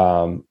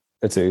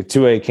 it's a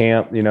 2A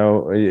camp.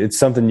 It's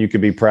something you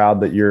could be proud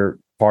that your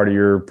part of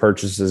your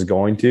purchase is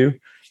going to.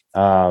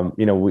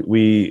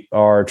 We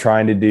are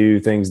trying to do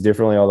things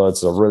differently, although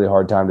it's a really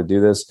hard time to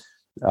do this.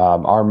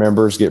 Our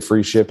members get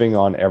free shipping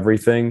on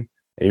everything.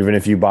 Even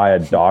if you buy a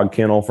dog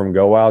kennel from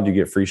Go Wild, you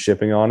get free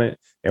shipping on it.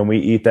 And we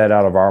eat that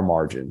out of our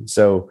margin.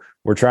 So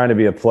we're trying to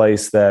be a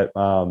place that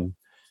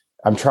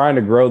I'm trying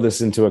to grow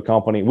this into a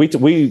company.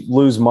 We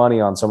lose money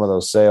on some of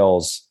those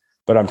sales,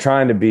 but I'm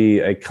trying to be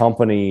a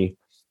company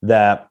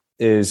that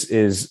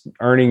is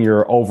earning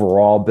your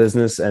overall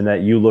business, and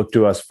that you look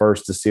to us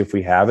first to see if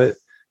we have it.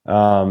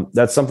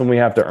 That's something we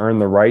have to earn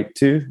the right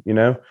to,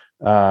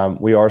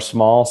 we are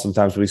small.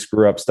 Sometimes we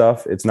screw up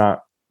stuff. It's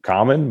not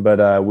common,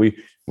 but we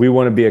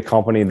want to be a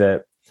company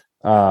that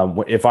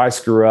If I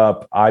screw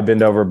up, I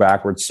bend over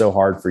backwards so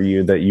hard for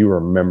you that you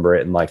remember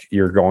it and like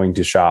you're going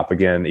to shop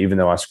again, even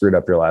though I screwed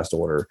up your last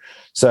order.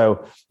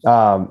 So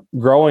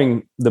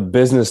growing the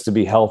business to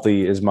be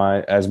healthy is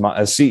as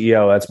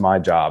CEO, that's my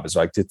job, is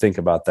like to think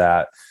about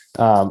that.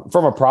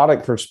 From a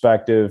product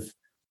perspective,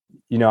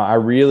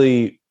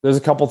 there's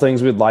a couple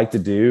things we'd like to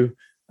do.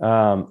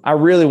 I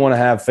really want to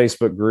have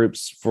Facebook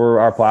groups for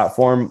our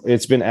platform.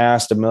 It's been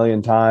asked a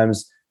million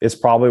times. It's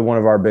probably one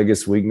of our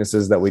biggest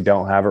weaknesses that we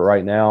don't have it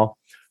right now.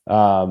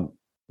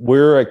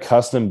 We're a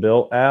custom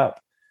built app.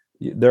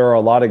 There are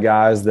a lot of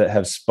guys that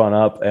have spun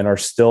up and are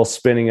still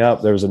spinning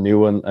up. There's a new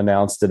one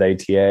announced at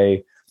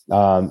ATA.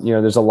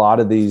 There's a lot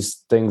of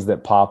these things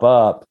that pop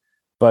up,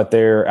 but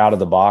they're out of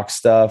the box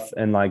stuff.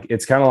 And like,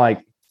 it's kind of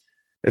like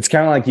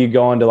you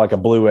go into like a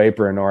Blue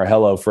Apron or a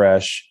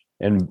HelloFresh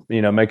and,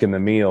 making the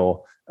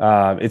meal.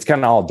 It's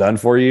kind of all done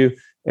for you.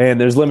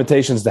 And there's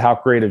limitations to how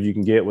creative you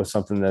can get with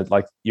something that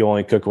like you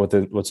only cook with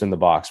what's in the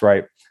box,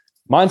 right?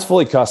 Mine's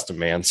fully custom,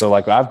 man. So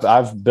like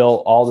I've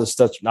built all this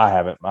stuff.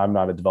 I'm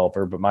not a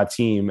developer, but my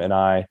team and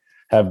I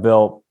have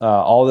built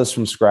all this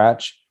from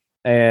scratch.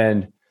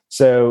 And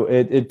so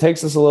it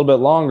takes us a little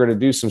bit longer to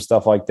do some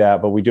stuff like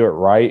that, but we do it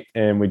right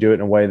and we do it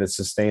in a way that's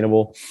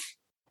sustainable.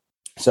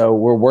 So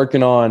we're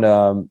working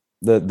on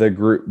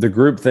the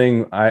group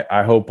thing.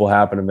 I hope will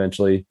happen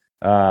eventually.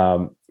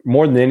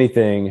 More than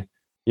anything,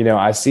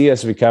 I see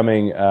us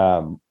becoming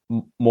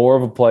more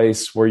of a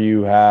place where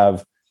you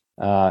have,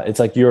 it's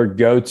like your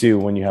go-to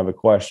when you have a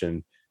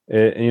question.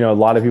 A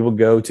lot of people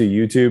go to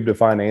YouTube to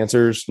find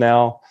answers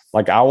now.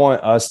 Like I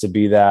want us to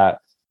be that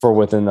for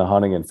within the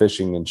hunting and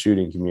fishing and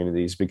shooting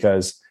communities,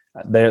 because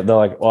they're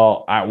like,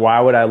 well, why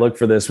would I look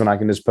for this when I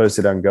can just post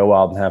it on Go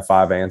Wild and have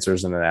 5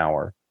 answers in an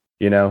hour?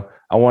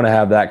 I want to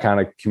have that kind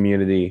of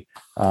community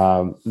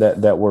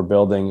that we're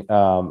building.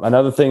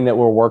 Another thing that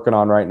we're working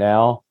on right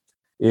now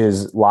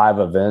is live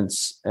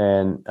events.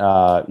 And,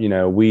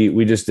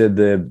 we just did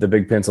the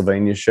big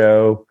Pennsylvania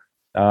show,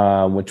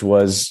 which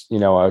was,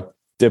 I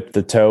dipped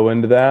the toe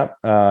into that.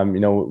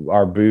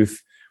 Our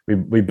booth,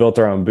 we built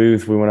our own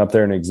booth. We went up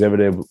there and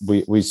exhibited.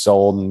 We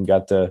sold and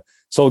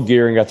sold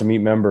gear and got to meet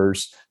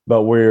members,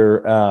 but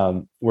we're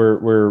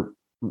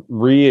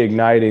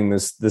reigniting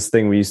this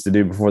thing we used to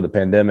do before the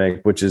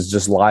pandemic, which is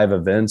just live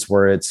events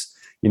where it's,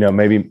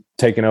 maybe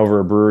taking over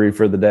a brewery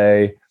for the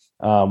day.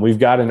 We've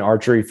got an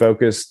archery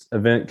focused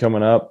event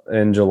coming up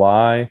in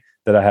July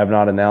that I have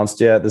not announced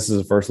yet. This is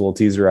the first little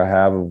teaser I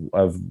have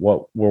of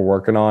what we're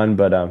working on,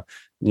 but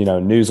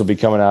news will be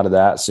coming out of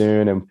that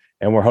soon.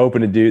 And we're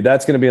hoping to do,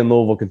 that's going to be in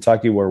Louisville,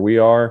 Kentucky, where we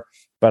are,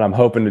 but I'm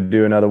hoping to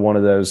do another one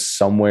of those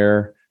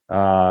somewhere.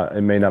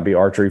 It may not be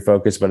archery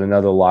focused, but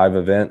another live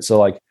event. So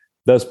like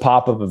those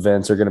pop-up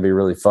events are going to be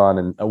really fun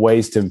and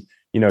ways to,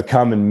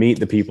 come and meet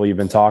the people you've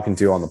been talking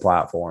to on the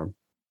platform.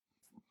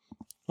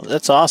 Well,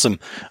 that's awesome.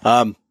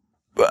 I've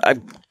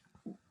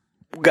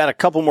got a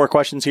couple more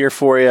questions here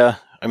for you.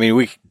 I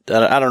mean,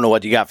 I don't know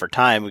what you got for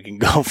time. We can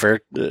go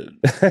for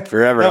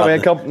forever. No,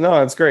 man, no,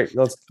 that's great.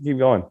 Let's keep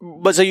going.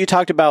 But so you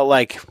talked about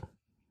like,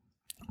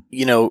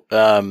 getting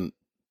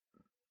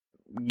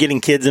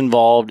kids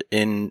involved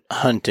in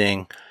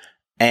hunting,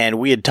 and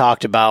we had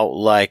talked about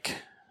like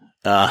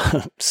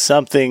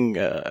something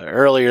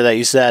earlier that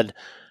you said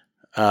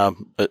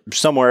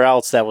somewhere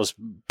else that was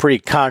pretty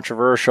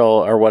controversial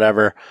or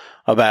whatever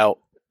about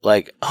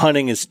like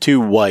hunting is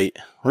too white,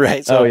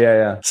 right? So,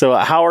 yeah. So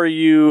how are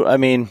you? I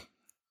mean,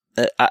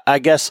 I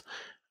guess,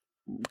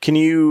 can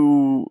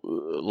you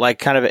like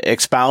kind of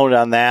expound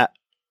on that,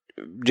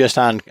 just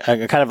on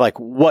kind of like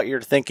what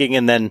you're thinking?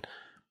 And then,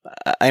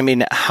 I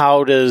mean,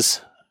 how does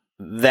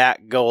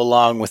that go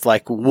along with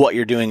like what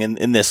you're doing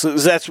in this?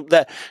 That's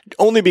that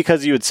only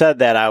because you had said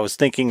that I was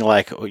thinking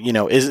like,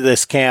 is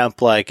this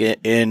camp like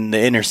in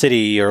the inner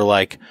city or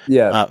like,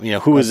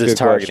 who is this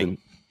targeting?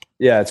 Question.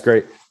 Yeah, it's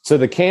great. So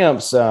the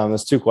camps,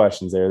 there's 2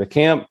 questions there. The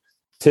camp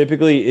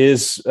typically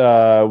is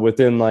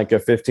within like a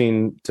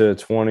 15 to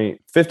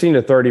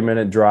 30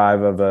 minute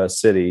drive of a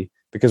city,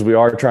 because we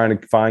are trying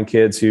to find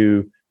kids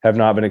who have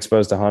not been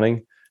exposed to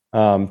hunting.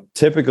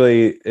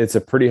 Typically it's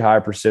a pretty high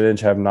percentage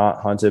have not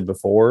hunted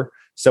before.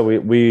 So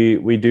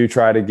we do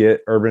try to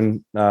get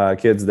urban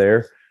kids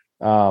there.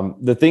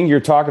 The thing you're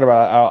talking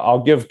about,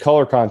 I'll give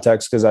color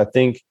context, because I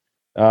think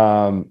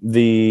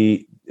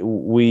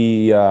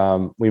we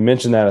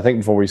mentioned that I think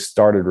before we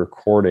started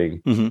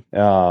recording.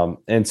 Mm-hmm.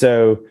 And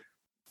so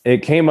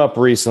it came up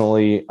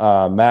recently.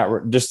 Matt,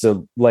 just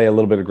to lay a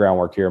little bit of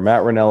groundwork here,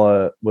 Matt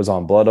Ranella was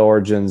on Blood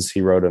Origins.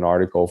 He wrote an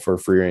article for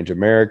Free Range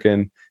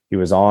American. He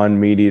was on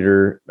Meat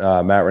Eater.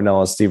 Matt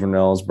Ranella, Steve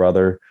Ranella's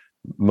brother.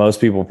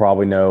 Most people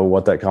probably know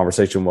what that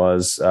conversation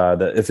was.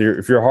 That if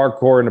you're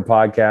hardcore in the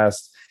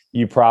podcast,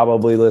 you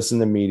probably listen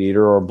to Meat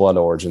Eater or Blood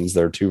Origins.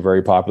 They're 2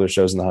 very popular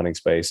shows in the hunting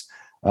space.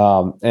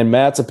 And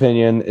Matt's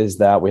opinion is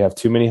that we have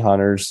too many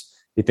hunters.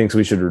 He thinks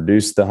we should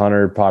reduce the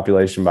hunter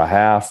population by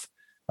half.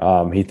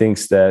 He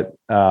thinks that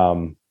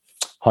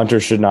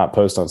hunters should not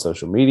post on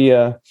social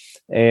media.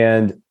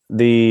 And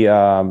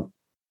when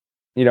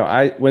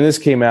this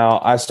came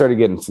out, I started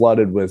getting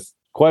flooded with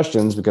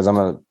questions because I'm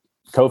a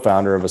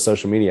co-founder of a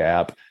social media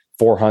app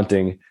for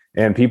hunting,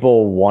 and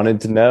people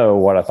wanted to know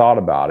what I thought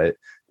about it.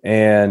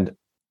 And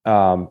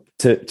to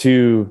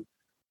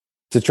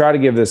try to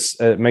give this,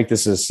 make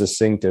this as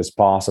succinct as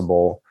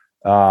possible,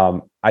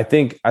 I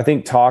think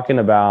talking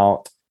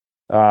about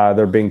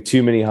there being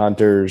too many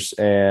hunters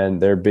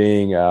and there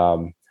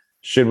being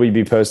should we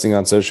be posting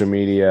on social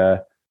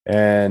media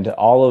and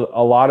a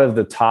lot of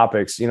the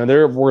topics,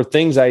 there were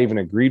things I even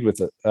agreed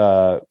with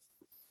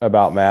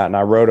about Matt, and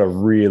I wrote a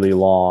really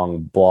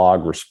long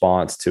blog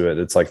response to it.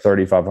 It's like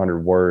 3,500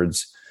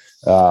 words,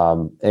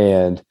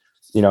 and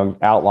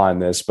outline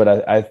this.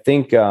 But I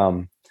think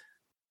what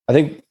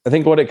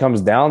it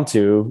comes down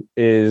to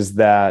is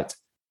that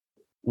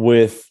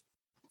with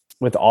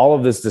all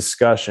of this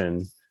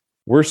discussion,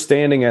 we're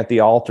standing at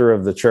the altar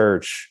of the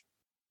church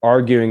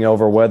arguing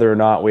over whether or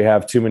not we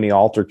have too many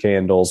altar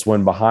candles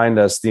when behind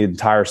us the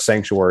entire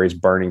sanctuary is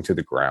burning to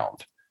the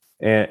ground.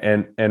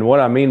 And what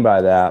I mean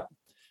by that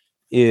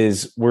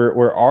is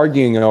we're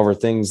arguing over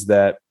things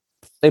that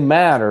they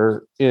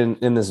matter in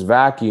this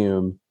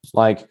vacuum.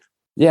 Like,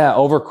 yeah,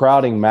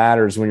 overcrowding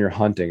matters when you're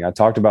hunting. I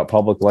talked about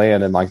public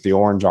land and like the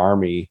Orange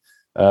Army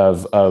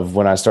of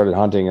when I started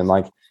hunting, and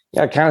like,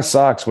 yeah, it kind of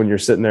sucks when you're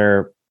sitting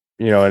there,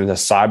 and a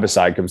side by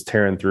side comes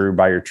tearing through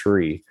by your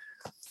tree.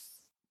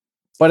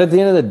 But at the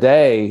end of the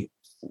day,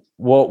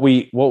 what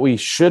we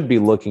should be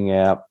looking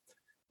at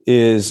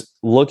is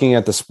looking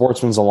at the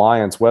Sportsman's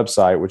Alliance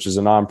website, which is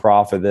a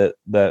nonprofit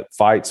that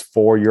fights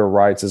for your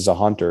rights as a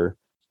hunter.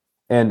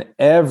 And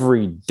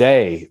every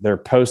day they're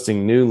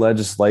posting new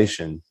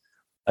legislation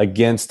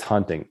against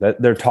hunting.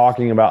 That they're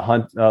talking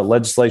about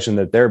legislation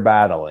that they're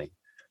battling.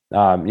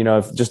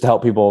 Just to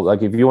help people,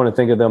 like if you want to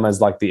think of them as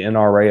like the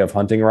NRA of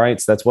hunting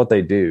rights, that's what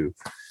they do.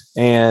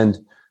 And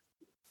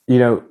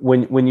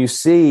when you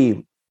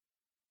see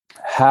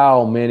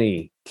how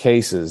many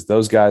cases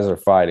those guys are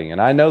fighting, and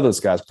I know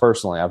those guys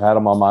personally, I've had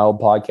them on my old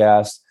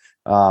podcast.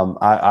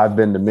 I've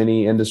been to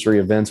many industry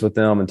events with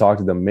them and talked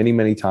to them many,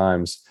 many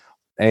times,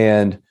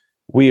 and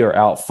we are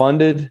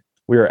outfunded.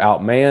 We are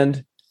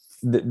outmanned.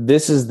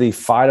 This is the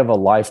fight of a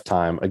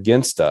lifetime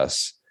against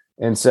us.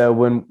 And so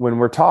when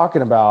we're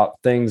talking about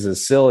things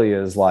as silly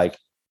as like,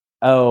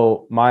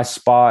 oh, my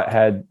spot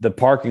had the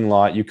parking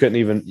lot, you couldn't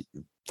even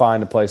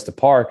find a place to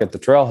park at the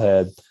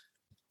trailhead.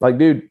 Like,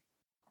 dude,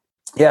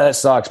 yeah, that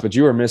sucks, but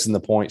you are missing the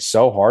point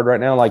so hard right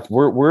now. Like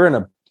we're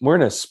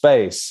in a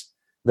space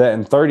that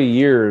in 30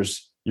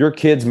 years, your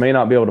kids may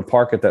not be able to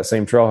park at that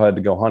same trailhead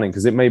to go hunting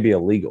because it may be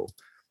illegal.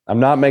 I'm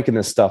not making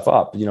this stuff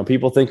up.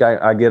 People think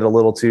I get a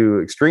little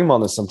too extreme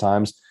on this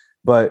sometimes,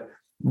 but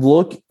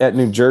look at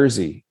New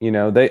Jersey.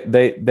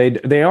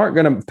 They aren't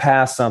going to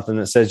pass something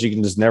that says you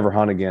can just never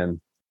hunt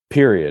again,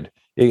 period.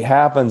 It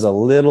happens a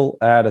little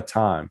at a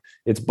time.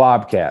 It's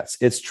bobcats,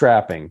 it's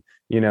trapping.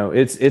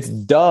 It's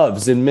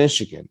doves in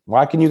Michigan.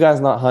 Why can you guys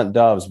not hunt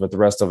doves, but the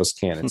rest of us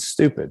can? It's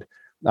stupid.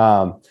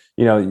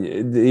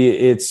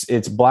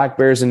 It's black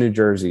bears in New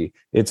Jersey.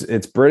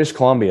 It's British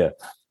Columbia.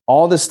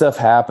 All this stuff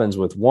happens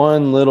with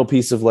one little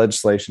piece of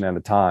legislation at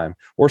a time,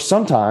 or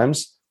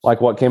sometimes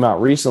like what came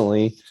out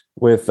recently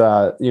with,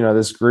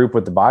 this group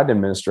with the Biden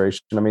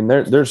administration. I mean,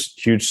 there's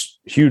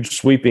huge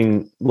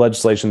sweeping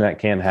legislation that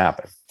can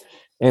happen.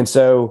 And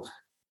so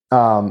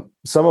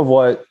some of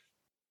what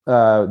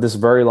this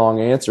very long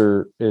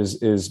answer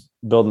is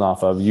building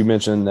off of, you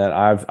mentioned that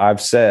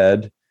I've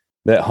said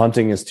that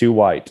hunting is too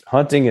white.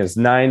 Hunting is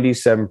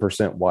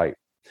 97% white.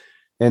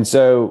 And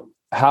so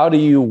how do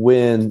you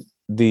win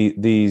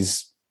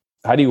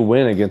how do you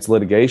win against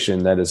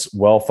litigation that is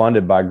well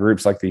funded by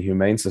groups like the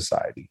Humane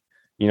Society?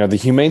 The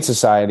Humane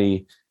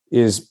Society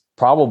is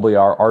probably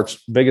our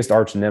biggest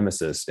arch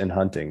nemesis in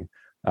hunting.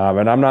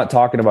 And I'm not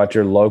talking about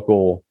your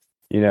local,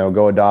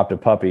 go adopt a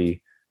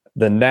puppy.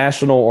 The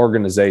national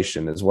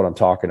organization is what I'm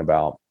talking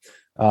about.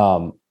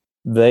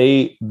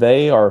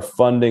 They are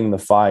funding the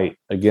fight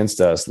against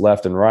us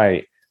left and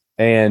right.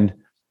 And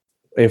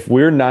if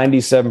we're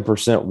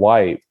 97%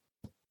 white,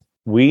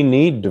 we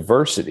need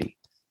diversity.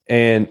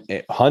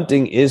 And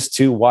hunting is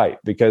too white,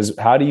 because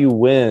how do you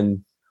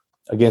win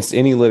against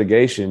any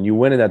litigation? You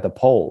win it at the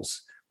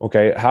polls.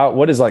 Okay.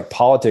 What is like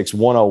politics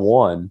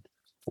 101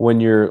 when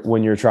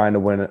you're trying to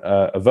win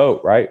a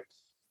vote, right?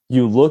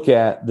 You look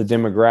at the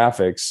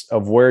demographics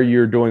of where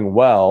you're doing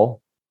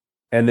well,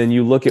 and then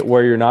you look at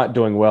where you're not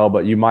doing well,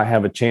 but you might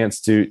have a chance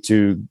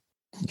to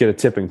get a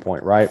tipping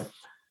point, right?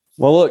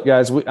 Well, look,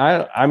 guys,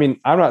 I mean,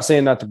 I'm not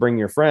saying not to bring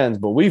your friends,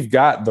 but we've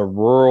got the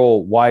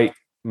rural white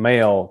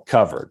male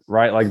covered,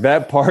 right? Like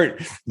that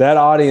part, that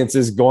audience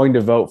is going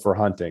to vote for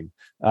hunting.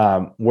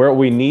 Where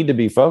we need to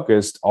be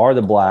focused are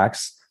the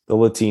blacks, the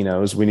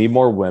Latinos. We need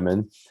more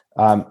women,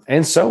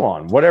 and so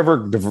on.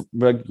 Whatever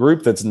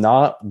group that's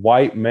not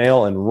white,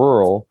 male, and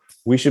rural,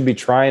 we should be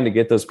trying to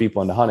get those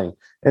people into hunting.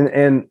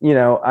 And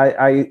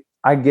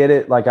I get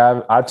it. Like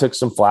I took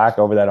some flack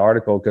over that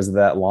article because of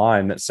that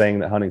line that's saying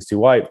that hunting's too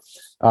white.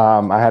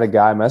 I had a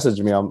guy message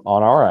me on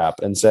our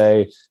app and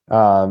say,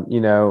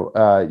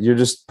 you're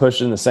just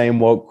pushing the same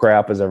woke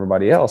crap as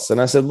everybody else.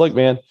 And I said, look,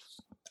 man,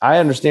 I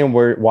understand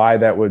why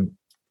that would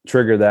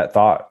trigger that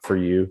thought for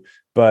you.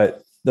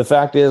 But the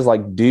fact is,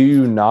 like, do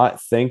you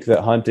not think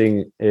that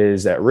hunting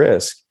is at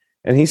risk?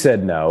 And he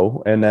said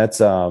no. And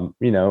that's,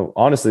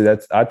 honestly,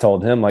 I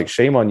told him, like,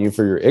 shame on you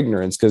for your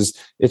ignorance, because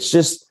it's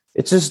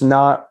just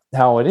not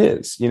how it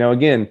is.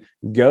 Again,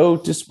 go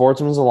to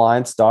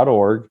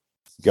sportsmansalliance.org,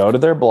 go to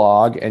their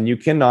blog, and you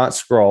cannot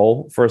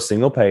scroll for a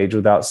single page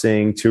without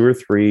seeing 2 or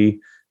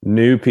 3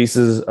 new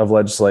pieces of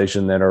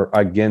legislation that are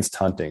against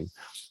hunting.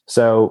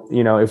 So,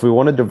 if we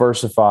want to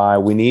diversify,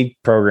 we need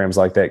programs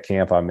like that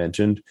camp I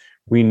mentioned.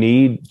 We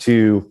need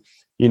to,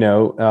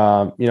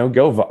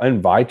 go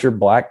invite your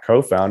black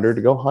co-founder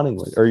to go hunting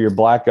with, or your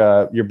black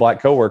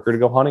coworker to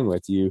go hunting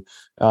with you.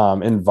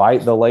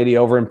 Invite the lady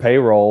over in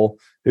payroll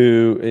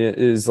who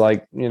is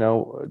like,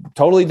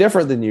 totally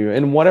different than you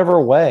in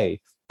whatever way.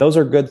 Those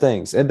are good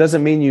things. It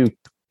doesn't mean you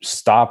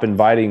stop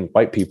inviting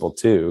white people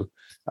too.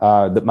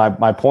 That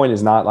my point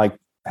is not like,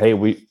 hey,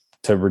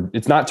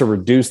 it's not to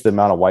reduce the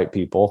amount of white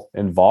people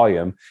in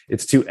volume.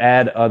 It's to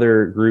add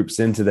other groups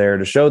into there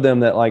to show them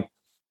that, like,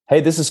 hey,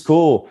 this is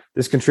cool.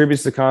 This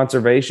contributes to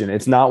conservation.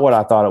 It's not what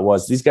I thought it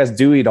was. These guys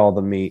do eat all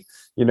the meat.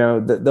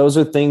 Those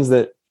are things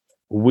that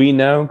we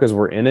know because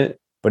we're in it,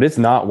 but it's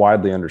not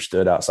widely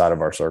understood outside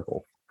of our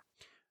circle.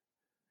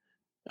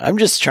 I'm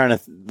just trying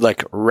to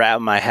like wrap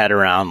my head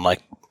around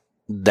like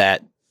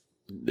that,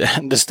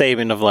 the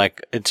statement of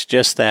like, it's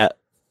just that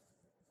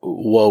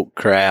woke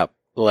crap.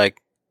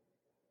 Like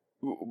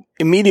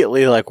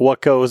immediately, like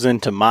what goes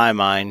into my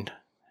mind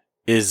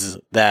is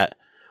that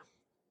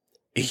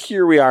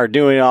here we are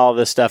doing all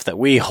this stuff that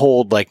we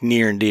hold like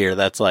near and dear.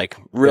 That's like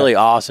really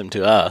awesome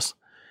to us.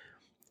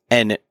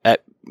 And, and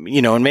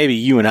maybe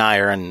you and I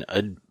are in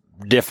a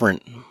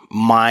different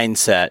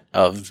mindset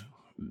of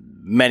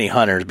many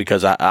hunters,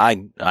 because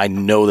I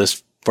know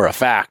this for a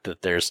fact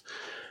that there's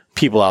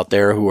people out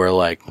there who are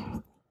like,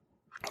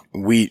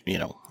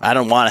 I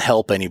don't want to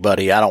help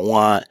anybody. I don't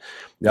want,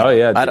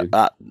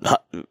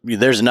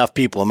 there's enough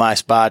people in my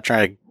spot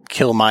trying to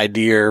kill my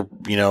deer,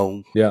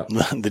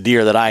 the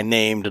deer that I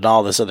named and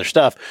all this other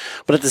stuff.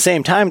 But at the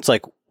same time, it's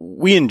like,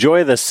 we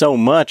enjoy this so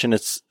much and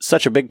it's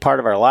such a big part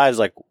of our lives.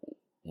 Like,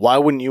 why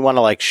wouldn't you want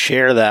to like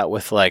share that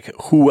with like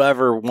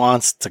whoever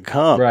wants to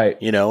come? Right.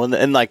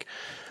 And like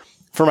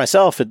for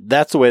myself,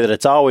 that's the way that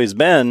it's always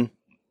been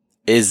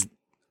is,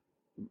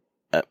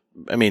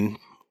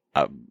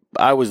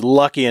 I was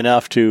lucky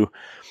enough to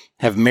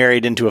have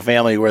married into a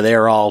family where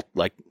they're all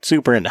like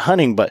super into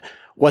hunting. But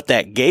what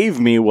that gave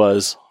me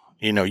was,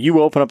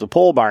 you open up the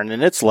pole barn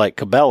and it's like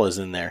Cabela's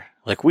in there.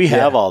 Like we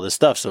have all this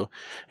stuff. So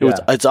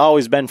it's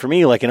always been for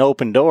me like an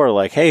open door,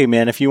 like, hey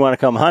man, if you want to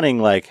come hunting,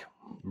 like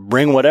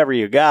bring whatever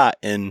you got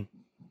and,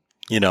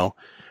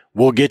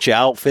 we'll get you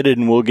outfitted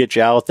and we'll get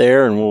you out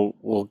there and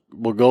we'll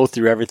go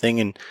through everything.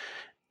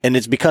 And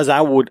it's because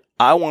I want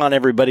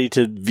everybody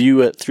to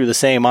view it through the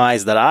same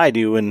eyes that I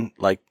do and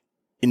like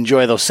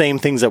enjoy those same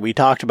things that we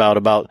talked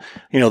about,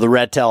 the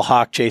red-tailed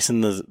hawk chasing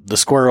the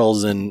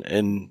squirrels and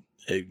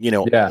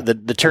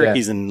the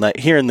turkeys and like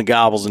hearing the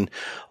gobbles and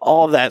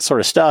all of that sort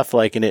of stuff.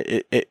 Like, and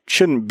it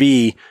shouldn't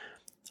be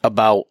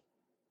about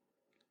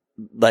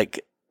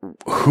like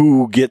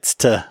who gets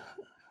to,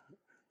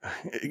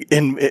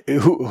 and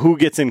who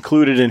gets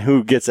included and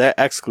who gets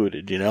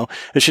excluded,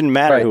 it shouldn't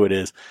matter who it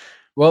is.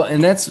 Well,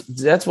 and that's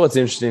what's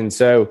interesting.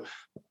 So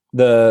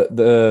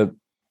the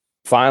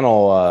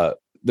final,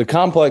 the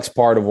complex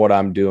part of what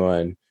I'm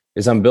doing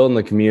is I'm building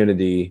the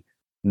community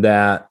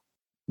that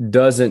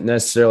doesn't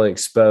necessarily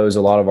expose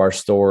a lot of our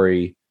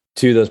story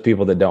to those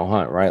people that don't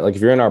hunt, right? Like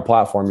if you're in our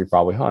platform, you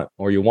probably hunt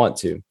or you want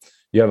to.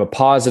 You have a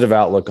positive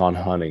outlook on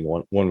hunting,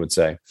 one would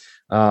say.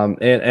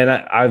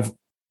 I've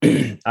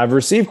I've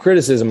received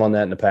criticism on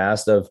that in the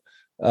past of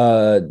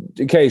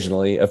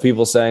occasionally of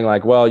people saying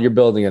like, well, you're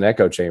building an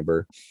echo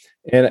chamber.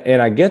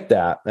 And I get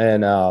that.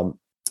 And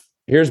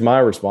here's my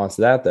response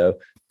to that, though.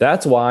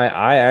 That's why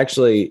I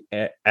actually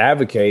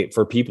advocate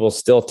for people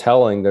still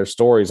telling their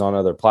stories on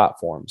other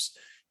platforms.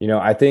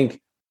 I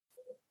think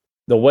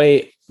the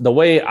way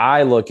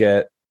I look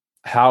at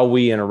how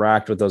we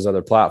interact with those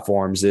other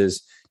platforms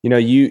is,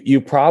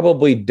 you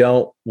probably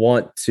don't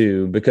want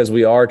to, because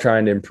we are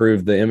trying to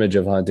improve the image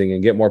of hunting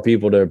and get more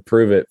people to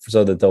approve it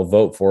so that they'll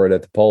vote for it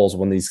at the polls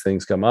when these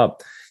things come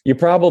up. You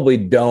probably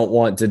don't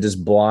want to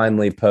just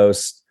blindly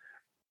post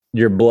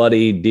your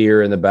bloody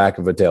deer in the back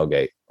of a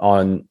tailgate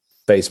on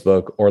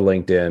Facebook or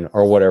LinkedIn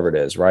or whatever it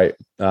is, right?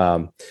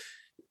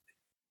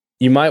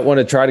 You might want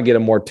to try to get a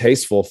more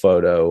tasteful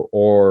photo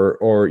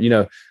or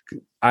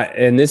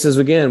and this is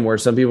again where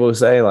some people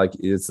say like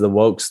it's the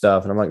woke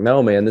stuff, and I'm like,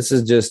 no, man, this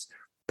is just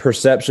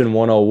perception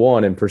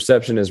 101, and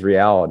perception is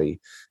reality.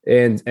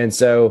 And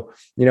so,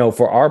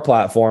 for our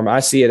platform, I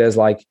see it as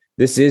like,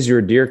 this is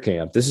your deer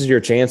camp. This is your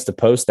chance to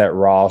post that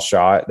raw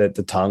shot that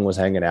the tongue was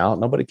hanging out.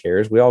 Nobody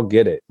cares. We all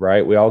get it,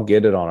 right? We all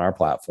get it on our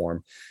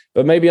platform.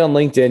 But maybe on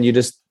LinkedIn, you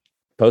just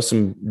post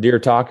some deer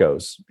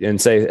tacos and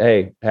say,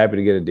 hey, happy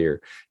to get a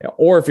deer.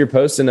 Or if you're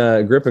posting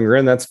a grip and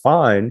grin, that's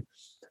fine.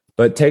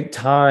 But take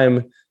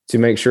time to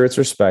make sure it's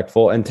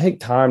respectful and take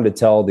time to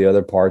tell the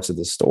other parts of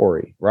the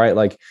story, right?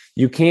 Like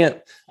you can't,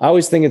 I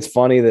always think it's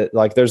funny that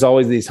like there's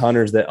always these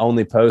hunters that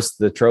only post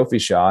the trophy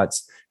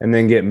shots and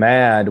then get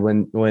mad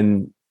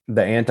when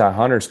the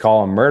anti-hunters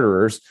call them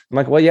murderers. I'm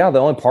like, well, yeah, the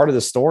only part of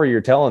the story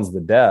you're telling is the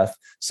death.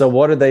 So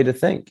what are they to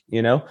think?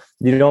 You know,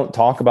 you don't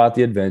talk about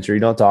the adventure. You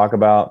don't talk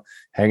about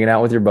hanging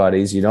out with your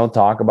buddies. You don't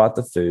talk about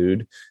the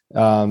food.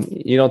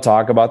 You don't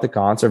talk about the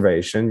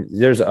conservation.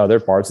 There's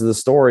other parts of the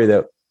story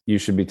that you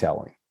should be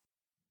telling.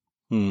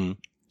 And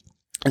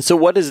so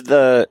what is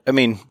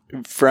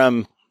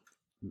from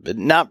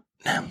not,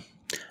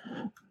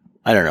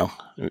 I don't know,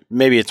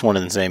 maybe it's one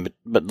and the same,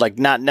 but like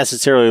not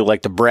necessarily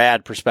like the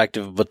Brad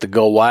perspective, but the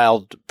Go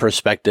Wild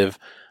perspective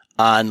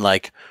on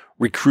like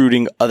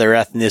recruiting other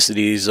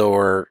ethnicities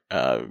or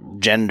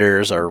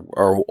genders or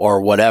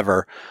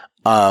whatever.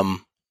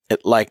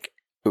 Like,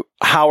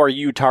 how are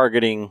you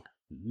targeting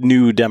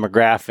new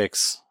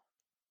demographics?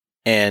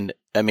 And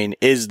I mean,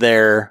 is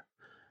there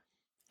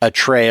a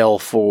trail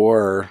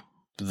for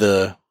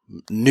the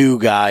new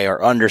guy or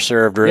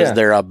underserved, or is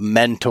there a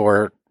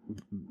mentor?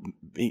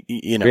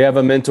 You know, we have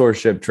a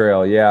mentorship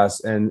trail. Yes.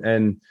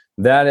 And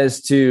that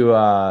is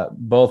to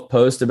both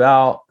post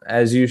about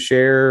as you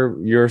share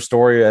your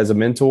story as a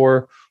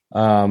mentor,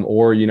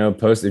 or, you know,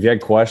 post if you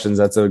had questions,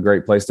 that's a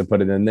great place to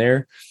put it in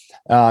there.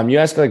 You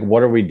ask like,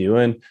 what are we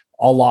doing?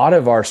 A lot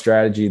of our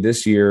strategy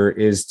this year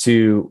is to,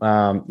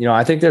 you know,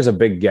 I think there's a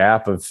big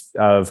gap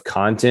of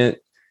content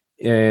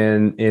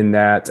in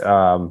that,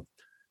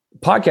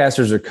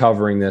 podcasters are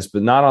covering this,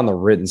 but not on the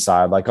written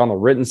side. Like on the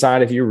written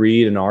side, if you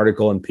read an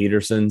article in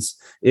Peterson's,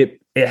 it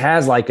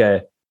has like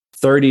a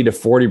 30 to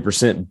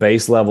 40%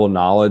 base level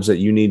knowledge that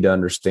you need to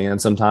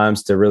understand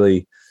sometimes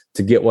to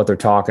get what they're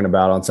talking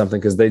about on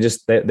something. Cause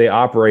they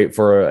operate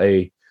for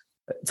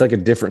it's like a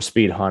different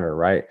speed hunter,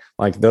 right?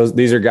 Like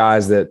these are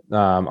guys that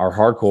are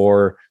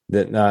hardcore,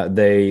 that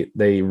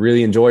they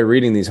really enjoy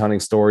reading these hunting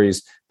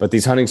stories, but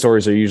these hunting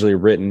stories are usually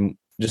written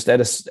just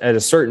at a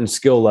certain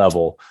skill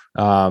level.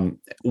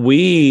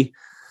 We,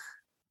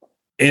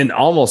 in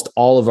almost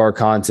all of our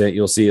content,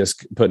 you'll see us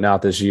putting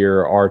out this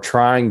year, are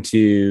trying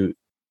to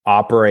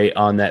operate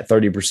on that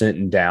 30%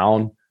 and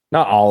down.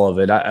 Not all of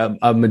it,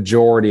 a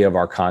majority of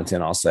our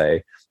content, I'll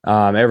say.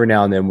 Every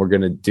now and then we're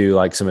going to do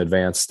like some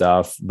advanced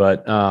stuff,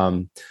 but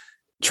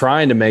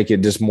trying to make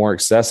it just more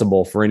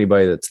accessible for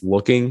anybody that's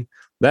looking.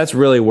 That's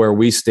really where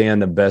we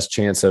stand the best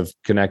chance of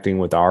connecting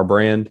with our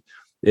brand.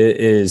 It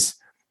is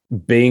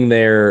being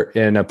there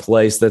in a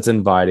place that's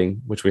inviting,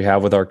 which we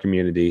have with our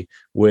community.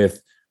 With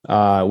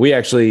we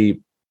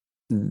actually,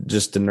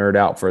 just to nerd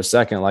out for a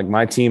second, like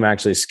my team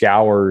actually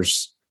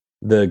scours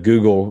the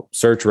Google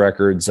search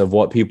records of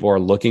what people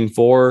are looking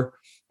for,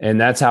 and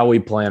that's how we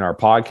plan our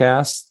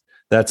podcasts.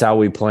 That's how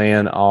we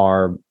plan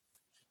our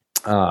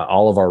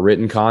all of our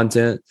written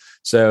content.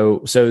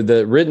 So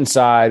the written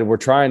side, we're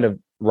trying to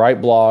write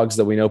blogs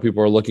that we know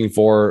people are looking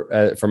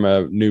for from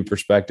a new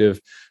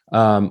perspective.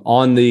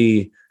 On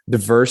the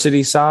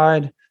diversity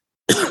side,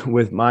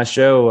 with my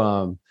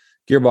show,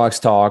 Gearbox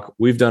Talk,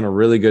 we've done a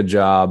really good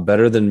job,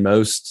 better than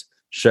most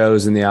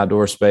shows in the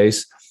outdoor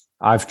space.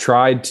 I've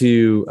tried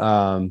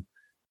to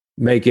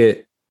make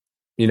it,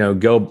 you know,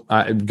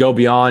 go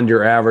beyond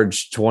your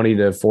average 20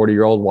 to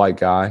 40-year-old white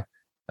guy.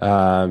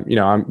 You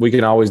know, we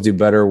can always do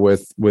better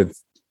with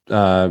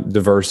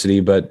diversity,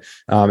 but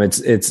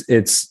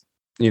it's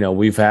you know,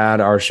 we've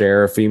had our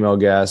share of female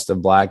guests,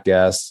 of Black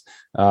guests,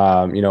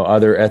 you know,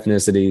 other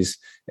ethnicities,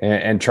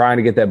 and trying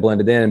to get that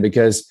blended in,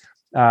 because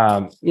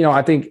you know,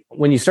 I think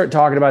when you start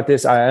talking about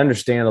this, I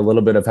understand a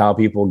little bit of how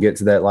people get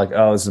to that, like,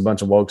 oh, this is a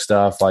bunch of woke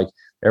stuff. Like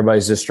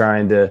everybody's just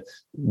trying to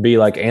be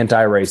like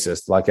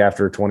anti-racist, like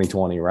after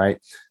 2020. Right.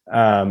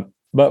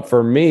 But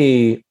for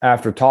me,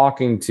 after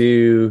talking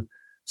to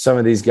some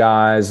of these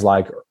guys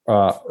like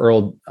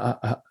Earl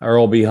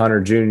B.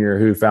 Hunter Jr.,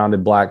 who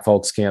founded Black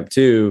Folks Camp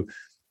 2,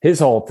 his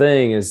whole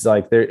thing is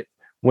like,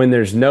 when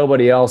there's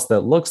nobody else that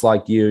looks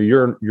like you,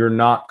 you're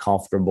not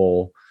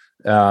comfortable.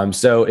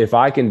 So if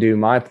I can do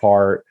my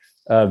part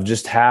of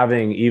just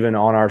having, even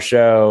on our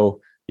show,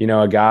 you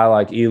know, a guy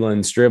like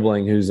Elon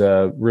Stribling, who's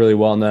a really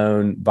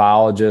well-known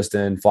biologist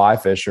and fly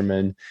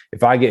fisherman,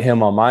 if I get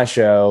him on my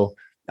show,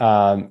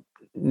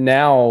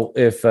 now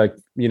if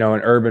you know,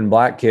 an urban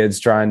Black kid's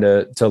trying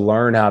to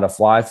learn how to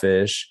fly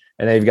fish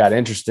and they've got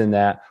interest in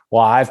that,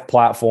 well, I've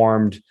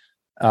platformed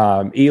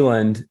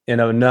Elon in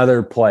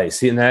another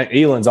place.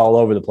 Elon's all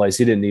over the place.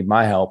 He didn't need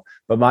my help.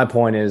 But my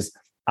point is,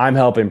 I'm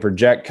helping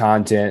project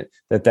content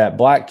that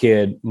Black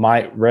kid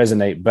might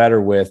resonate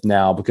better with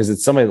now, because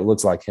it's somebody that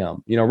looks like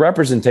him. You know,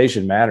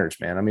 representation matters,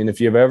 man. I mean,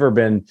 if you've ever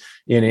been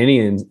in any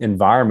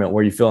environment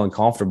where you feel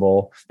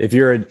uncomfortable, if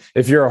you're a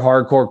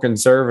hardcore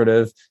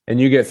conservative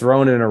and you get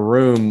thrown in a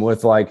room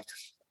with like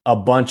a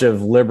bunch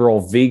of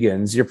liberal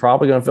vegans, you're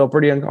probably going to feel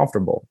pretty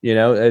uncomfortable. You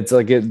know, it's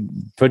like,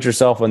 put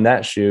yourself in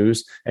that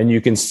shoes, and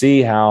you can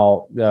see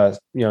how, you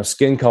know,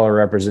 skin color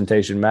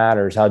representation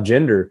matters, how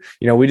gender,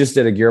 you know, we just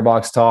did a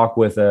Gearbox Talk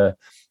with a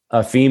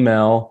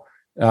female,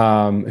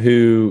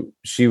 who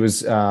she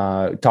was,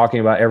 talking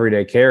about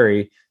everyday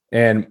carry.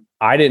 And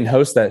I didn't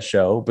host that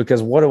show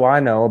because what do I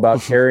know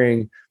about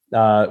carrying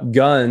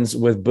guns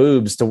with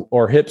boobs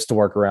or hips to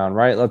work around,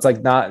 right?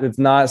 It's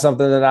not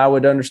something that I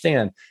would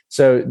understand.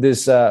 So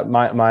this,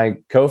 my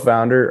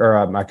co-founder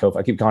or I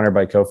keep calling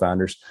everybody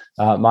co-founders.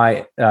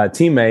 My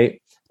teammate,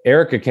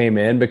 Erica, came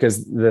in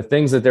because the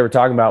things that they were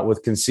talking about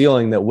with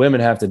concealing that women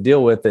have to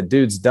deal with that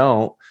dudes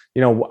don't,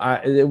 it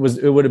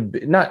wouldn't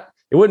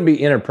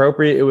be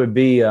inappropriate. It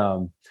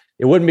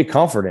wouldn't be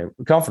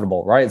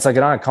comfortable, right? It's like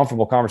an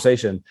uncomfortable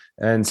conversation.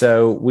 And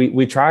so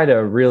we try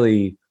to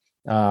really,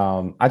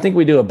 I think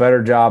we do a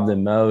better job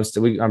than most.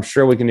 I'm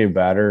sure we can do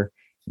better,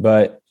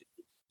 but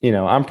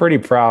I'm pretty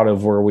proud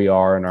of where we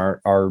are in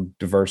our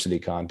diversity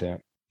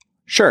content.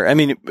 Sure. I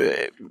mean,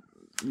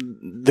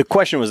 the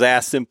question was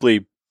asked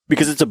simply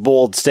because it's a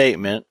bold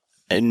statement.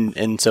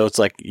 And so it's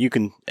like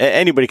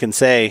anybody can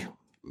say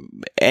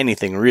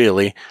anything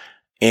really.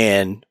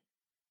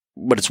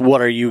 But it's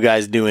what are you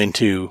guys doing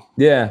to,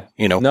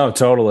 No,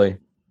 totally.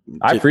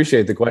 I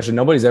appreciate the question.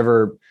 Nobody's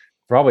ever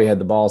probably had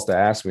the balls to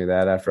ask me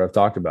that after I've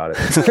talked about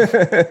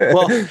it.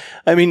 Well,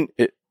 I mean,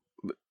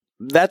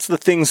 that's the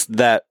things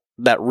that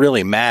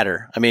really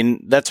matter. I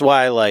mean, that's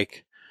why,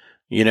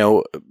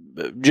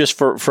 just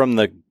from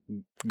the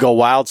Go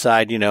Wild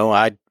side,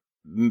 I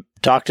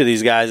talked to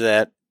these guys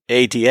at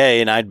ATA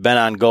and I'd been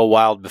on Go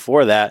Wild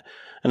before that.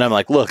 And I'm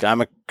like, look,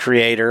 I'm a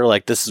creator.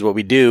 Like, this is what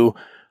we do.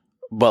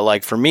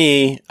 But for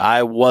me,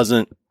 I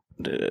wasn't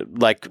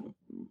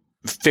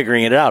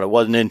figuring it out. It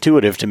wasn't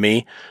intuitive to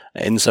me.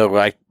 And so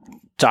I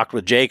talked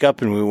with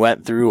Jacob and we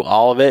went through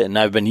all of it. And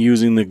I've been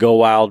using the Go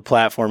Wild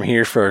platform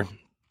here for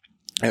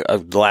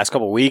the last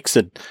couple of weeks.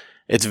 And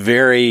it's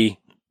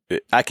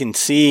I can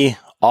see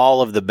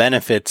all of the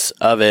benefits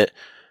of it,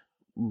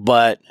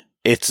 but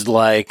it's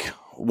like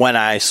when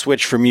I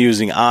switch from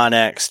using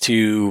Onyx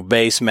to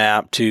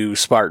Basemap to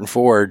Spartan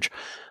Forge,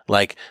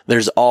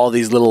 there's all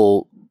these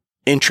little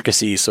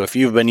intricacies. So if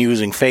you've been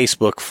using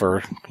Facebook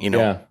for,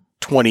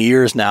 20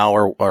 years now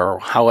or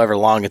however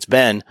long it's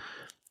been,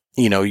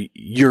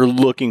 you're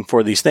looking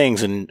for these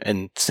things.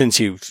 And since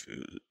you've,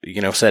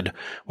 said,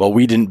 well,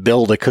 we didn't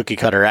build a cookie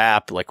cutter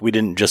app, we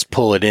didn't just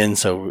pull it in.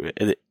 So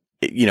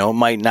it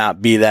might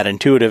not be that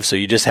intuitive. So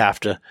you just have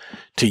to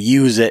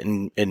use it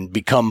and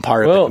become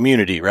part of the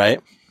community. Right.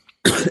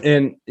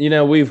 And,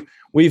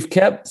 we've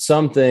kept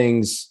some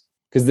things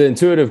because the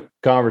intuitive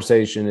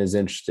conversation is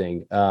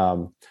interesting.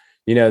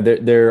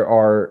 There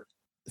are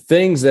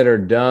things that are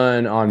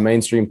done on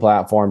mainstream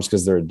platforms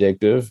because they're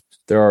addictive.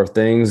 There are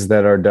things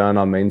that are done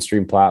on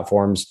mainstream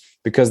platforms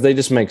because they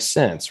just make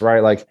sense,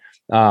 right?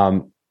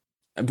 And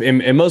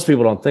most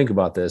people don't think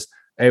about this.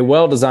 A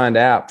well-designed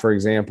app, for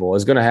example,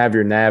 is going to have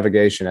your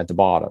navigation at the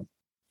bottom.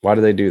 Why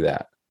do they do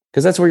that?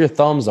 Because that's where your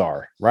thumbs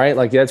are, right?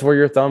 That's where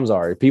your thumbs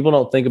are. People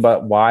don't think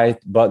about why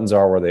buttons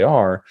are where they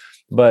are,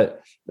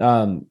 but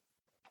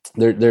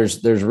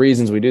there's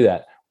reasons we do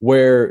that.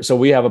 So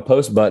we have a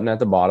post button at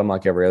the bottom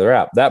like every other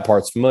app. That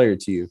part's familiar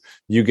to you.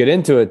 You get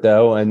into it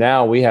though, and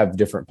now we have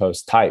different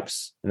post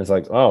types. And it's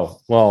like, oh,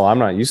 well, I'm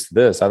not used to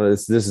this.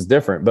 This is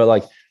different.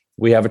 But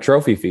we have a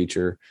trophy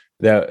feature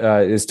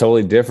that is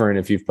totally different.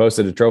 If you've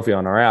posted a trophy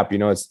on our app,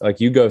 it's like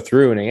you go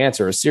through and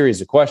answer a series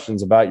of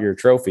questions about your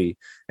trophy,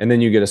 and then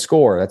you get a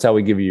score. That's how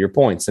we give you your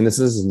points. And this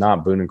is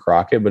not Boone and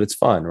Crockett, but it's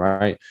fun,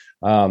 right?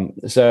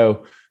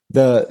 So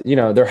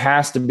there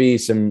has to be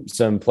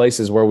some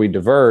places where we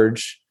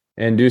diverge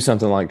and do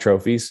something like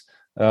trophies.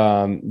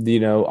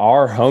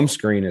 Our home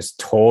screen is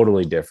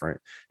totally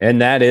different.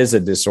 And that is a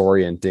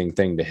disorienting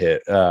thing to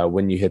hit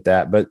when you hit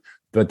that. But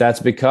that's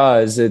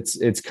because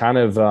it's kind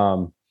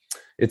of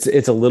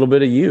it's a little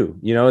bit of you.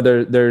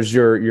 There's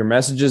your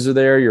messages are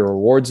there, your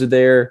rewards are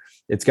there.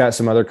 It's got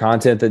some other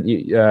content that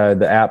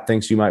the app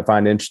thinks you might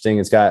find interesting.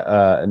 It's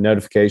got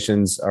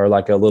notifications or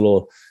like a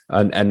little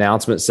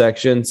announcement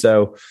section.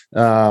 So,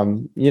 I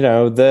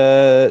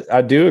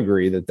do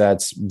agree that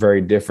that's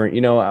very different.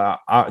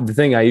 The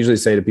thing I usually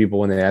say to people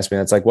when they ask me,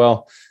 that's like,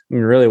 well, I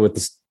mean, really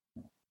with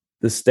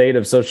the state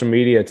of social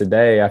media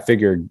today, I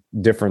figure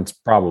difference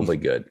probably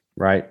good.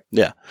 Right.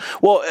 Yeah.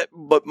 Well,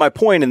 but my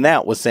point in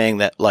that was saying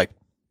that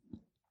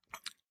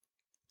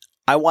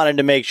I wanted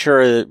to make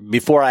sure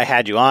before I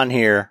had you on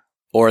here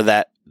or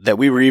that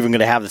we were even going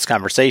to have this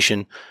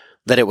conversation,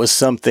 that it was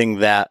something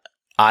that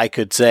I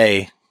could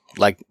say,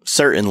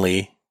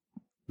 certainly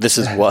this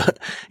is what,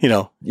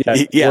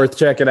 worth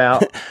checking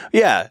out.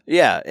 Yeah.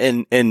 Yeah.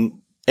 And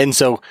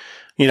so,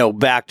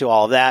 back to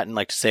all of that and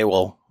to say,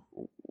 well,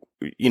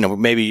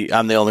 maybe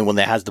I'm the only one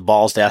that has the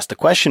balls to ask the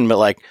question,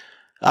 but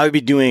I would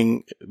be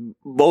doing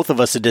both of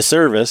us a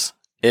disservice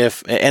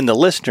and the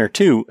listener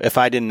too, if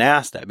I didn't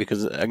ask that,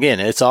 because again,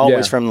 it's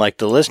always from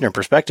the listener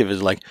perspective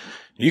is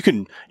you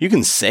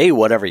can say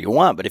whatever you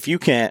want, but if you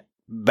can't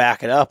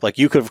back it up,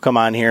 you could have come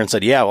on here and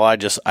said, yeah, well,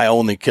 I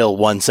only kill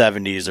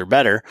 170s or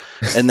better.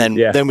 And then,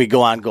 then we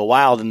go on Go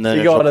Wild and then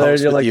you go on there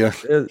and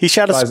you're he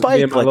shot a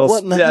spike.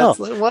 What in the hell?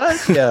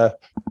 What? Yeah.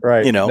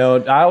 Right.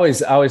 No, I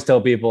always tell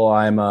people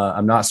I'm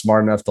not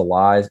smart enough to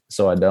lie.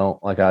 So I don't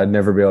I'd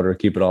never be able to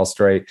keep it all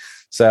straight.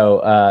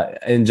 So,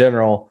 in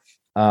general,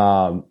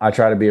 I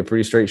try to be a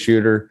pretty straight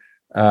shooter.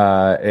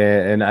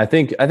 And I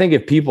think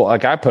if people,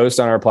 like, I post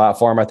on our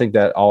platform, I think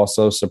that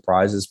also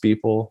surprises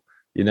people,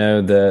 you know,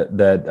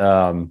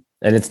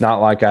 and it's not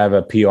like I have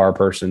a PR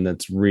person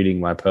that's reading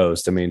my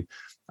post. I mean,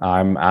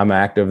 I'm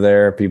active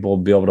there. People will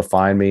be able to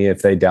find me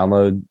if they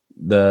download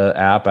the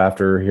app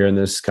after hearing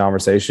this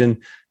conversation.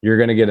 You're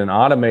going to get an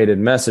automated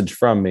message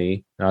from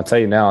me. And I'll tell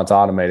you now, it's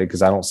automated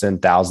because I don't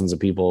send thousands of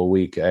people a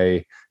week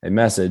a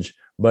message.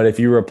 But if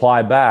you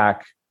reply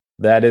back,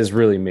 that is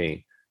really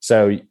me.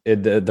 So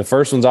the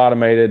first one's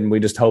automated, and we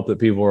just hope that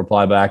people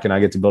reply back and I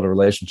get to build a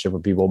relationship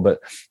with people. But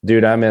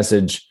dude, I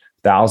message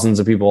thousands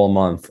of people a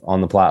month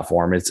on the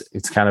platform.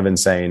 It's kind of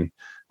insane.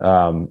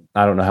 I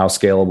don't know how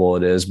scalable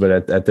it is,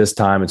 but at this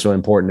time, it's really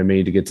important to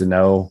me to get to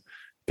know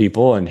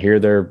people and hear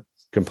their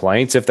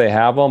complaints if they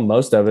have them.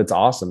 Most of it's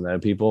awesome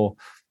that people,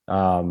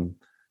 some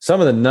of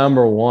the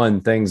number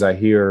one things I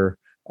hear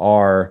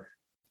are,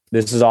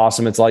 this is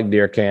awesome. It's like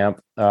deer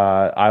camp.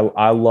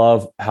 I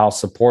love how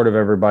supportive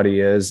everybody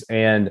is.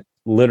 And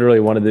literally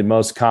one of the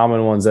most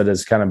common ones that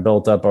has kind of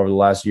built up over the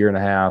last year and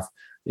a half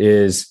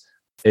is,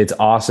 it's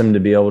awesome to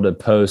be able to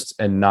post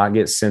and not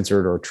get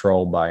censored or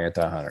trolled by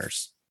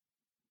anti-hunters.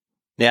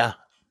 Yeah.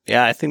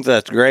 Yeah. I think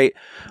that's great.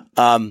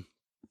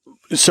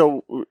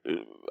 So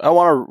I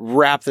want to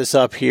wrap this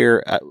up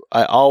here.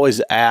 I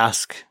always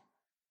ask,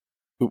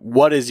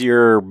 what is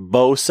your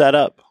bow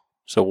setup?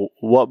 So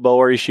what bow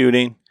are you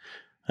shooting?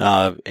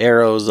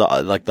 Arrows,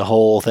 like the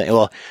whole thing.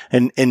 Well,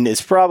 and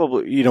it's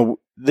probably, you know,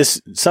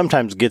 this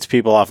sometimes gets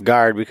people off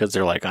guard because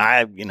they're like,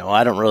 I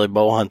don't really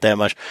bow hunt that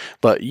much,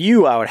 but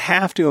I would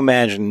have to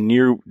imagine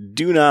you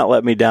do not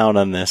let me down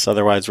on this.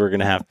 Otherwise we're going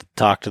to have to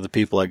talk to the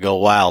people at Go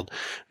Wild,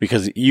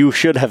 because you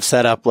should have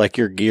set up like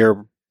your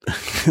gear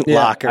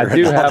locker. I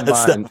do have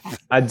mine.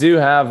 I do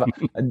have,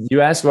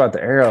 you asked about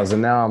the arrows,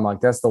 and now I'm like,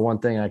 that's the one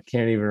thing I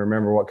can't even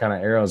remember what kind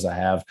of arrows I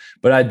have,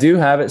 but I do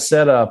have it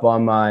set up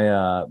on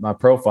my, my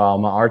profile.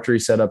 My archery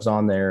setup's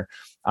on there.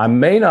 I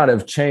may not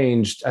have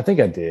changed. I think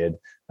I did.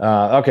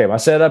 Okay. My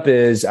setup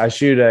is, I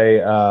shoot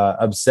a,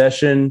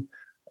 Obsession,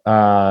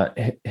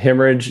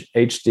 Hemorrhage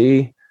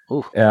HD.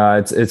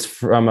 It's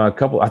from a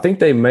couple, I think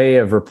they may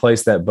have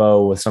replaced that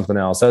bow with something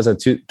else. That was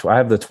I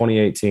have the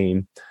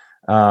 2018.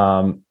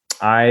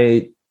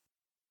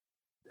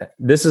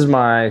 This is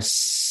my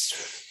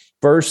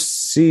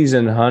first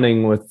season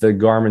hunting with the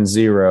Garmin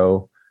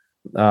Zero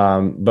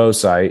bow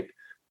sight,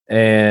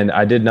 and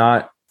I did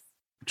not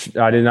shoot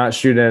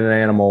at an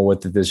animal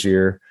with it this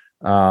year.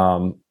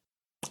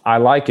 I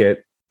like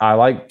it. I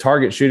like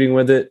target shooting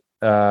with it.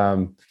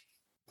 I'm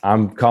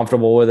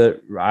comfortable with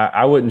it.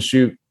 I wouldn't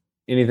shoot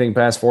anything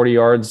past 40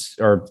 yards,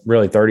 or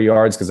really 30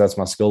 yards, because that's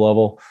my skill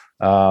level.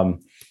 I've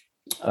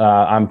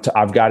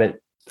got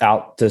it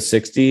out to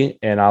 60,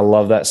 and I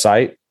love that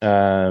sight.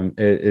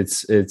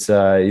 It's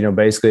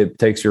basically it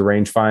takes your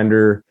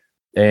rangefinder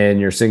and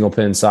your single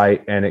pin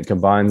sight, and it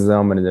combines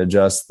them, and it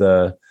adjusts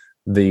the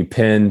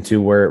pin to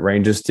where it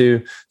ranges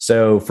to.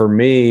 So for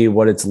me,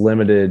 what it's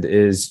limited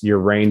is your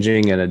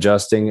ranging and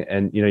adjusting,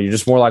 and you're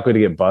just more likely to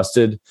get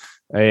busted.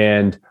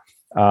 And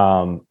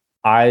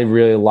I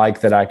really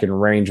like that I can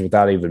range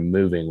without even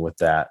moving with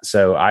that.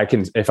 So I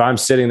can, if I'm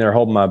sitting there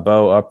holding my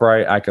bow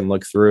upright, I can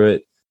look through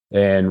it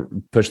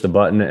and push the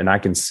button, and I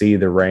can see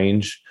the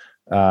range.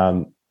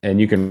 And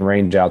you can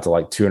range out to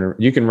like 200.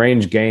 You can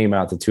range game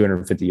out to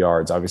 250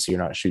 yards. Obviously,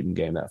 you're not shooting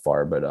game that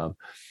far, but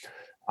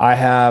I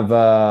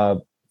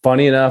have.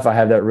 Funny enough, I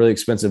have that really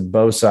expensive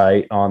bow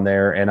sight on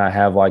there, and I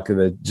have like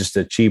just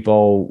a cheap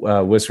old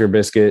Whisker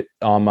Biscuit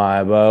on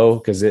my bow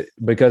because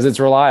it's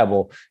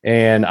reliable.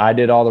 And I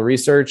did all the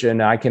research,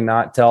 and I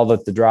cannot tell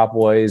that the drop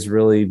aways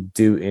really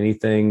do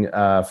anything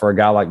for a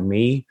guy like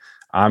me.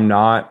 I am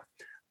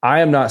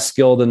not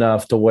skilled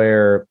enough to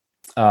where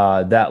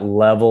that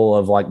level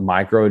of like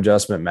micro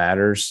adjustment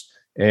matters,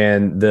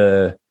 and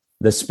the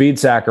speed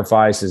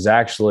sacrifice is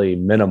actually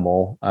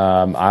minimal.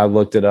 I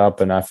looked it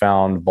up, and I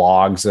found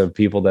blogs of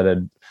people that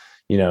had,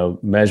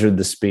 measured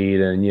the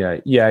speed, and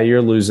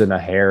you're losing a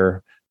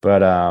hair,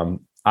 but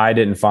I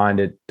didn't find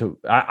it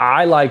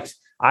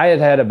I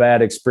had a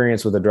bad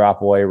experience with a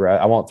drop away.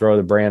 I won't throw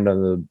the brand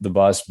on the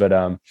bus, but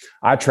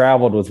I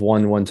traveled with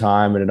one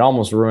time, and it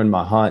almost ruined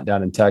my hunt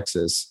down in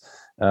Texas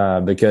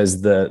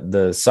because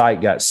the sight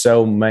got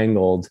so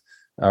mangled,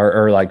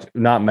 or like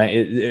not,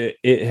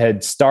 it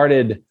had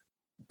started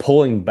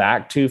pulling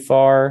back too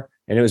far,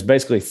 and it was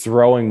basically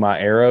throwing my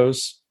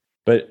arrows,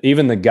 but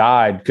even the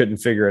guide couldn't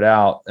figure it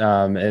out.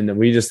 And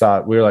we just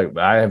thought, we were like,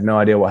 I have no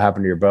idea what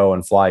happened to your bow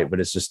in flight, but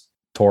it's just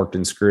torqued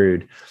and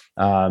screwed.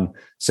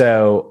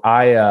 So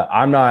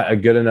I'm not a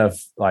good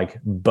enough like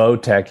bow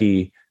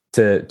techie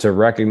to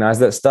recognize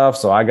that stuff.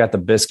 So I got the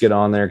Biscuit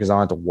on there because I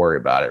don't have to worry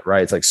about it.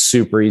 Right. It's like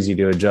super easy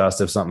to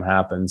adjust if something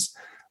happens.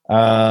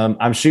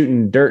 I'm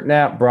shooting dirt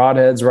nap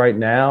broadheads right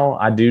now.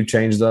 I do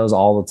change those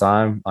all the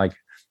time. Like,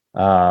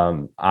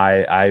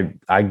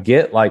 I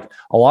get like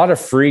a lot of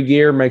free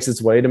gear makes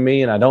its way to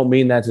me, and I don't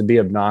mean that to be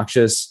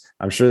obnoxious.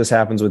 I'm sure this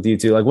happens with you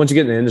too. Like once you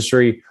get in the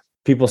industry,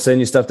 people send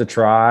you stuff to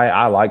try.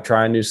 I like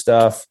trying new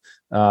stuff.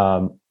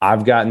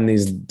 I've gotten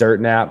these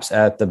dirt naps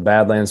at the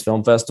Badlands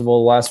Film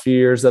Festival the last few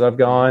years that I've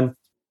gone,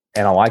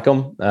 and I like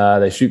them.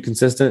 They shoot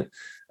consistent.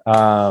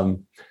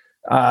 Dude,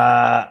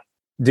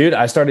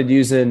 I started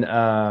using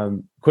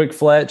Quick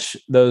Fletch,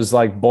 those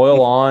like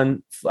boil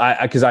on,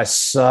 because I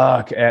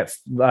suck at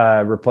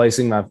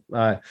replacing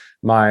my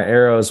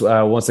arrows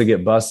once they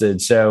get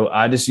busted. So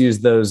I just use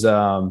those.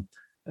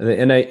 The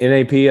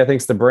NAP, I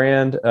think, is the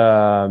brand.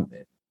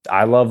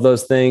 I love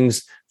those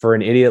things for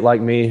an idiot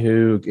like me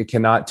who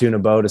cannot tune a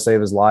bow to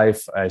save his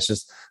life. It's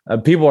just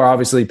people are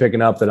obviously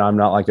picking up that I'm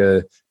not like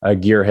a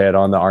gearhead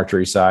on the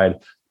archery side.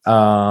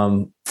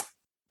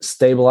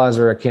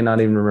 Stabilizer, I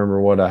cannot even remember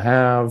what I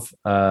have.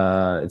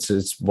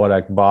 It's what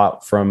I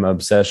bought from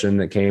Obsession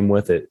that came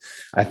with it.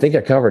 I think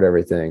I covered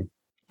everything.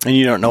 And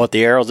you don't know what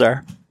the arrows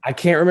are? I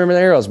can't remember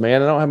the arrows,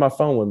 man. I don't have my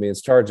phone with me.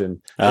 It's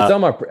charging.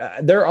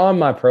 They're on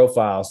my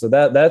profile. So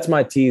that's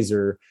my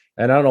teaser.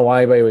 And I don't know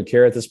why anybody would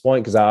care at this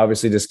point, because I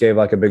obviously just gave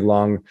like a big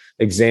long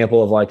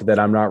example of like that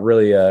I'm not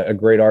really a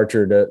great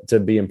archer to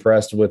be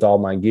impressed with all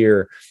my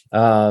gear.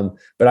 But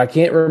I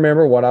can't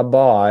remember what I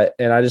bought,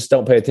 and I just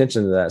don't pay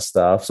attention to that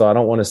stuff. So I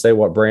don't want to say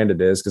what brand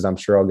it is because I'm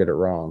sure I'll get it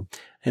wrong.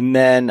 And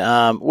then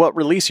what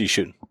release are you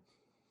shooting?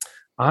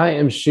 I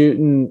am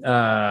shooting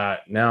now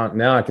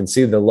I can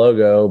see the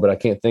logo, but I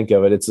can't think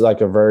of it. It's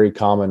like a very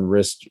common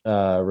wrist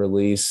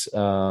release.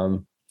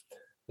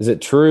 Is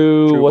it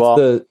True? What's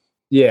ball?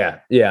 Yeah,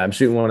 I'm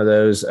shooting one of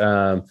those.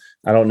 I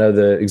don't know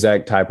the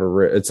exact type of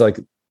it's like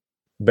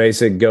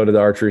basic, go to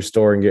the archery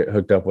store and get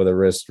hooked up with a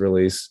wrist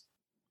release.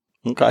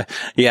 Okay.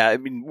 Yeah, I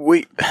mean,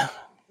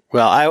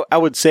 I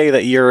would say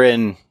that you're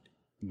in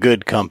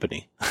good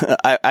company.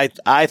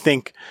 I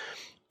think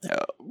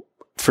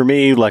for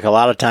me, like a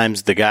lot of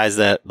times the guys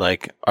that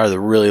like are the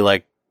really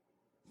like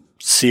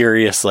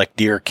serious like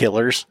deer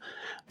killers,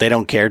 they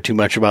don't care too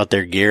much about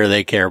their gear.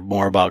 They care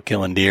more about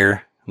killing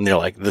deer. And they're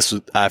like,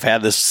 I've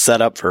had this set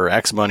up for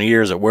X amount of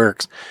years. It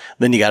works.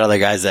 Then you got other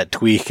guys that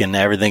tweak and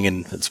everything,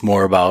 and it's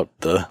more about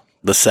the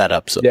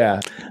setup. So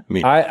yeah, I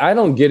mean, I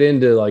don't get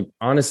into like,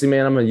 honestly,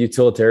 man, I'm a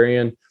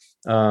utilitarian.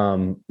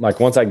 Like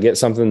once I get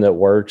something that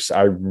works,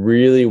 I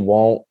really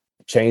won't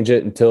change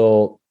it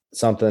until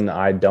something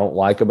I don't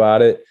like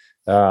about it.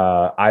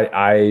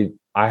 I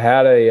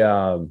had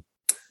is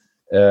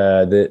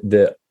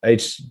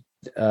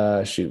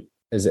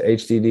it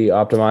HDD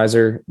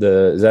optimizer?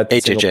 Is that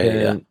the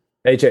HHA?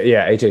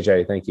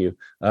 HHA. Thank you.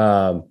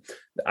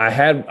 I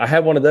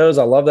had one of those.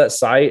 I love that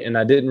sight, and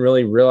I didn't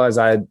really realize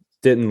I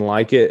didn't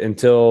like it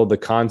until the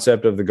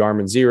concept of the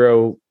Garmin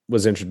Zero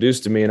was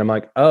introduced to me, and I'm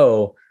like,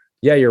 oh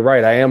yeah, you're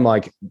right. I am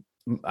like,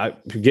 I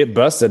get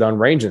busted on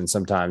ranging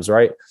sometimes,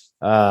 right?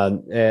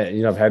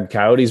 And I've had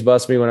coyotes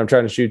bust me when I'm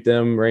trying to shoot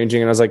them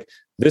ranging, and I was like,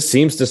 this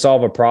seems to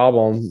solve a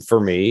problem for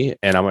me,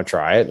 and I'm gonna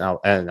try it.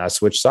 And I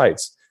switched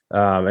sites.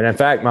 And in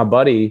fact, my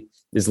buddy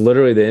is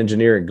literally the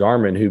engineer at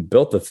Garmin who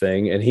built the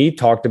thing, and he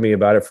talked to me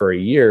about it for a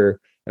year.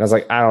 And I was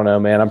like, I don't know,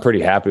 man, I'm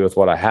pretty happy with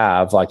what I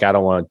have. Like, I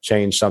don't want to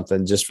change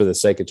something just for the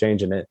sake of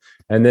changing it.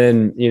 And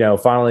then,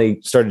 finally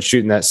started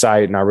shooting that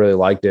sight, and I really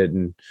liked it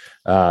and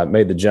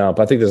made the jump.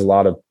 I think there's a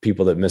lot of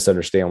people that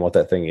misunderstand what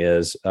that thing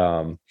is.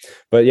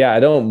 But yeah, I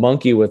don't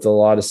monkey with a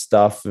lot of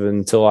stuff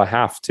until I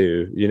have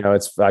to.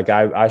 It's like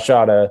I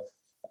shot a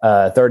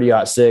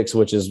 30-06,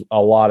 which is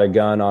a lot of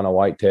gun on a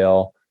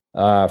whitetail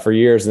for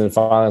years. And then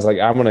finally I was like,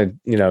 I'm going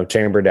to,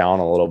 chamber down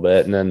a little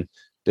bit, and then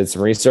did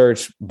some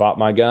research, bought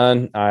my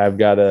gun. I've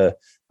got a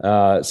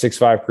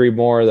 6.5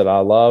 Creedmoor that I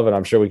love, and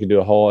I'm sure we could do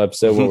a whole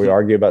episode where we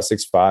argue about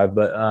 6.5.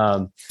 But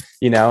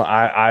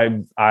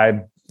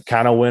I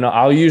kind of went.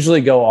 I'll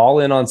usually go all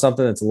in on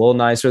something that's a little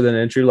nicer than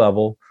entry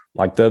level,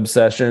 like the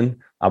Obsession.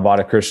 I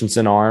bought a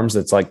Christensen Arms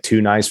that's like too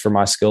nice for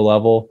my skill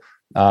level,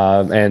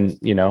 and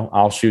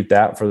I'll shoot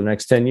that for the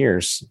next 10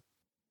 years.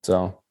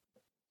 So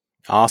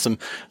awesome.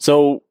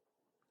 So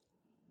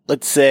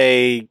let's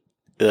say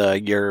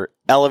your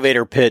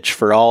elevator pitch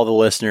for all the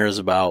listeners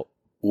about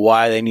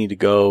why they need to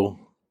go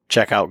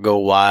check out Go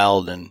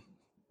Wild. And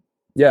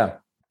yeah,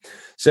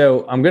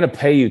 so I'm going to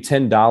pay you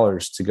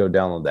 $10 to go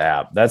download the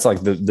app. That's like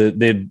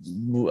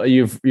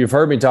you've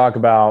heard me talk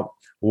about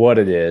what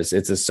it is.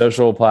 It's a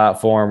social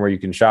platform where you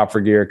can shop for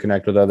gear,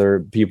 connect with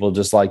other people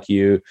just like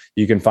you.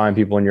 You can find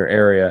people in your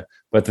area.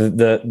 But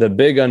the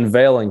big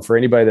unveiling for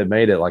anybody that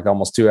made it like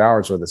almost 2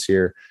 hours with us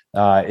here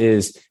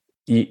is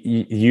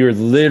you're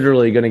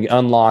literally going to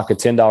unlock a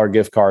 $10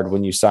 gift card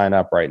when you sign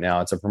up right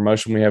now. It's a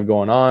promotion we have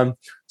going on.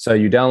 So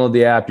you download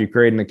the app, you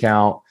create an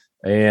account,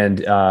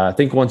 and I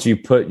think once you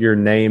put your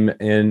name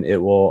in, it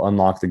will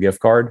unlock the gift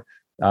card.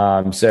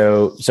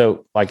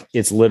 So like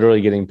it's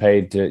literally getting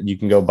paid you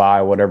can go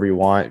buy whatever you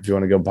want. If you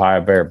want to go buy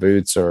a pair of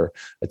boots or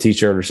a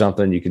t-shirt or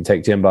something, you can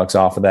take $10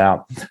 off of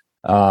that.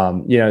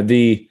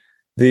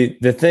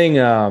 The thing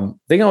I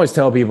always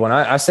tell people, and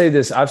I say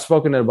this, I've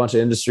spoken to a bunch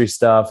of industry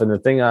stuff, and the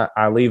thing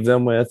I leave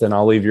them with, and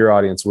I'll leave your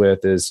audience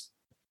with, is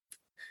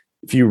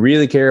if you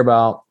really care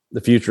about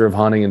the future of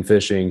hunting and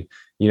fishing,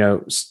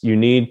 you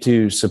need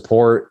to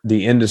support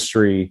the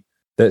industry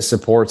that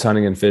supports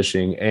hunting and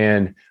fishing.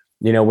 And,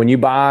 when you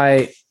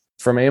buy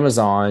from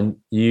Amazon,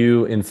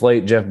 you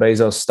inflate Jeff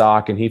Bezos'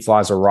 stock and he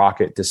flies a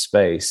rocket to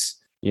space.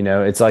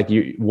 It's like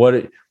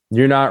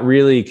you're not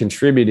really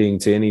contributing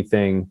to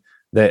anything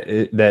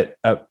that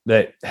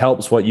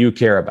helps what you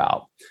care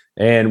about.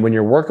 And when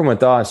you're working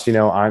with us,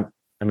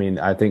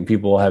 I think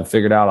people have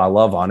figured out I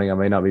love hunting. I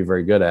may not be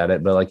very good at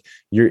it, but like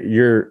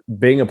you're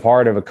being a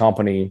part of a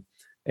company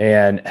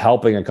and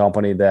helping a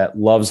company that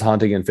loves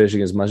hunting and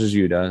fishing as much as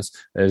you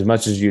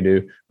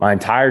do. My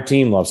entire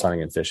team loves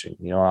hunting and fishing.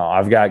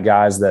 I've got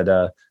guys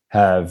that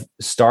have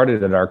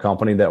started at our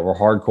company that were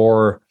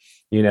hardcore,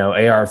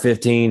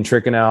 AR-15,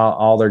 tricking out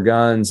all their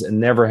guns and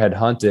never had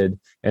hunted.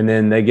 And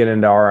then they get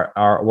into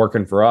our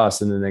working for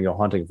us and then they go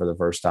hunting for the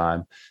first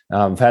time.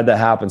 I've had that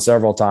happen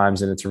several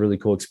times and it's a really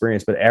cool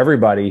experience, but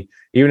everybody,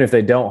 even if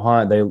they don't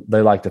hunt,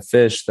 they like to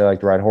fish, they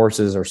like to ride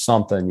horses or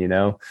something,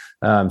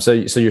 so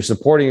you're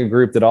supporting a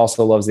group that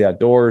also loves the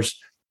outdoors.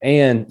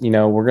 And,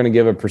 we're going to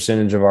give a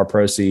percentage of our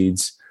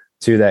proceeds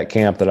to that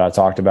camp that I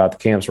talked about. The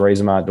camp's Raise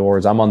Them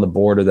Outdoors. I'm on the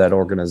board of that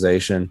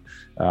organization.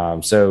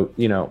 So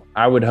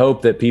I would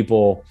hope that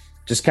people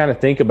just kind of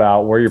think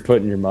about where you're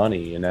putting your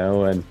money,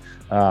 and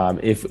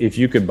if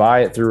you could buy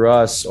it through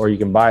us or you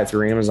can buy it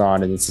through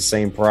Amazon and it's the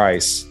same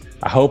price,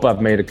 I hope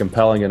I've made a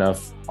compelling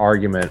enough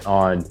argument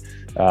on,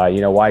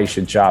 why you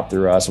should shop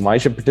through us and why you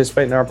should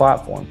participate in our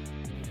platform.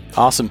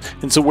 Awesome.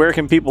 And so where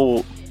can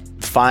people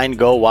find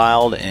Go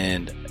Wild,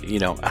 and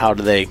how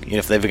do they,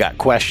 if they've got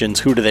questions,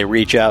 who do they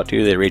reach out to?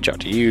 Do they reach out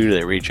to you? Do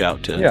they reach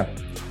out to? Yeah.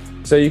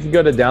 So you can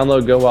go to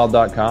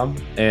downloadgowild.com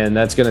and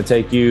that's going to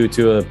take you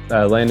to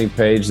a landing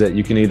page that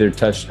you can either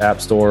touch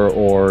App Store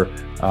or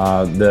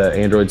the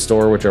Android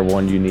store, whichever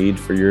one you need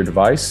for your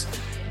device.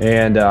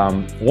 And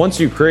once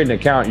you create an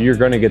account, you're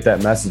going to get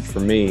that message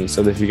from me.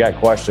 So that if you got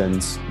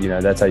questions,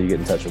 that's how you get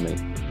in touch with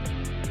me.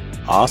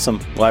 Awesome.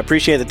 Well, I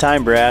appreciate the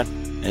time, Brad.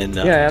 And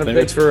Adam,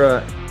 thanks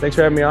for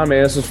having me on,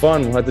 man. This was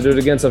fun. We'll have to do it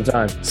again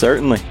sometime.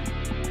 Certainly.